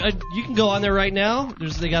 Oh, you can go on there right now.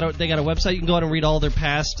 They got a website. You can go on and read all their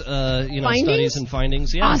past studies and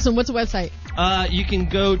findings. Yeah. Awesome. What's the website? You can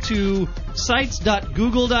go to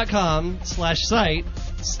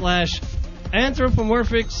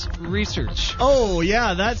sites.google.com/site/anthropomorphics research. Oh,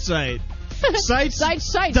 yeah, that site.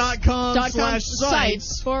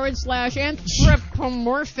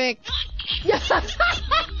 Sites.com/sites/anthropomorphic.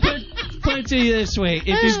 Put it to you this way.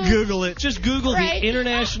 Just Google it. Just Google Right. the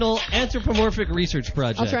International Anthropomorphic Research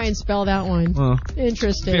Project. I'll try and spell that one. Oh.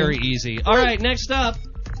 Interesting. Very easy. All right, next up,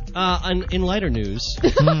 in lighter news.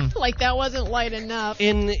 Like that wasn't light enough.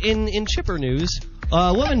 In chipper news,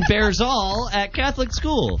 a woman bears all at Catholic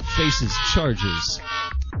school faces charges.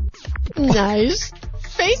 Nice.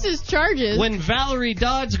 Faces charges. When Valerie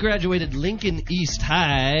Dodds graduated Lincoln East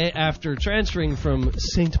High after transferring from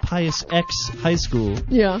St. Pius X High School.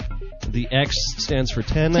 Yeah. The X stands for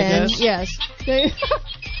 10, I guess. Yes.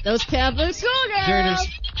 Those Catholic schoolgirls.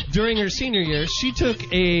 During her senior year, she took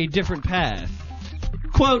a different path.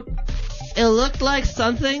 Quote, "It looked like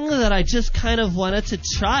something that I just kind of wanted to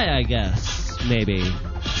try, I guess. Maybe.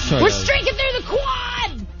 Sort We're of. streaking through the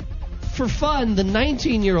quad! For fun, the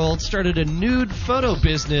 19-year-old started a nude photo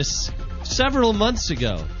business several months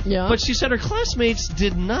ago. Yeah. But she said her classmates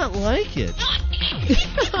did not like it.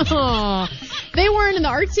 They weren't in the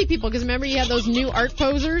artsy people, because remember you had those new art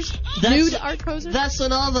posers? Nude art posers? That's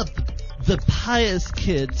when all the pious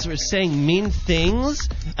kids were saying mean things,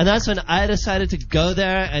 and that's when I decided to go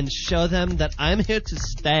there and show them that I'm here to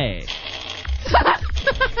stay.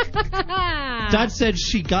 Dot said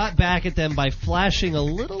she got back at them by flashing a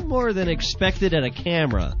little more than expected at a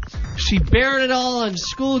camera. She bared it all on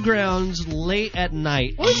school grounds late at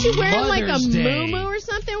night. Was she wearing like a Mother's Day. muumuu or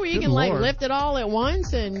something where you Good can like Lord. lift it all at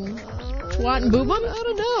once and twat and boob 'em? I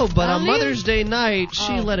don't know, but on Mother's Day night,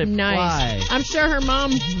 she let it fly. I'm sure her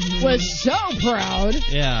mom was so proud.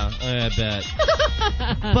 Yeah, I bet.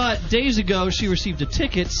 But days ago, she received a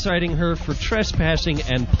ticket citing her for trespassing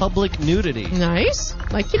and public nudity. Nice.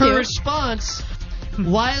 Like you Her do. response,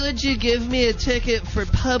 "Why would you give me a ticket for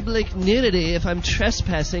public nudity if I'm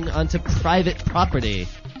trespassing onto private property?"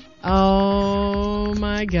 Oh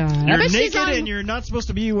my God. I You're bet naked she's on, and you're not supposed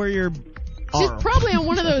to be where you're. she's probably on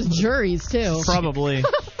one of those juries too. Probably.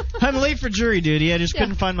 I'm late for jury duty. I just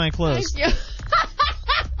couldn't find my clothes. Thank you.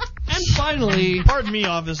 And finally, Pardon me,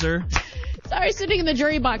 officer. Sorry, sitting in the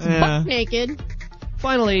jury box Yeah. buck naked.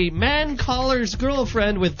 man collars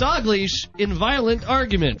girlfriend with dog leash in violent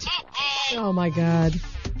argument. Oh my God.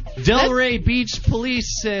 Delray Beach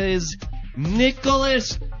police says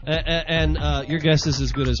Nicholas, and your guess is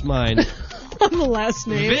as good as mine, On the last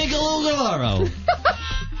name. Vigilaro.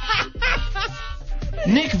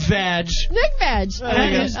 Nick Vag Nick Badge.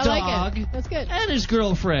 and his I dog like it. That's good. and his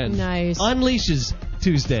girlfriend Nice. unleashes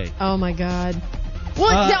Tuesday. Oh my God.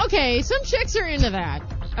 Well, okay, some chicks are into that.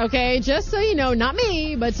 Okay, just so you know, not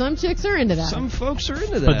me, but some chicks are into that. Some folks are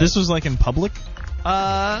into that. But this was like in public?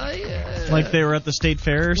 yeah. Like they were at the state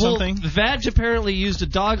fair or something? Well, Vag apparently used a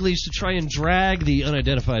dog leash to try and drag the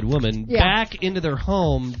unidentified woman back into their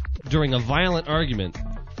home during a violent argument.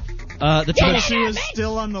 She was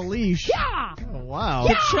still on the leash. Yeah. Oh, wow.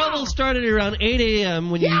 The trouble started around 8 a.m.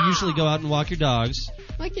 when you usually go out and walk your dogs.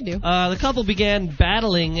 Like you do. The couple began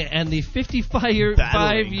battling, and the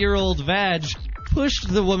 55-year-old Vag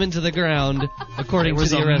pushed the woman to the ground, according to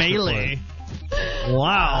the arrest melee. report.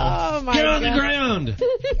 Wow. Oh my Get God. on the ground!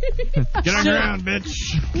 Get on the ground, bitch.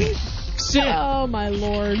 Sit! Oh my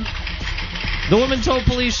Lord. The woman told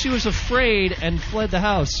police she was afraid and fled the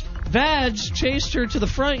house. Vag chased her to the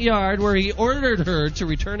front yard where he ordered her to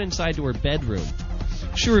return inside to her bedroom.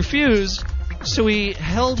 She refused, so he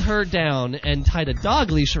held her down and tied a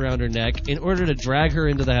dog leash around her neck in order to drag her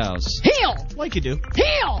into the house. Heel! Like you do.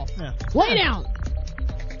 Heel! Yeah. Lay down!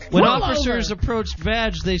 When Roll officers over. approached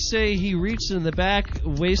Vag, they say he reached in the back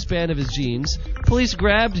waistband of his jeans. Police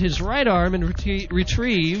grabbed his right arm and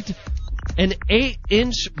retrieved an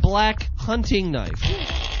 8-inch black hunting knife.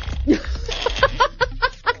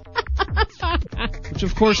 Which,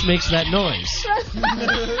 of course, makes that noise.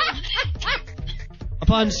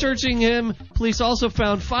 Upon searching him, police also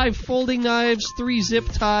found 5 folding knives, 3 zip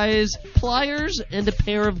ties, pliers, and a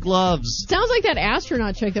pair of gloves. Sounds like that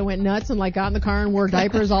astronaut chick that went nuts and like got in the car and wore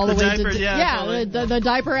diapers all the, The way diapers, to yeah, totally. the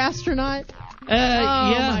diaper astronaut. Oh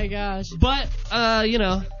Yeah. my gosh. But, I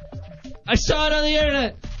saw it on the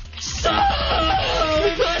internet. So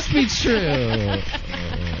it must be true.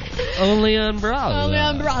 Only on Bravo. Only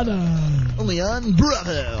on Bravo. Only on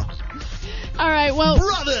Bravo. All right, well,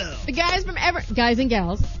 Bravo. the guys and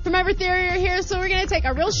gals from Evertheory are here, so we're going to take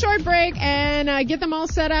a real short break and get them all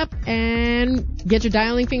set up and get your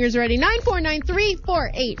dialing fingers ready.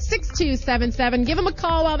 9493-486277. Give them a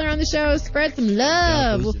call while they're on the show. Spread some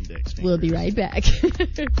love. We'll be right back.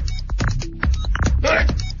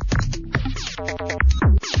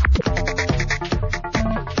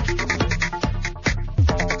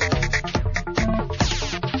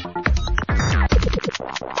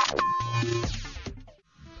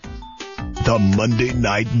 The Monday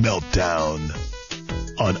Night Meltdown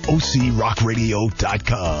on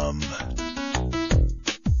OCRockRadio.com.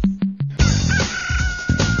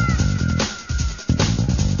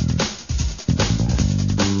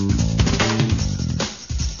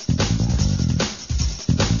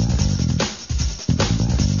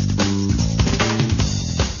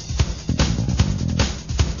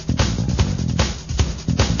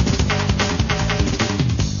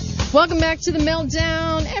 Welcome back to the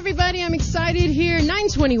Meltdown. Everybody, I'm excited here.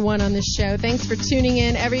 9:21 on this show. Thanks for tuning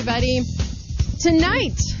in, everybody.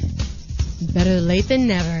 Tonight, better late than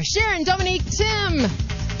never. Sharon, Dominique, Tim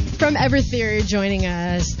from Evertheory joining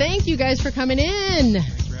us. Thank you guys for coming in.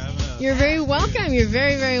 Thanks for having us. You're very welcome. You're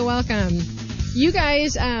very, very welcome. You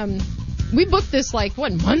guys, we booked this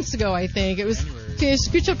months ago, I think. It was. January. Can you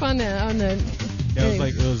scooch up on the? Yeah, it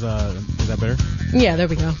was is that better? Yeah, there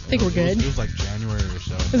we go. I think we're good. It was like January or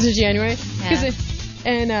so. This is January? Yeah.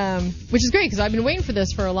 Which is great because I've been waiting for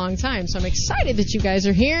this for a long time. So I'm excited that you guys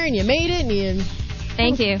are here and you made it and you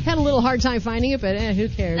Thank you. had a little hard time finding it, but who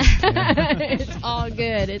cares? It's all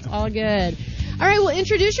good. It's all good. All right, well,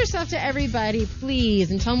 introduce yourself to everybody,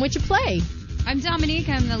 please, and tell them what you play. I'm Dominique.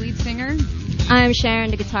 I'm the lead singer. I'm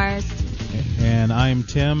Sharon, the guitarist. And I'm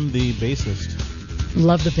Tim, the bassist.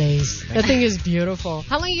 Love the bass. That thing is beautiful.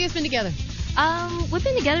 How long have you guys been together? We've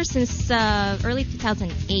been together since early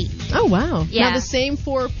 2008. Oh wow! Yeah. Now the same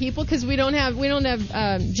four people because we don't have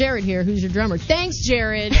Jared here, who's your drummer. Thanks,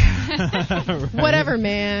 Jared. Right. Whatever,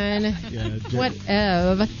 man. Yeah,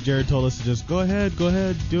 Whatever. Jared told us to just go ahead, do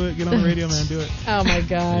it, get on the radio, man, do it. Oh my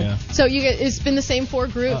God. Yeah. So you guys, it's been the same four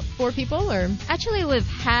people, or Actually, we've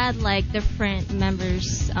had different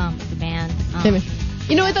members of the band.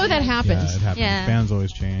 you know what though, that happens. Yeah, it happens. Yeah. Bands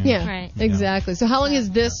always change. Yeah, Right. exactly. So how long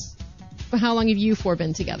is this? How long have you four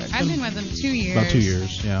been together? I've been with them 2 years. About 2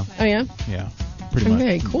 years, yeah. Oh yeah. Yeah, pretty much.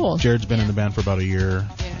 Very cool. Jared's been in the band for about a year,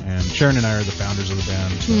 and Sharon and I are the founders of the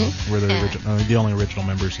band, so we're the, the only original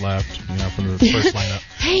members left, from the first lineup.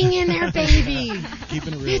 Hang in there, baby.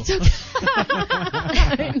 Keeping it real. It's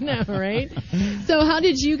okay. I know, right? So how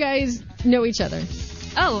did you guys know each other?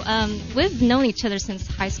 We've known each other since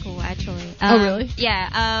high school, actually. Oh, really?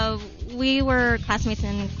 Yeah. We were classmates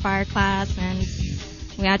in choir class, and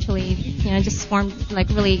we actually, just formed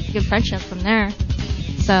really good friendship from there.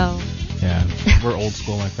 So. Yeah, we're old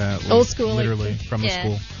school like that. Old school, literally from the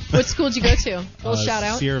school. What school did you go to? A little shout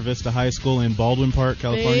out. Sierra Vista High School in Baldwin Park,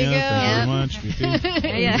 California. There you go. Thank you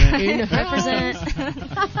very much. Yeah. Represent.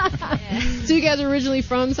 So you guys are originally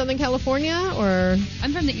from Southern California, or?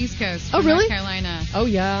 I'm from the East Coast. Oh, from really? North Carolina. Oh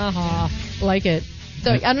yeah, like it.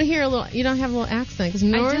 So I don't hear you don't have a little accent, because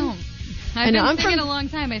I don't. I've been singing a long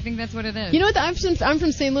time. I think that's what it is. You know what? I'm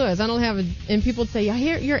from St. Louis. I don't have and people say, I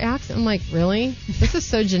hear your accent. I'm like, really? This is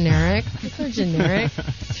so generic. It's so generic.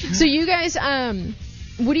 So you guys,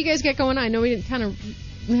 what do you guys got going on? I know we have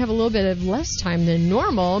a little bit of less time than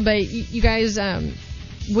normal, but you guys, what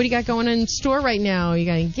do you got going on in store right now? You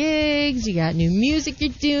got any gigs? You got new music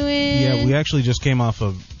you're doing? Yeah, we actually just came off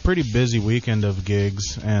a pretty busy weekend of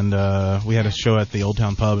gigs, and we had a show at the Old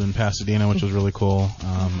Town Pub in Pasadena, which was really cool.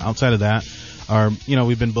 Outside of that,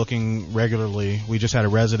 we've been booking regularly. We just had a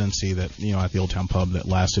residency that, at the Old Town Pub that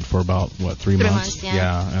lasted for about, 3 months?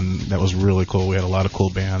 Yeah, and that was really cool. We had a lot of cool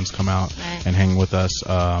bands come out and hang with us.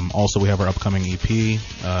 Also, we have our upcoming EP.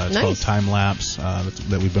 It's called Time Lapse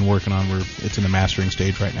that we've been working on. It's in the mastering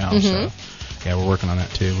stage right now, so yeah, we're working on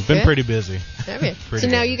that too. We've been pretty busy. Okay. So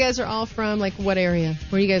now you guys are all from what area?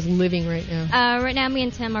 Where are you guys living right now? Right now, me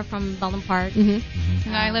and Tim are from Baldwin Park. And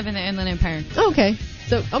I live in the Inland Empire. Oh, okay.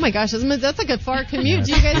 So, oh my gosh, that's like a far commute.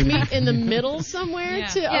 Do you guys meet in the middle somewhere?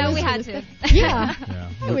 Yeah. Yeah, we had to. Yeah. Yeah.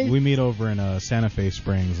 We meet over in Santa Fe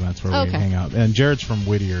Springs, and that's where we hang out. And Jared's from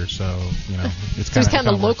Whittier, so it's kind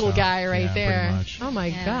of a local guy right there. Pretty much. Oh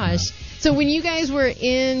my gosh. So when you guys were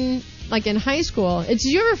in high school, did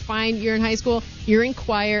you ever find you're in high school, you're in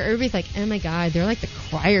choir, everybody's like, oh my God, they're like the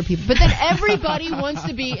choir people. But then everybody wants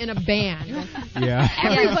to be in a band. Yeah.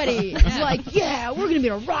 Everybody is like, yeah, we're going to be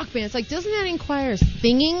in a rock band. It's like, doesn't that inquire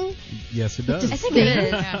singing? Yes, it does. I think it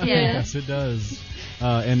is. Yes, it does.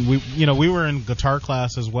 And we were in guitar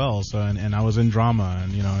class as well. So and I was in drama,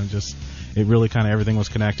 and and just it really kind of everything was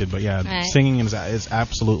connected. But yeah, Right. singing is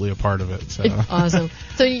absolutely a part of it. So It's awesome.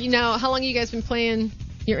 So how long have you guys been playing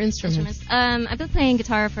your instruments? I've been playing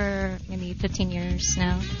guitar for maybe 15 years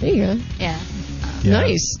now. There you go. Yeah.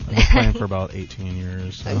 Nice. I've been playing for about 18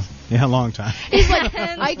 years. So yeah, a long time. He's like,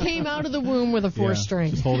 I came out of the womb with a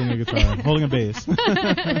 4-string. Just holding a guitar, holding a bass.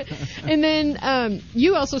 And then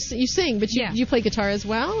you also you sing, but you play guitar as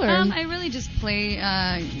well, or? I really just play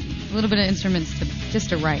a little bit of instruments just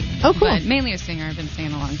to write. Oh, cool. But mainly a singer. I've been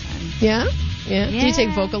singing a long time. Yeah? Yeah. Do you Yeah. take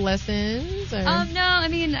vocal lessons? Or? No, I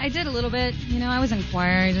mean, I did a little bit. I was in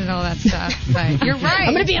choir. I did all that stuff. But you're right.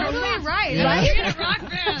 I'm gonna be in a totally rock- right. Yeah. I'm in a rock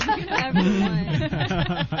band.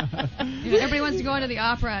 Everybody wants to go into the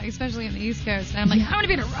opera, especially in the East Coast. And I'm like, I want to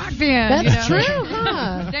be in a rock band. That's true,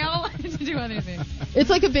 huh? They all wanted to do other things. It's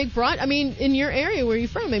like a big in your area, where are you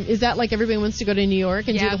from? Is that like everybody wants to go to New York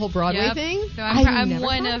and do the whole Broadway Yep. thing? So I I'm never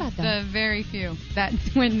one thought of about that. the very few that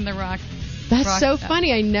win the rock. That's rock so stuff.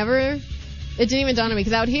 funny. It didn't even dawn on me,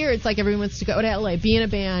 because out here it's like everyone wants to go to LA, be in a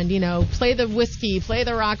band, play the Whiskey, play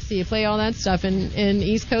the Roxy, play all that stuff. And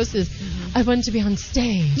East Coast is, I want to be on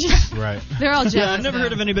stage. Right. They're all jealous. Yeah, I've never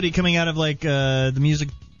heard of anybody coming out of like the music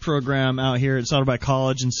program out here at Saddleback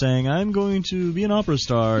College and saying, I'm going to be an opera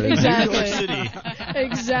star in New York City.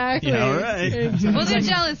 Exactly. Yeah, all right. Exactly. Well, they're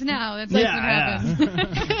jealous now. That's what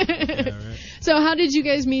happens. So how did you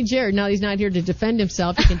guys meet Jared? Now he's not here to defend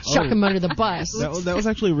himself. You can chuck him under the bus. That was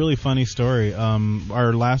actually a really funny story.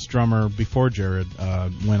 Our last drummer before Jared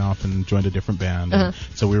went off and joined a different band. And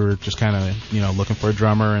so we were just kind of looking for a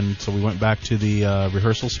drummer, and so we went back to the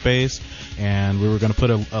rehearsal space, and we were going to put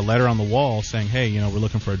a letter on the wall saying, hey, we're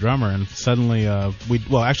looking for a drummer. And suddenly we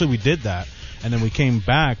did that. And then we came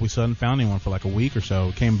back. We still hadn't found anyone for like a week or so.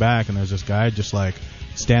 We came back, and there's this guy just like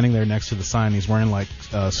standing there next to the sign. He's wearing like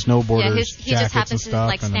snowboarders he just jackets happens and to, stuff,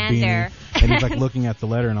 like, and a stand beanie. there. And he's like looking at the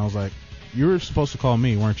letter, and I was like, "You were supposed to call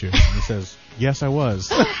me, weren't you?" And he says, "Yes, I was."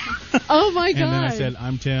 Oh my God! And then I said,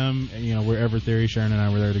 "I'm Tim. And, we're Evertheory. Sharon and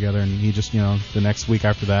I were there together." And he just, the next week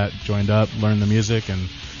after that, joined up, learned the music, and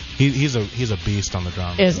he's a beast on the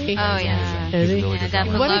drums. Is he? He's yeah. amazing. Is He's he? a really good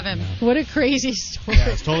drummer. Love him. What a crazy story. Yeah,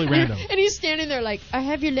 it's totally random. And he's standing there like, I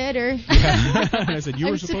have your letter. Yeah. And I said, "You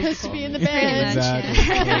I'm were supposed to call be in the me." band.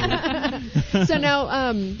 Exactly. So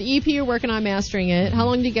now, the EP you're working on mastering it. How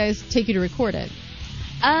long did you guys take you to record it?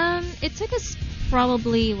 It took us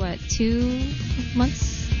probably 2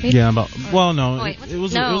 months. Maybe? Yeah, no, Oh, wait, it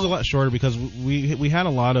was a lot shorter because we had a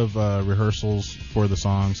lot of rehearsals for the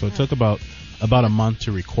song, so it took about a month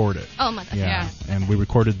to record it. Oh, a month. Yeah, and we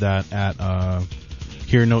recorded that at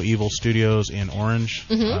Hear No Evil Studios in Orange.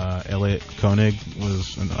 Elliot Koenig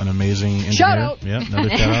was an amazing engineer. Shout out. Yeah, another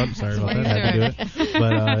shout out. Sorry about that. I had to do it.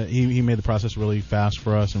 But he made the process really fast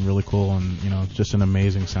for us and really cool, and just an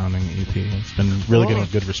amazing sounding EP. It's been really getting a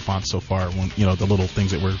good response so far. When the little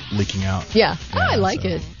things that were leaking out. Yeah, I like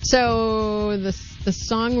it. So the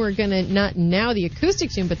song we're gonna not now the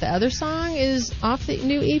acoustic tune, but the other song is off the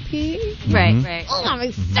new EP. Right. Oh, I'm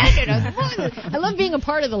excited! I love being a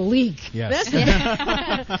part of the leak. Yes.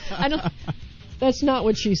 I don't. That's not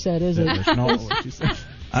what she said, is it? That's not what you said.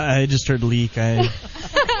 I just heard leak. And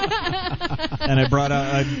I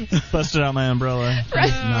busted out my umbrella.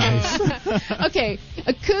 Nice. Okay,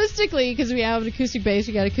 acoustically, because we have an acoustic bass,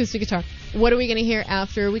 we got acoustic guitar. What are we going to hear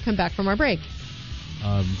after we come back from our break?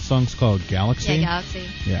 The song's called Galaxy. Yeah, Galaxy.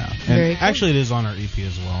 Yeah. And Very cool. actually, it is on our EP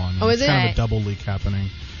as well. I mean, Oh, is it's kind it? of a double leak happening.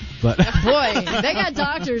 But Boy, they got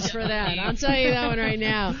doctors for that. I'll tell you that one right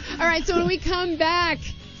now. All right, so when we come back,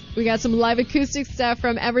 we got some live acoustic stuff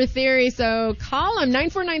from Evertheory. So call them,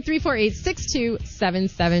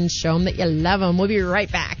 949-348-6277. Show them that you love them. We'll be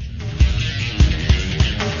right back.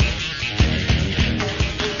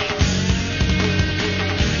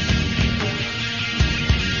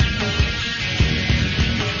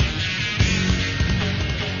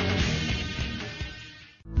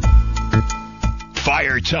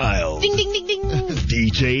 Firechild. Ding, ding, ding, ding.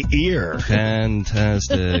 DJ Ear.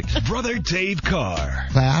 Fantastic. Brother Dave Carr.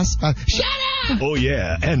 Class. Shut up! Oh,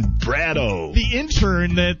 yeah. And Brado. The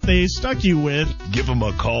intern that they stuck you with. Give them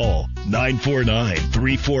a call.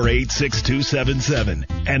 949-348-6277.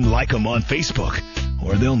 And like them on Facebook.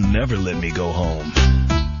 Or they'll never let me go home.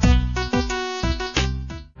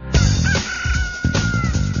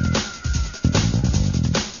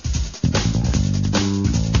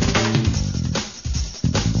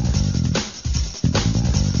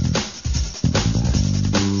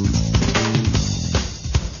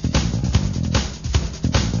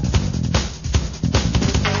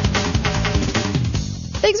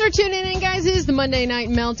 Thanks for tuning in, guys. This is the Monday Night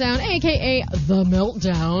Meltdown, a.k.a. The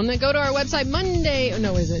Meltdown. Go to our website Monday.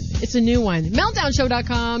 No, is it? It's a new one.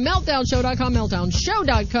 MeltdownShow.com, MeltdownShow.com,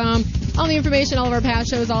 MeltdownShow.com. All the information, all of our past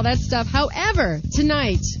shows, all that stuff. However,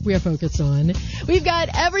 tonight we are focused on. We've got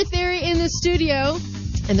Evertheory in the studio,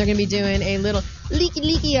 and they're going to be doing a little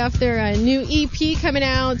leaky off their new EP coming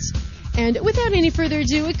out. And without any further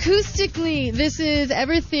ado, acoustically, this is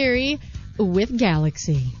Evertheory with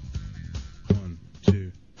Galaxy. 1,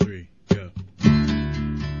 2, 3, go.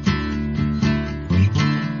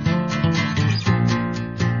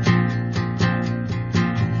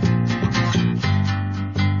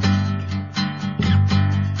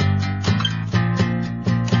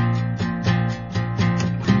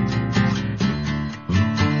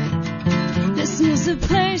 This is a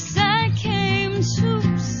place I came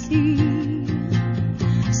to see,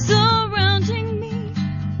 surrounding me.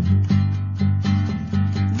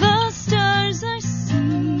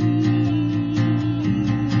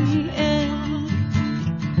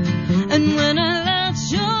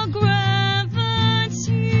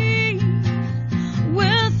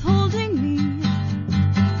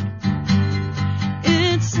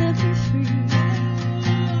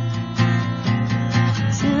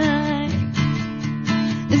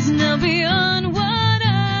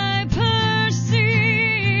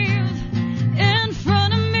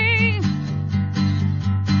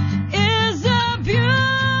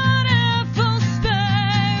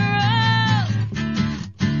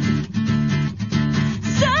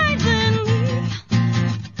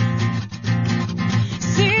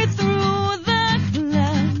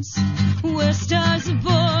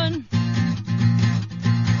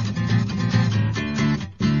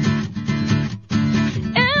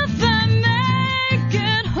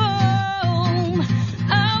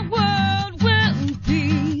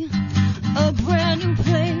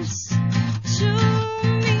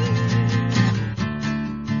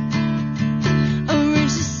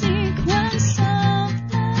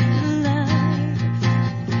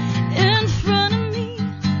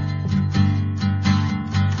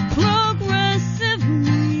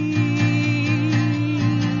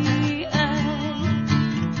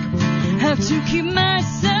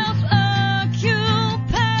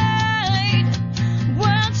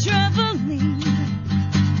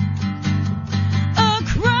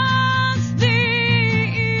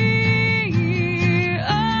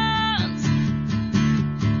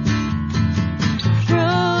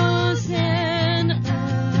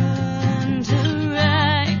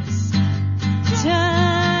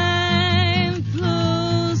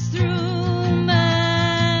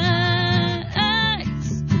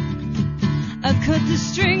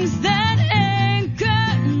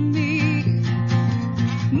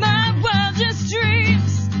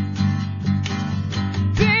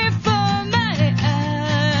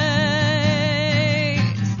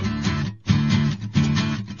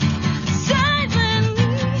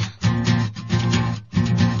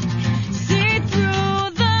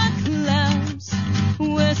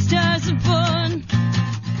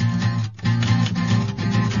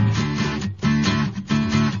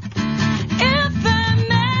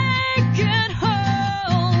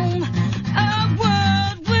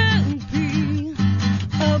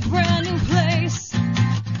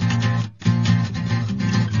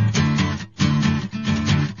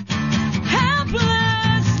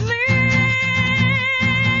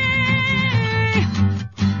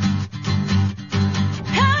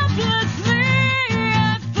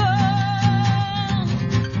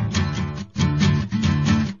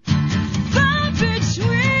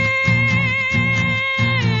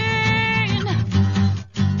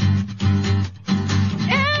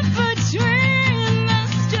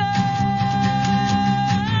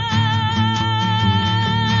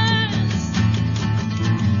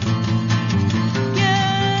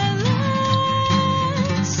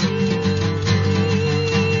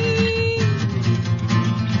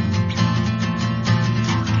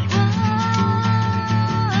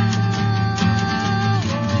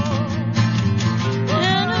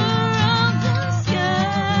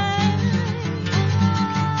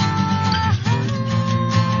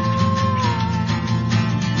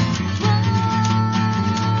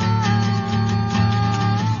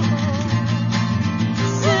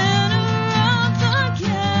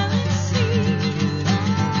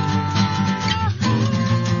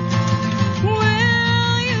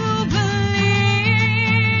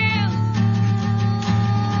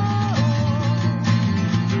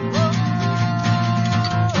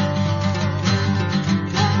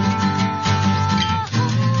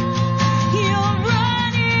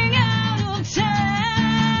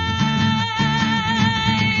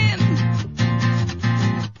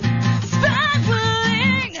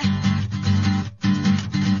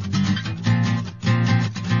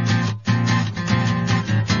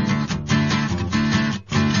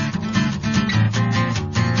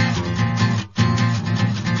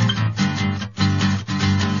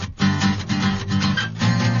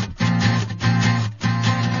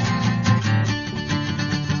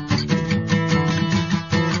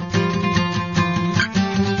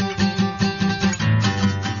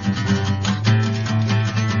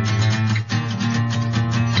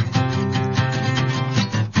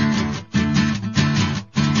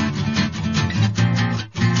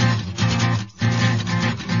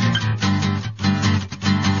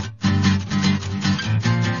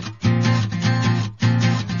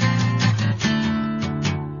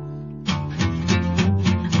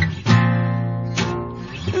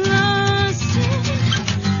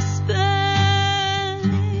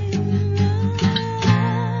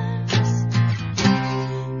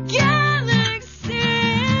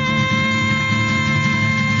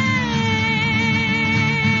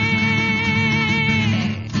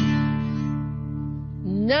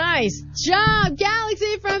 Nice job,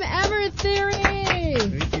 Galaxy from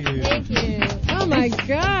Evertheory. Thank you. Oh my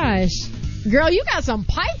gosh. Girl, you got some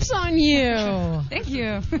pipes on you. Thank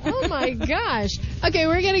you. Oh my gosh. Okay,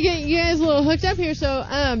 we're gonna get you guys a little hooked up here. So,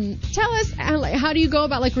 tell us how do you go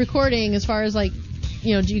about like recording? As far as like, do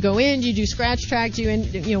you go in? Do you do scratch track? Do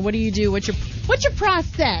you, what do you do? What's your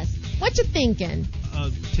process? What you thinking?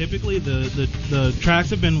 Typically, the tracks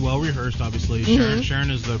have been well rehearsed. Obviously,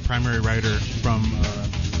 Sharon is the primary writer from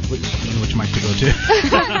which mic to go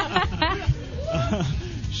to.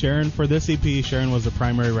 Sharon, for this EP, Sharon was the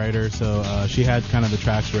primary writer, so she had kind of the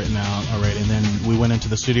tracks written out already, and then we went into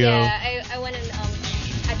the studio. Yeah, I went in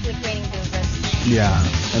actually creating the verse. Yeah,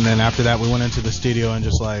 and then after that, we went into the studio and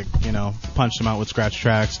just punched them out with scratch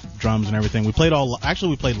tracks, drums, and everything. We played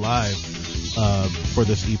live for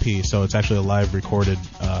this EP, so it's actually a live recorded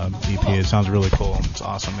EP. It sounds really cool. It's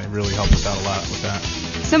awesome. They really helped us out a lot with that.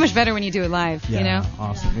 So much better when you do it live, Yeah,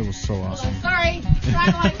 awesome. It was so awesome. Sorry.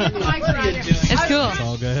 It's cool. It's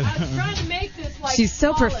all good. I was trying to make this like She's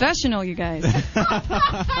so flawless. professional, you guys.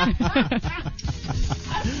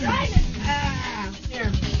 Here,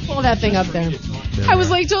 pull that thing up there. I was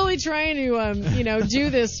like totally trying to, do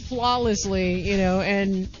this flawlessly,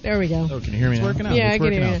 and there we go. Oh, can you hear me? It's working out. Yeah, It's I can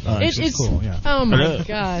working hear out. you. Oh, it's cool. Yeah. Oh my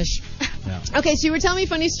gosh. Yeah. Okay, so you were telling me a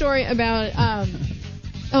funny story about.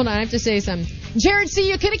 Hold on, I have to say something. Jared, see,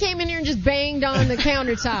 you could have came in here and just banged on the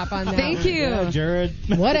countertop on that. Thank you. Yeah, Jared.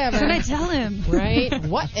 Whatever. What did I tell him? Right?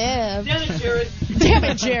 Whatever. Damn it, Jared. Damn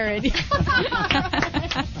it, Jared.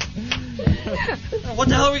 What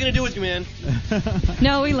the hell are we going to do with you, man?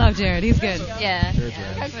 No, we love Jared. He's good. Yeah.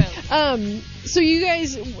 So you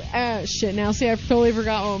guys, shit, now see, I totally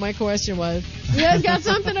forgot what my question was. You guys got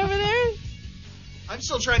something over there? I'm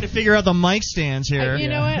still trying to figure out the mic stands here. You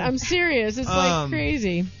know what? I'm serious. It's like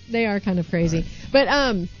crazy. They are kind of crazy. But,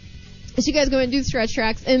 so you guys go and do the stretch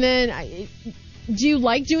tracks, and then do you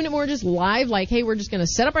like doing it more just live? Like, hey, we're just going to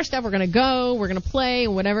set up our stuff, we're going to go, we're going to play,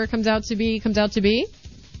 and whatever comes out to be, comes out to be?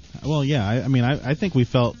 Well, yeah. I think we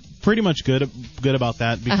felt pretty much good about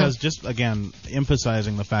that because just again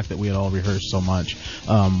emphasizing the fact that we had all rehearsed so much.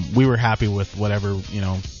 We were happy with whatever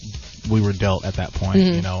we were dealt at that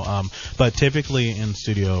point. But typically in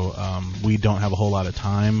studio we don't have a whole lot of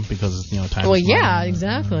time because time. Well, is money yeah, in the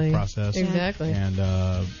exactly. process. Exactly. And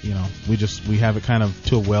we have it kind of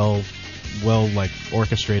to a well like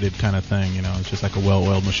orchestrated kind of thing. It's just like a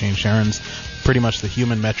well-oiled machine. Sharon's pretty much the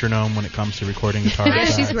human metronome when it comes to recording guitar. Yeah,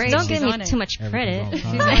 she's great. Don't She's give me on it. too much credit. It's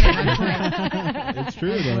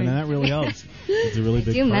true though, and that really helps. It's a really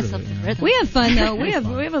big You part mess of up it. the rhythm. We have fun though. We have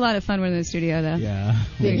a lot of fun when we're in the studio though. Yeah.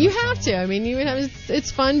 You have to. I mean,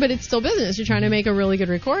 it's fun, but it's still business. You're trying to make a really good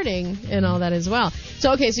recording and all that as well.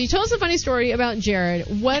 So, okay, so you told us a funny story about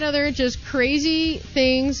Jared. What other just crazy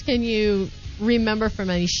things can you remember from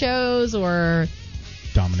any shows or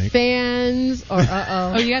Dominic. fans? Or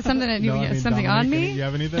Oh, you got something? Something Dominic, on me? You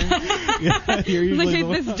have anything? Yeah, you're usually Look the at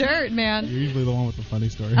one- this dirt, man. You're usually the one with the funny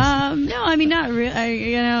stories. No, I mean not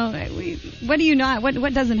really. What do you not?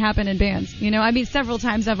 What doesn't happen in bands? Several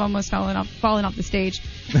times I've almost fallen off the stage.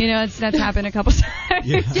 That's happened a couple times.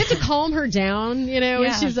 you have to calm her down,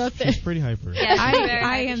 when she's up there. She's pretty hyper. Yeah,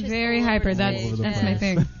 I am very hyper. That's my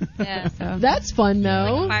thing. Yeah. So. That's fun,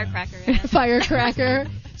 though. Firecracker. Yeah. Firecracker.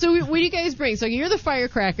 So what do you guys bring? So you're the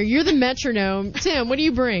firecracker. You're the metronome. Tim, what do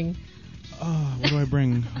you bring? What do I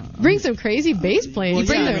bring? Bring some crazy bass playing. You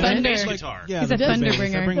bring the right? thunder. Bass guitar. Yeah, He's a the thunder bass.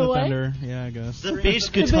 bringer. I bring The the what? thunder. Yeah, I guess. The bass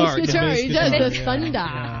The guitar. bass guitar. He does the Yeah. thunder.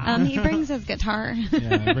 Yeah. He brings his guitar.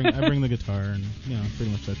 Yeah, I bring the guitar, and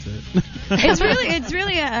pretty much that's it. It's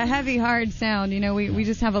really a heavy, hard sound. We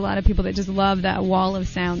just have a lot of people that just love that wall of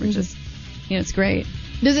sound. We're just, it's great.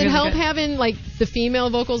 Does it Really help good. having like the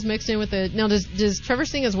female vocals mixed in with the? Now, does Trevor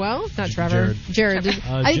sing as well? Not Trevor. Jared.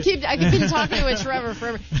 I keep talking to Trevor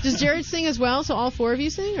forever. Does Jared sing as well? So all four of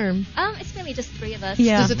you sing, or It's gonna be just three of us.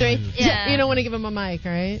 Yeah. just the three? Yeah. You don't want to give him a mic,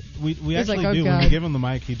 right? We He's actually like, oh, do. When God. we give him the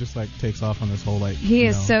mic, he just takes off on this whole He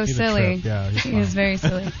is so he's a silly. trip. Yeah, he's He fun. is very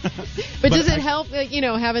silly. But does it help?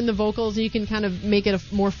 Having the vocals, you can kind of make it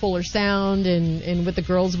a more fuller sound, and with the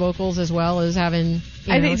girls' vocals as well as having.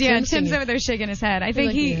 I think Tim Tim's singing. over there shaking his head. I think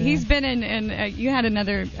like, he's been in you had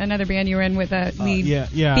another band you were in with a lead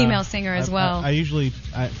yeah. female singer as well. I usually,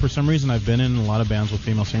 for some reason, I've been in a lot of bands with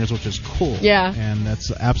female singers, which is cool. Yeah. And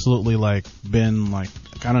that's absolutely been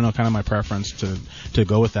I don't know, kind of my preference to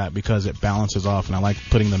go with that because it balances off, and I like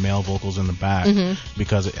putting the male vocals in the back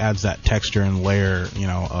because it adds that texture and layer,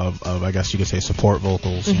 of I guess you could say support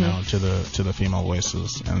vocals, to the female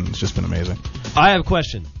voices, and it's just been amazing. I have a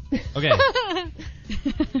question. Okay.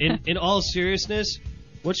 In all seriousness,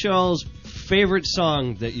 what's y'all's favorite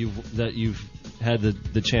song that you've had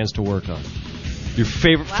the chance to work on? Your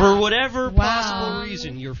favorite, for whatever possible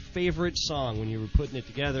reason, your favorite song when you were putting it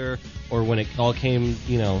together, or when it all came,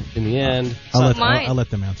 in the end. I'll let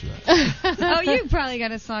them answer that. Oh, you probably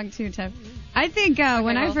got a song too, Tim. I think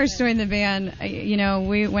when I first joined the band,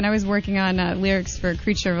 when I was working on lyrics for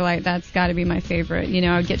Creature of Light, that's got to be my favorite.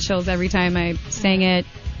 I would get chills every time I sang it.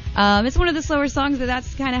 It's one of the slower songs, but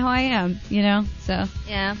that's kind of how I am, so.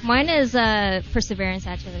 Yeah, mine is Perseverance,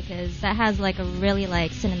 actually, because that has, like, a really,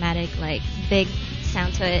 like, cinematic, like, big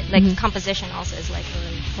sound to it. Like, composition also is, like,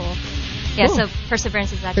 really cool. Yeah, so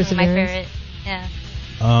Perseverance is actually my favorite. Yeah.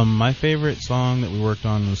 My favorite song that we worked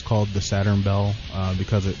on was called the Saturn Bell,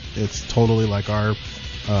 because it's totally like our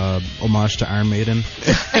homage to Iron Maiden.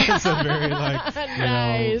 It's a very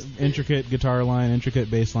nice. Intricate guitar line,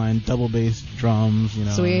 intricate bass line, double bass drums,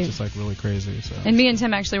 Sweet. It's just like really crazy. So. And me and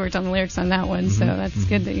Tim actually worked on the lyrics on that one, so that's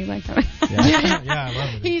good that you like that one. Yeah, I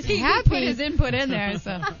love it. He's happy. Put his input in there,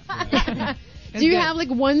 so. Do you have like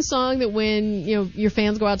one song that when your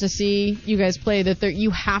fans go out to see you guys play that you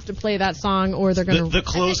have to play that song or they're gonna the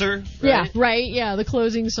closer? The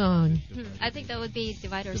closing song. I think that would be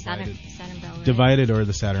Divide or Saturn Bell. Right? Divided or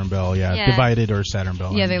the Saturn Bell, yeah. Divided or Saturn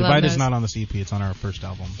Bell. Yeah, they love Divided is those. not on the CP; it's on our first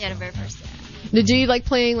album. Yeah, the very first. Did you like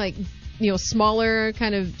playing like smaller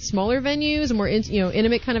venues, more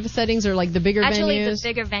intimate kind of settings, or like the bigger actually, venues? the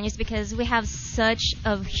bigger venues, because we have such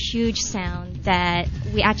a huge sound that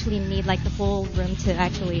we actually need like the whole room to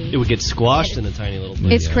actually. It would get squashed in a tiny little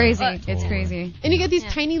place. It's crazy. It's crazy. And you get these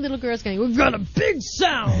tiny little girls going, "We've got a big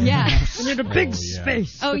sound. Yeah. We need a big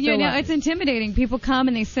space." Oh, it's intimidating. People come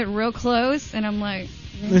and they sit real close, and I'm like.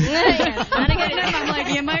 I'm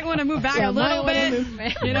like, you might want to move back a little bit.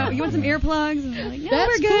 You want some earplugs? And I'm like, no,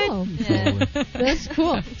 That's we're good. cool. Yeah. That's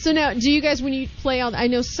cool. So now, do you guys, when you play out, I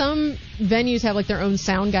know some venues have like their own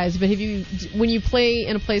sound guys, but when you play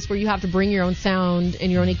in a place where you have to bring your own sound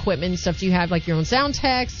and your own equipment and stuff, do you have like your own sound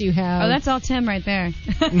techs? Do you have? Oh, that's all Tim right there.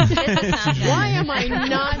 Why am I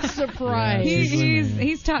not surprised?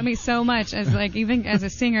 He's taught me so much even as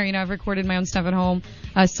a singer. I've recorded my own stuff at home,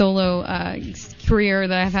 a solo career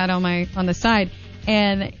that I've had on the side,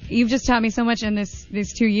 and you've just taught me so much in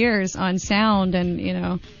these 2 years on sound,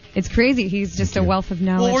 and it's crazy. He's just a wealth of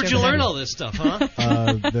knowledge. Well, where'd you learn all this stuff, huh?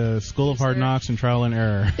 The School of Hard Knocks and Trial and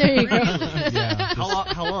Error. There you go. Yeah.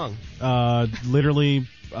 How long? Literally,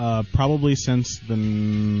 probably since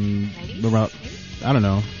the about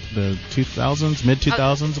the 2000s, mid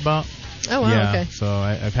 2000s about. Oh, wow, yeah, okay. So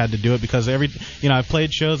I've had to do it because I've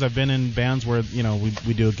played shows, I've been in bands where,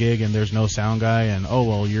 we do a gig and there's no sound guy, and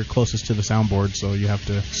you're closest to the soundboard, so you have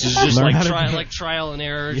to It's just learn like trial and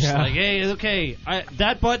error. Just like, hey, okay,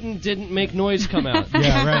 that button didn't make noise come out.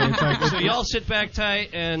 Yeah, right. It's like, so y'all sit back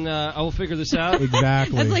tight, and I will figure this out.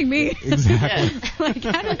 Exactly. That's like me. Exactly. Like,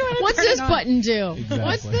 I don't know how to What's turn this it on. button do? Exactly.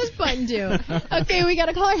 What's this button do? Okay, we got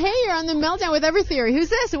a caller. Hey, you're on the Meltdown with Evertheory. Who's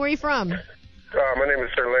this, and where are you from? My name is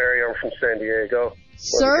Sir Larry. I'm from San Diego.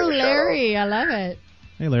 Sir Larry, I love it.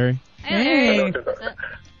 Hey, Larry. Hey.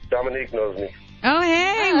 Dominique knows me. Oh,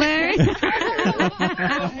 hey, Larry. Hey,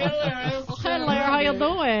 Larry, how you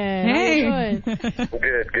doing? Hey. How you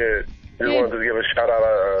doing? Good. Just wanted to give a shout out.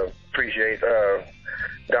 I appreciate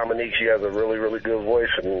Dominique. She has a really, really good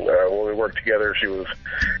voice, and when we worked together, she was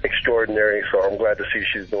extraordinary. So I'm glad to see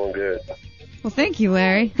she's doing good. Well, thank you,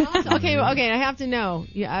 Larry. Okay, I have to know.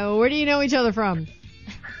 Where do you know each other from?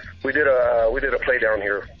 We did a play down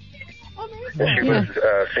here, and she was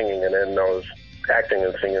singing, and then I was acting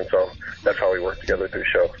and singing. So that's how we worked together through the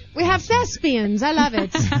show. We have thespians. I love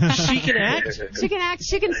it. She can act. She can act.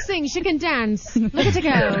 She can sing. She can dance. Look at her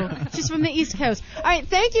go. She's from the East Coast. All right,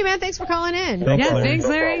 thank you, man. Thanks for calling in. Thanks,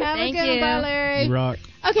 Larry. Have Thank a good one, you. bye, Larry. You rock.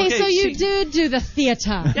 Okay, so you see- do the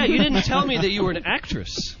theater. Yeah, you didn't tell me that you were an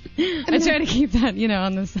actress. I try to keep that,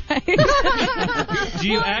 on the side. Do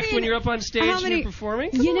you act when you're up on stage and you're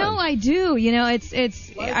performing? I do.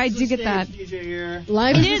 I do get that.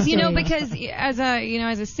 Live It is, because as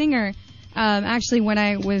a singer, actually when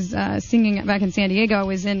I was singing back in San Diego, I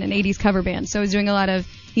was in an 80s cover band. So I was doing a lot of,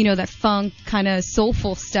 that funk kind of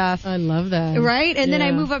soulful stuff. I love that. Right? And then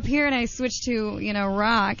I move up here and I switch to,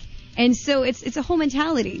 rock. And so it's a whole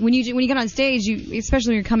mentality. When you get on stage,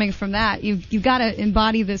 especially when you're coming from that, you've got to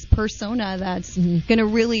embody this persona that's going to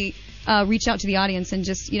really reach out to the audience and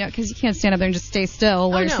just, because you can't stand up there and just stay still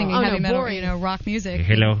while you're singing heavy metal, rock music.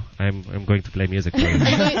 Hello, I'm going to play music for you.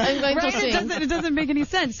 I'm going Right? to sing. It doesn't make any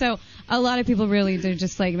sense. So a lot of people they're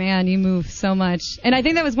just like, man, you move so much. And I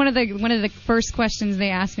think that was one of the first questions they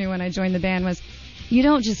asked me when I joined the band was, you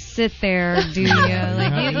don't just sit there, do you?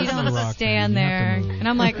 Like you don't stand there. And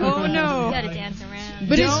I'm like, oh no. You gotta dance around.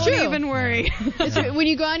 But it's Don't true. even worry. It's true. When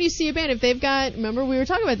you go out and you see a band, if they've got, remember we were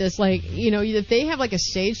talking about this, like, you know, if they have like a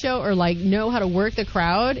stage show or like know how to work the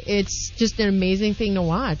crowd, it's just an amazing thing to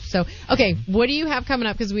watch. So, okay, what do you have coming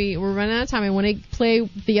up? Because we're running out of time. I want to play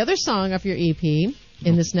the other song off your EP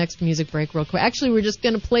in this next music break real quick. Actually, we're just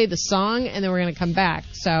going to play the song and then we're going to come back.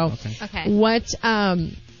 So, Okay. what,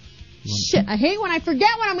 shit, I hate when I forget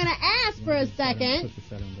what I'm going to ask for a second.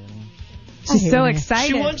 She's so excited.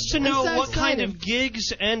 She wants to know so what kind excited. of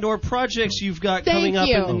gigs and or projects you've got Thank coming up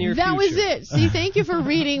you. in the near That future. was it. See, thank you for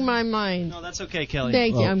reading my mind. No, that's okay, Kelly.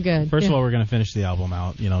 Thank you. I'm good. First of Yeah. all, we're going to finish the album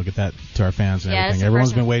out, get that to our fans and Yeah, that's everything. the Everyone's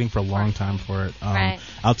first been one. waiting for a long time for it. Right.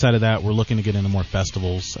 Outside of that, we're looking to get into more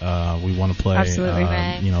festivals. We want to play, Absolutely.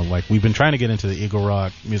 Right. like we've been trying to get into the Eagle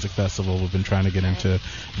Rock Music Festival. We've been trying to get into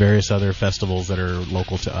various other festivals that are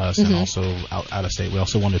local to us and also out of state. We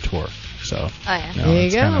also want to tour. So, Oh, yeah. There you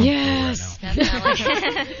it's go. kind of Yes.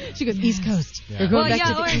 Definitely. She goes East Coast. Yeah. We're going Well, back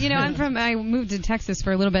yeah, to or, the I moved to Texas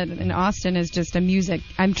for a little bit, and Austin is just a music.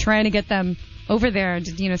 I'm trying to get them over there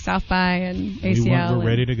to, South by and ACL. We're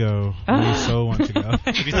ready to go. We so want to go.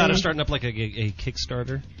 Have you thought of starting up like a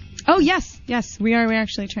Kickstarter? Oh, yes. We are. We're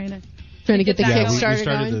actually trying to get the Yeah, we Kickstarter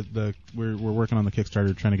started going. we're working on the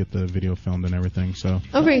Kickstarter, trying to get the video filmed and everything. So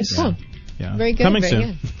Okay, cool. yeah, Very good. coming very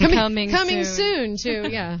soon. Good. Coming soon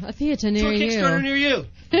to a theater To near a Kickstarter near you.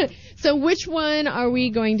 So which one are we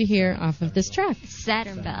going to hear off of this track?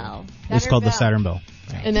 Saturn Bell. It's called the Saturn Bell.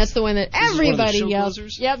 And that's the one that This is one of the everybody show yells.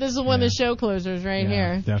 closers? Yep, this is one of the show closers right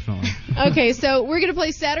Yeah, here. definitely. Okay, so we're going to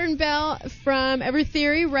play Saturn Bell from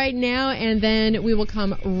Evertheory right now, and then we will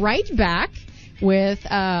come right back with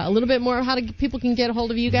a little bit more of how people can get a hold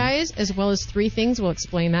of you guys, as well as 3 things. We'll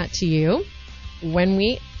explain that to you when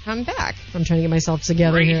we come back. I'm trying to get myself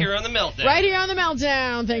together Right here. here on the Meltdown. Right here on the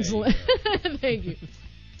Meltdown. Thanks. Thank you.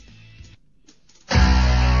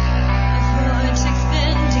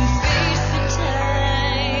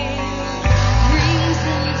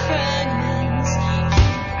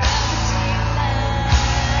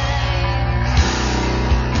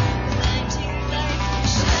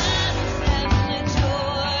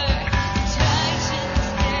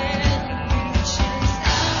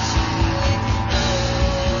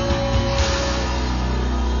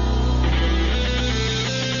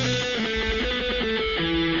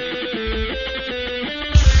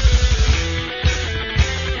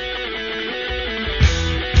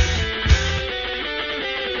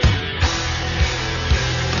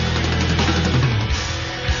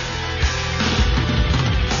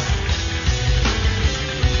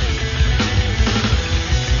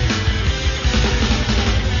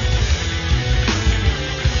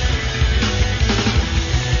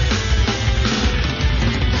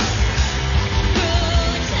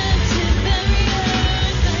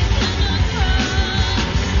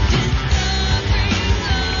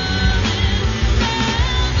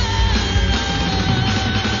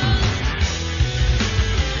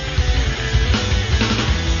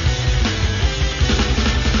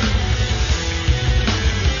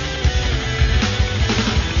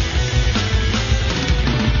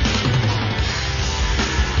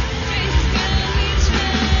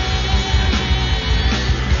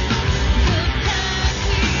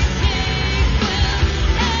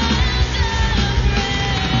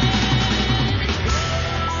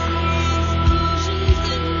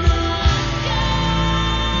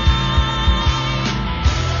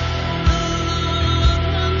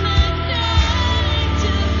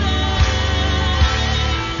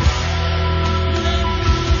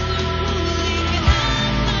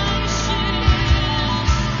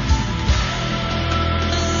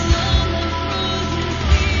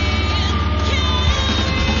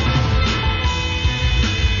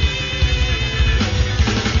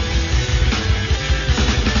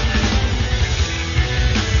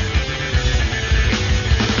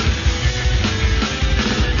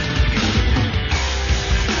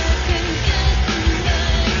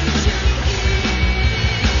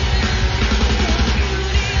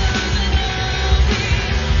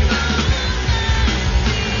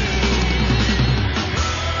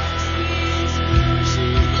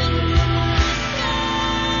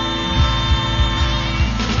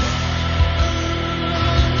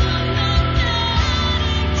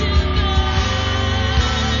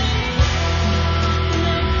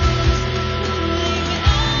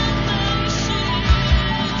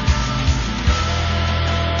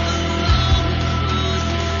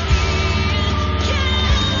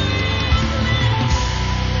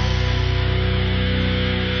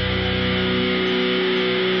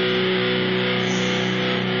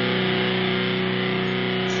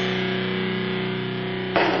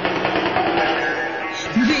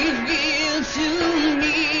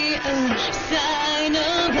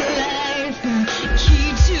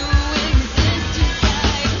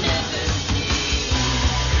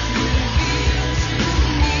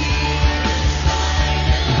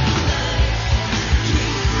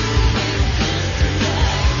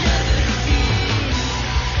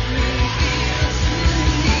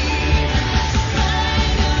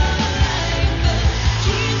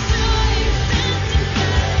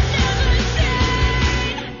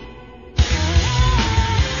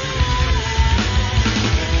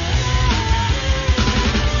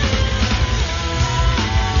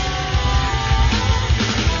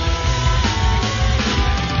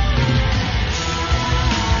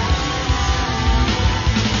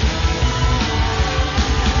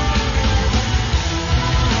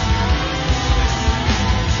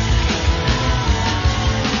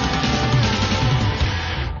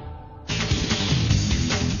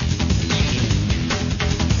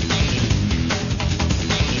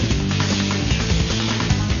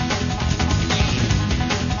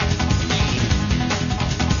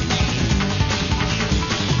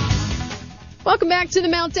 Welcome back to the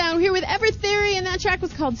Meltdown. Here with Evertheory, and that track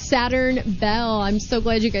was called Saturn Bell. I'm so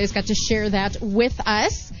glad you guys got to share that with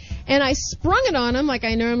us. And I sprung it on them like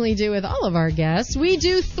I normally do with all of our guests. We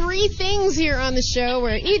do 3 things here on the show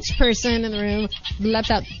where each person in the room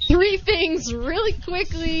left out 3 things really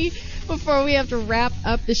quickly before we have to wrap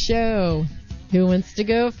up the show. Who wants to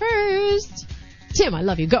go first? Tim, I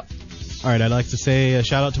love you. Go. All right, I'd like to say a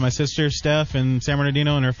shout out to my sister Steph in San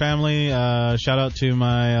Bernardino and her family. Shout out to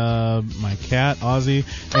my my cat Ozzy,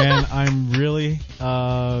 and I'm really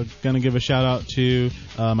gonna give a shout out to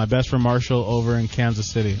my best friend Marshall over in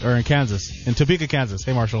Kansas, in Topeka, Kansas.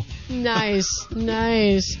 Hey, Marshall. Nice.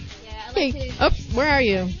 Hey, where are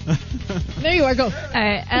you? There you are. Go. All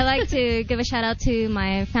right, I'd like to give a shout out to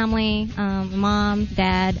my family, mom,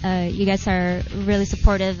 dad. You guys are really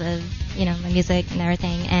supportive of my music and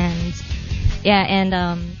everything, and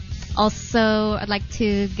also I'd like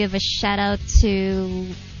to give a shout out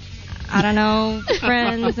to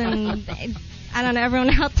friends and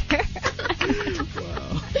everyone out there.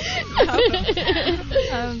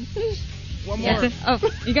 One more.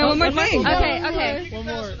 You got one more thing. Okay. One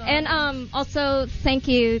more. And also, thank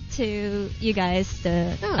you to you guys,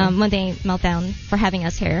 the Monday Meltdown, for having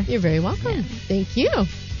us here. You're very welcome. Yeah. Thank you.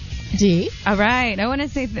 Dee? All right. I want to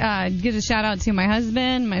say, give a shout out to my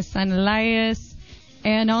husband, my son Elias,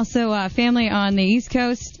 and also family on the East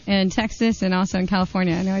Coast in Texas and also in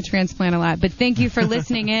California. I know I transplant a lot, but thank you for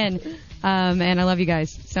listening in, and I love you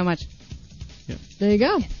guys so much. Yeah. There you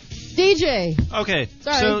go. DJ. Okay,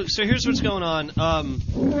 Sorry. so here's what's going on.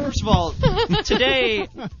 First of all, today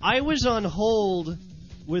I was on hold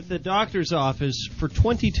with the doctor's office for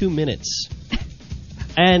 22 minutes,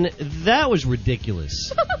 and that was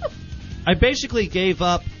ridiculous. I basically gave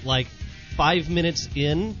up like 5 minutes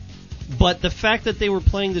in, but the fact that they were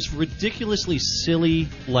playing this ridiculously silly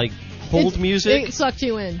hold music. It sucked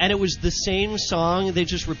you in. And it was the same song they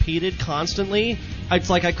just repeated constantly.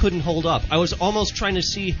 It's like I couldn't hold up. I was almost trying to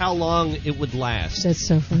see how long it would last. That's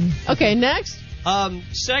so funny. Okay, next.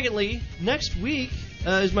 Secondly, next week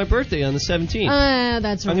is my birthday on the 17th.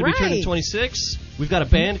 That's right. I'm going to be turning 26. We've got a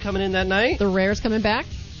band coming in that night. The Rare's coming back.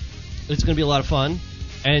 It's going to be a lot of fun.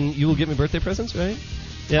 And you will get me birthday presents, right?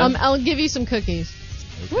 Yeah. I'll give you some cookies.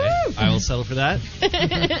 Okay. Woo! I will settle for that.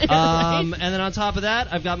 And then on top of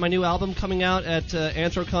that, I've got my new album coming out at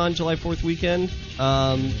Anthrocon July 4th weekend,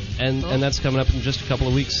 and that's coming up in just a couple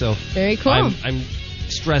of weeks. So very cool. I'm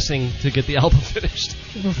stressing to get the album finished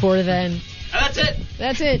before then. And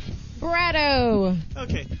that's it. Brado.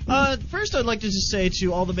 Okay. First, I'd like to just say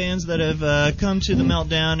to all the bands that have come to the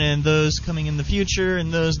Meltdown and those coming in the future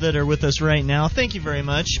and those that are with us right now, thank you very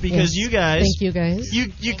much, because you guys, thank you guys.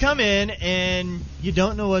 You come in and you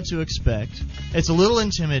don't know what to expect. It's a little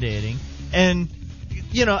intimidating, and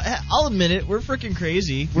I'll admit it, we're freaking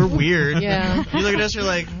crazy. We're weird. Yeah. You look at us, you're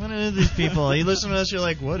like, what are these people? You listen to us, you're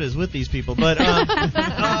like, what is with these people? But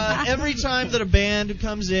every time that a band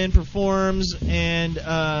comes in, performs, and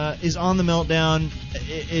is on the Meltdown,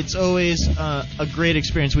 it's always a great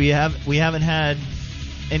experience. We haven't had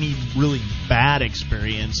any really bad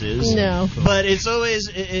experiences. No. But it always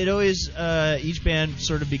each band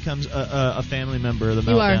sort of becomes a family member of the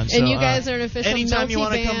Meltdown. You are. So, and you guys are an official anytime you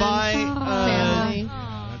want to come by, family.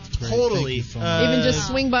 Totally. So even just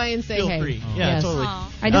swing by and say feel hey. Free. Yeah, yes. totally.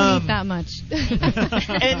 I don't eat that much.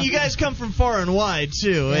 And you guys come from far and wide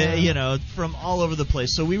too, from all over the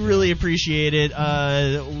place. So we really appreciate it.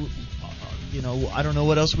 I don't know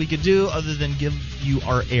what else we could do other than give you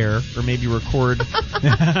our air or maybe record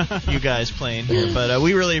you guys playing here. But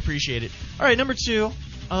we really appreciate it. All right, number 2.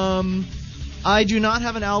 I do not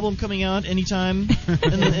have an album coming out anytime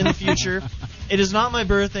in the future. It is not my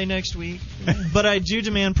birthday next week, but I do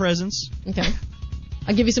demand presents. Okay.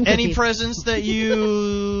 I'll give you some cookies. Any presents that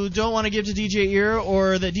you don't want to give to DJ Ear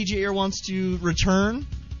or that DJ Ear wants to return,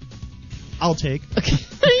 I'll take. Okay.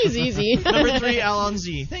 He's easy. Number 3, Alon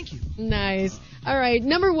Z. Thank you. Nice. All right.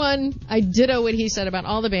 Number 1, I ditto what he said about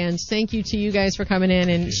all the bands. Thank you to you guys for coming in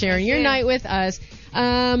and sharing your night with us.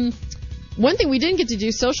 One thing we didn't get to do,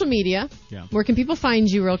 social media. Yeah. Where can people find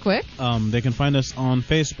you real quick? They can find us on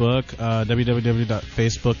Facebook,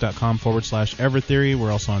 www.facebook.com/Evertheory.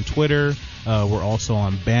 We're also on Twitter. We're also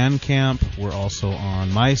on Bandcamp. We're also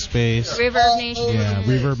on MySpace. Reverb Nation. Yeah,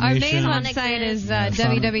 Reverb Our Nation. main website is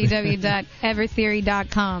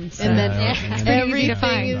www.evertheory.com. So and then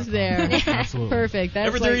everything is there. Absolutely. Perfect.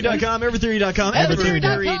 That's Evertheory.com, Evertheory.com,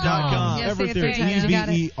 Evertheory.com. Yes, Evertheory. you got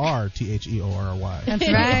it. EVERTHEORY. That's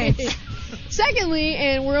right. Secondly,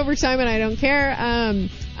 and we're over time and I don't care,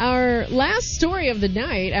 our last story of the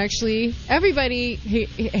night, actually, everybody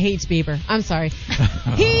hates Bieber. I'm sorry.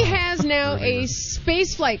 He has now a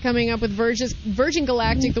space flight coming up with Virgin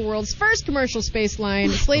Galactic, the world's first commercial space line,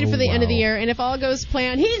 slated for the end of the year. And if all goes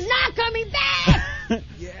planned, he's not coming back!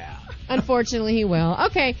 Yeah. Unfortunately, he will.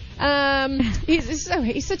 Okay.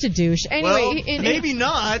 He's such a douche. Anyway, well, maybe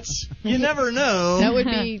not. You never know.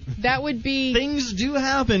 That would be. Things do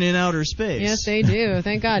happen in outer space. Yes, they do.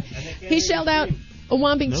 Thank God. He shelled out a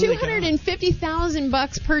whopping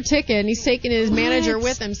 $250,000 per ticket, and he's taking his manager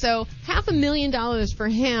with him. So $500,000 for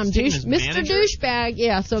him, Mr. Douchebag.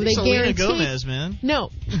 Yeah. So they guarantee. Selena Gomez, man. No,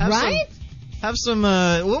 Have some,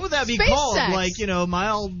 what would that be Space called? sex. Like,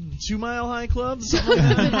 2 mile high club? Something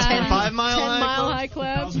like that? 5 mile high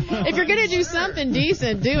club? If you're going to do something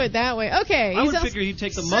decent, do it that way. Okay. I would figure he'd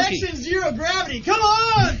take the monkey. Section 0 gravity, come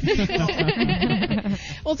on!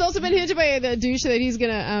 Well, it's also been hinted by the douche that he's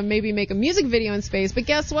going to maybe make a music video in space. But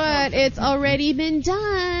guess what? It's already been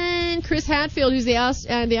done. Chris Hadfield, who's the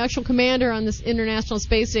actual commander on this International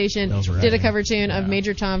Space Station, did a cover tune of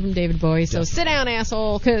Major Tom from David Bowie. So sit down,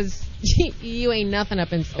 asshole, because you ain't nothing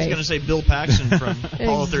up in space. I was going to say Bill Paxton from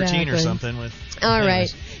Apollo 13 or something. All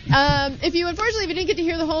right. If you didn't get to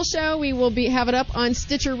hear the whole show, we will have it up on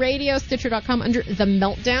Stitcher Radio, Stitcher.com under The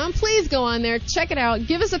Meltdown. Please go on there, check it out,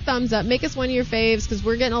 give us a thumbs up, make us one of your faves, because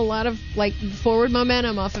we're getting a lot of forward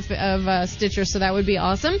momentum off of Stitcher, so that would be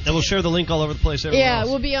awesome. And we'll share the link all over the place. Yeah,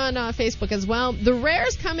 we'll be on Facebook as well. The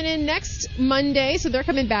Rare's coming in next Monday, so they're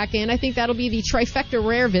coming back in. I think that'll be the trifecta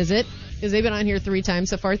Rare visit, because they've been on here 3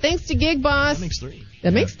 times so far. Thanks to Gig Boss. That makes 3.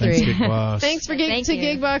 That makes 3. Thanks, Gig Boss. Thanks to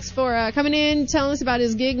Gig Boss for coming in, telling us about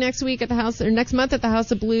his gig next week at the house, or next month at the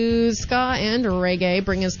House of Blues, ska and reggae.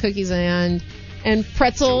 Bring us cookies and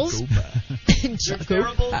pretzels.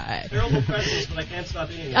 Terrible pretzels, but I can't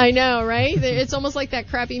stop eating them. I know, right? It's almost like that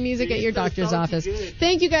crappy music at your doctor's office.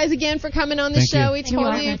 Thank you guys again for coming on the show. We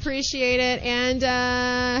totally appreciate it. And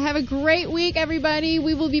have a great week, everybody.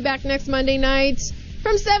 We will be back next Monday night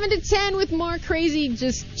from 7 to 10 with more crazy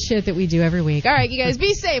just shit that we do every week. All right, you guys,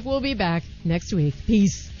 be safe. We'll be back next week.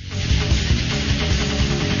 Peace.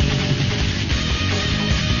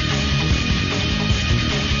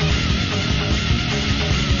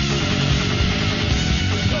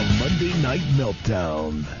 The Monday Night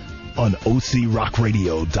Meltdown on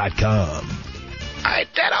OCRockRadio.com. Alright,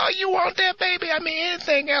 that all you want there, baby? I mean,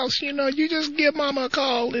 anything else, you just give Mama a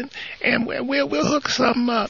call and we'll hook something up.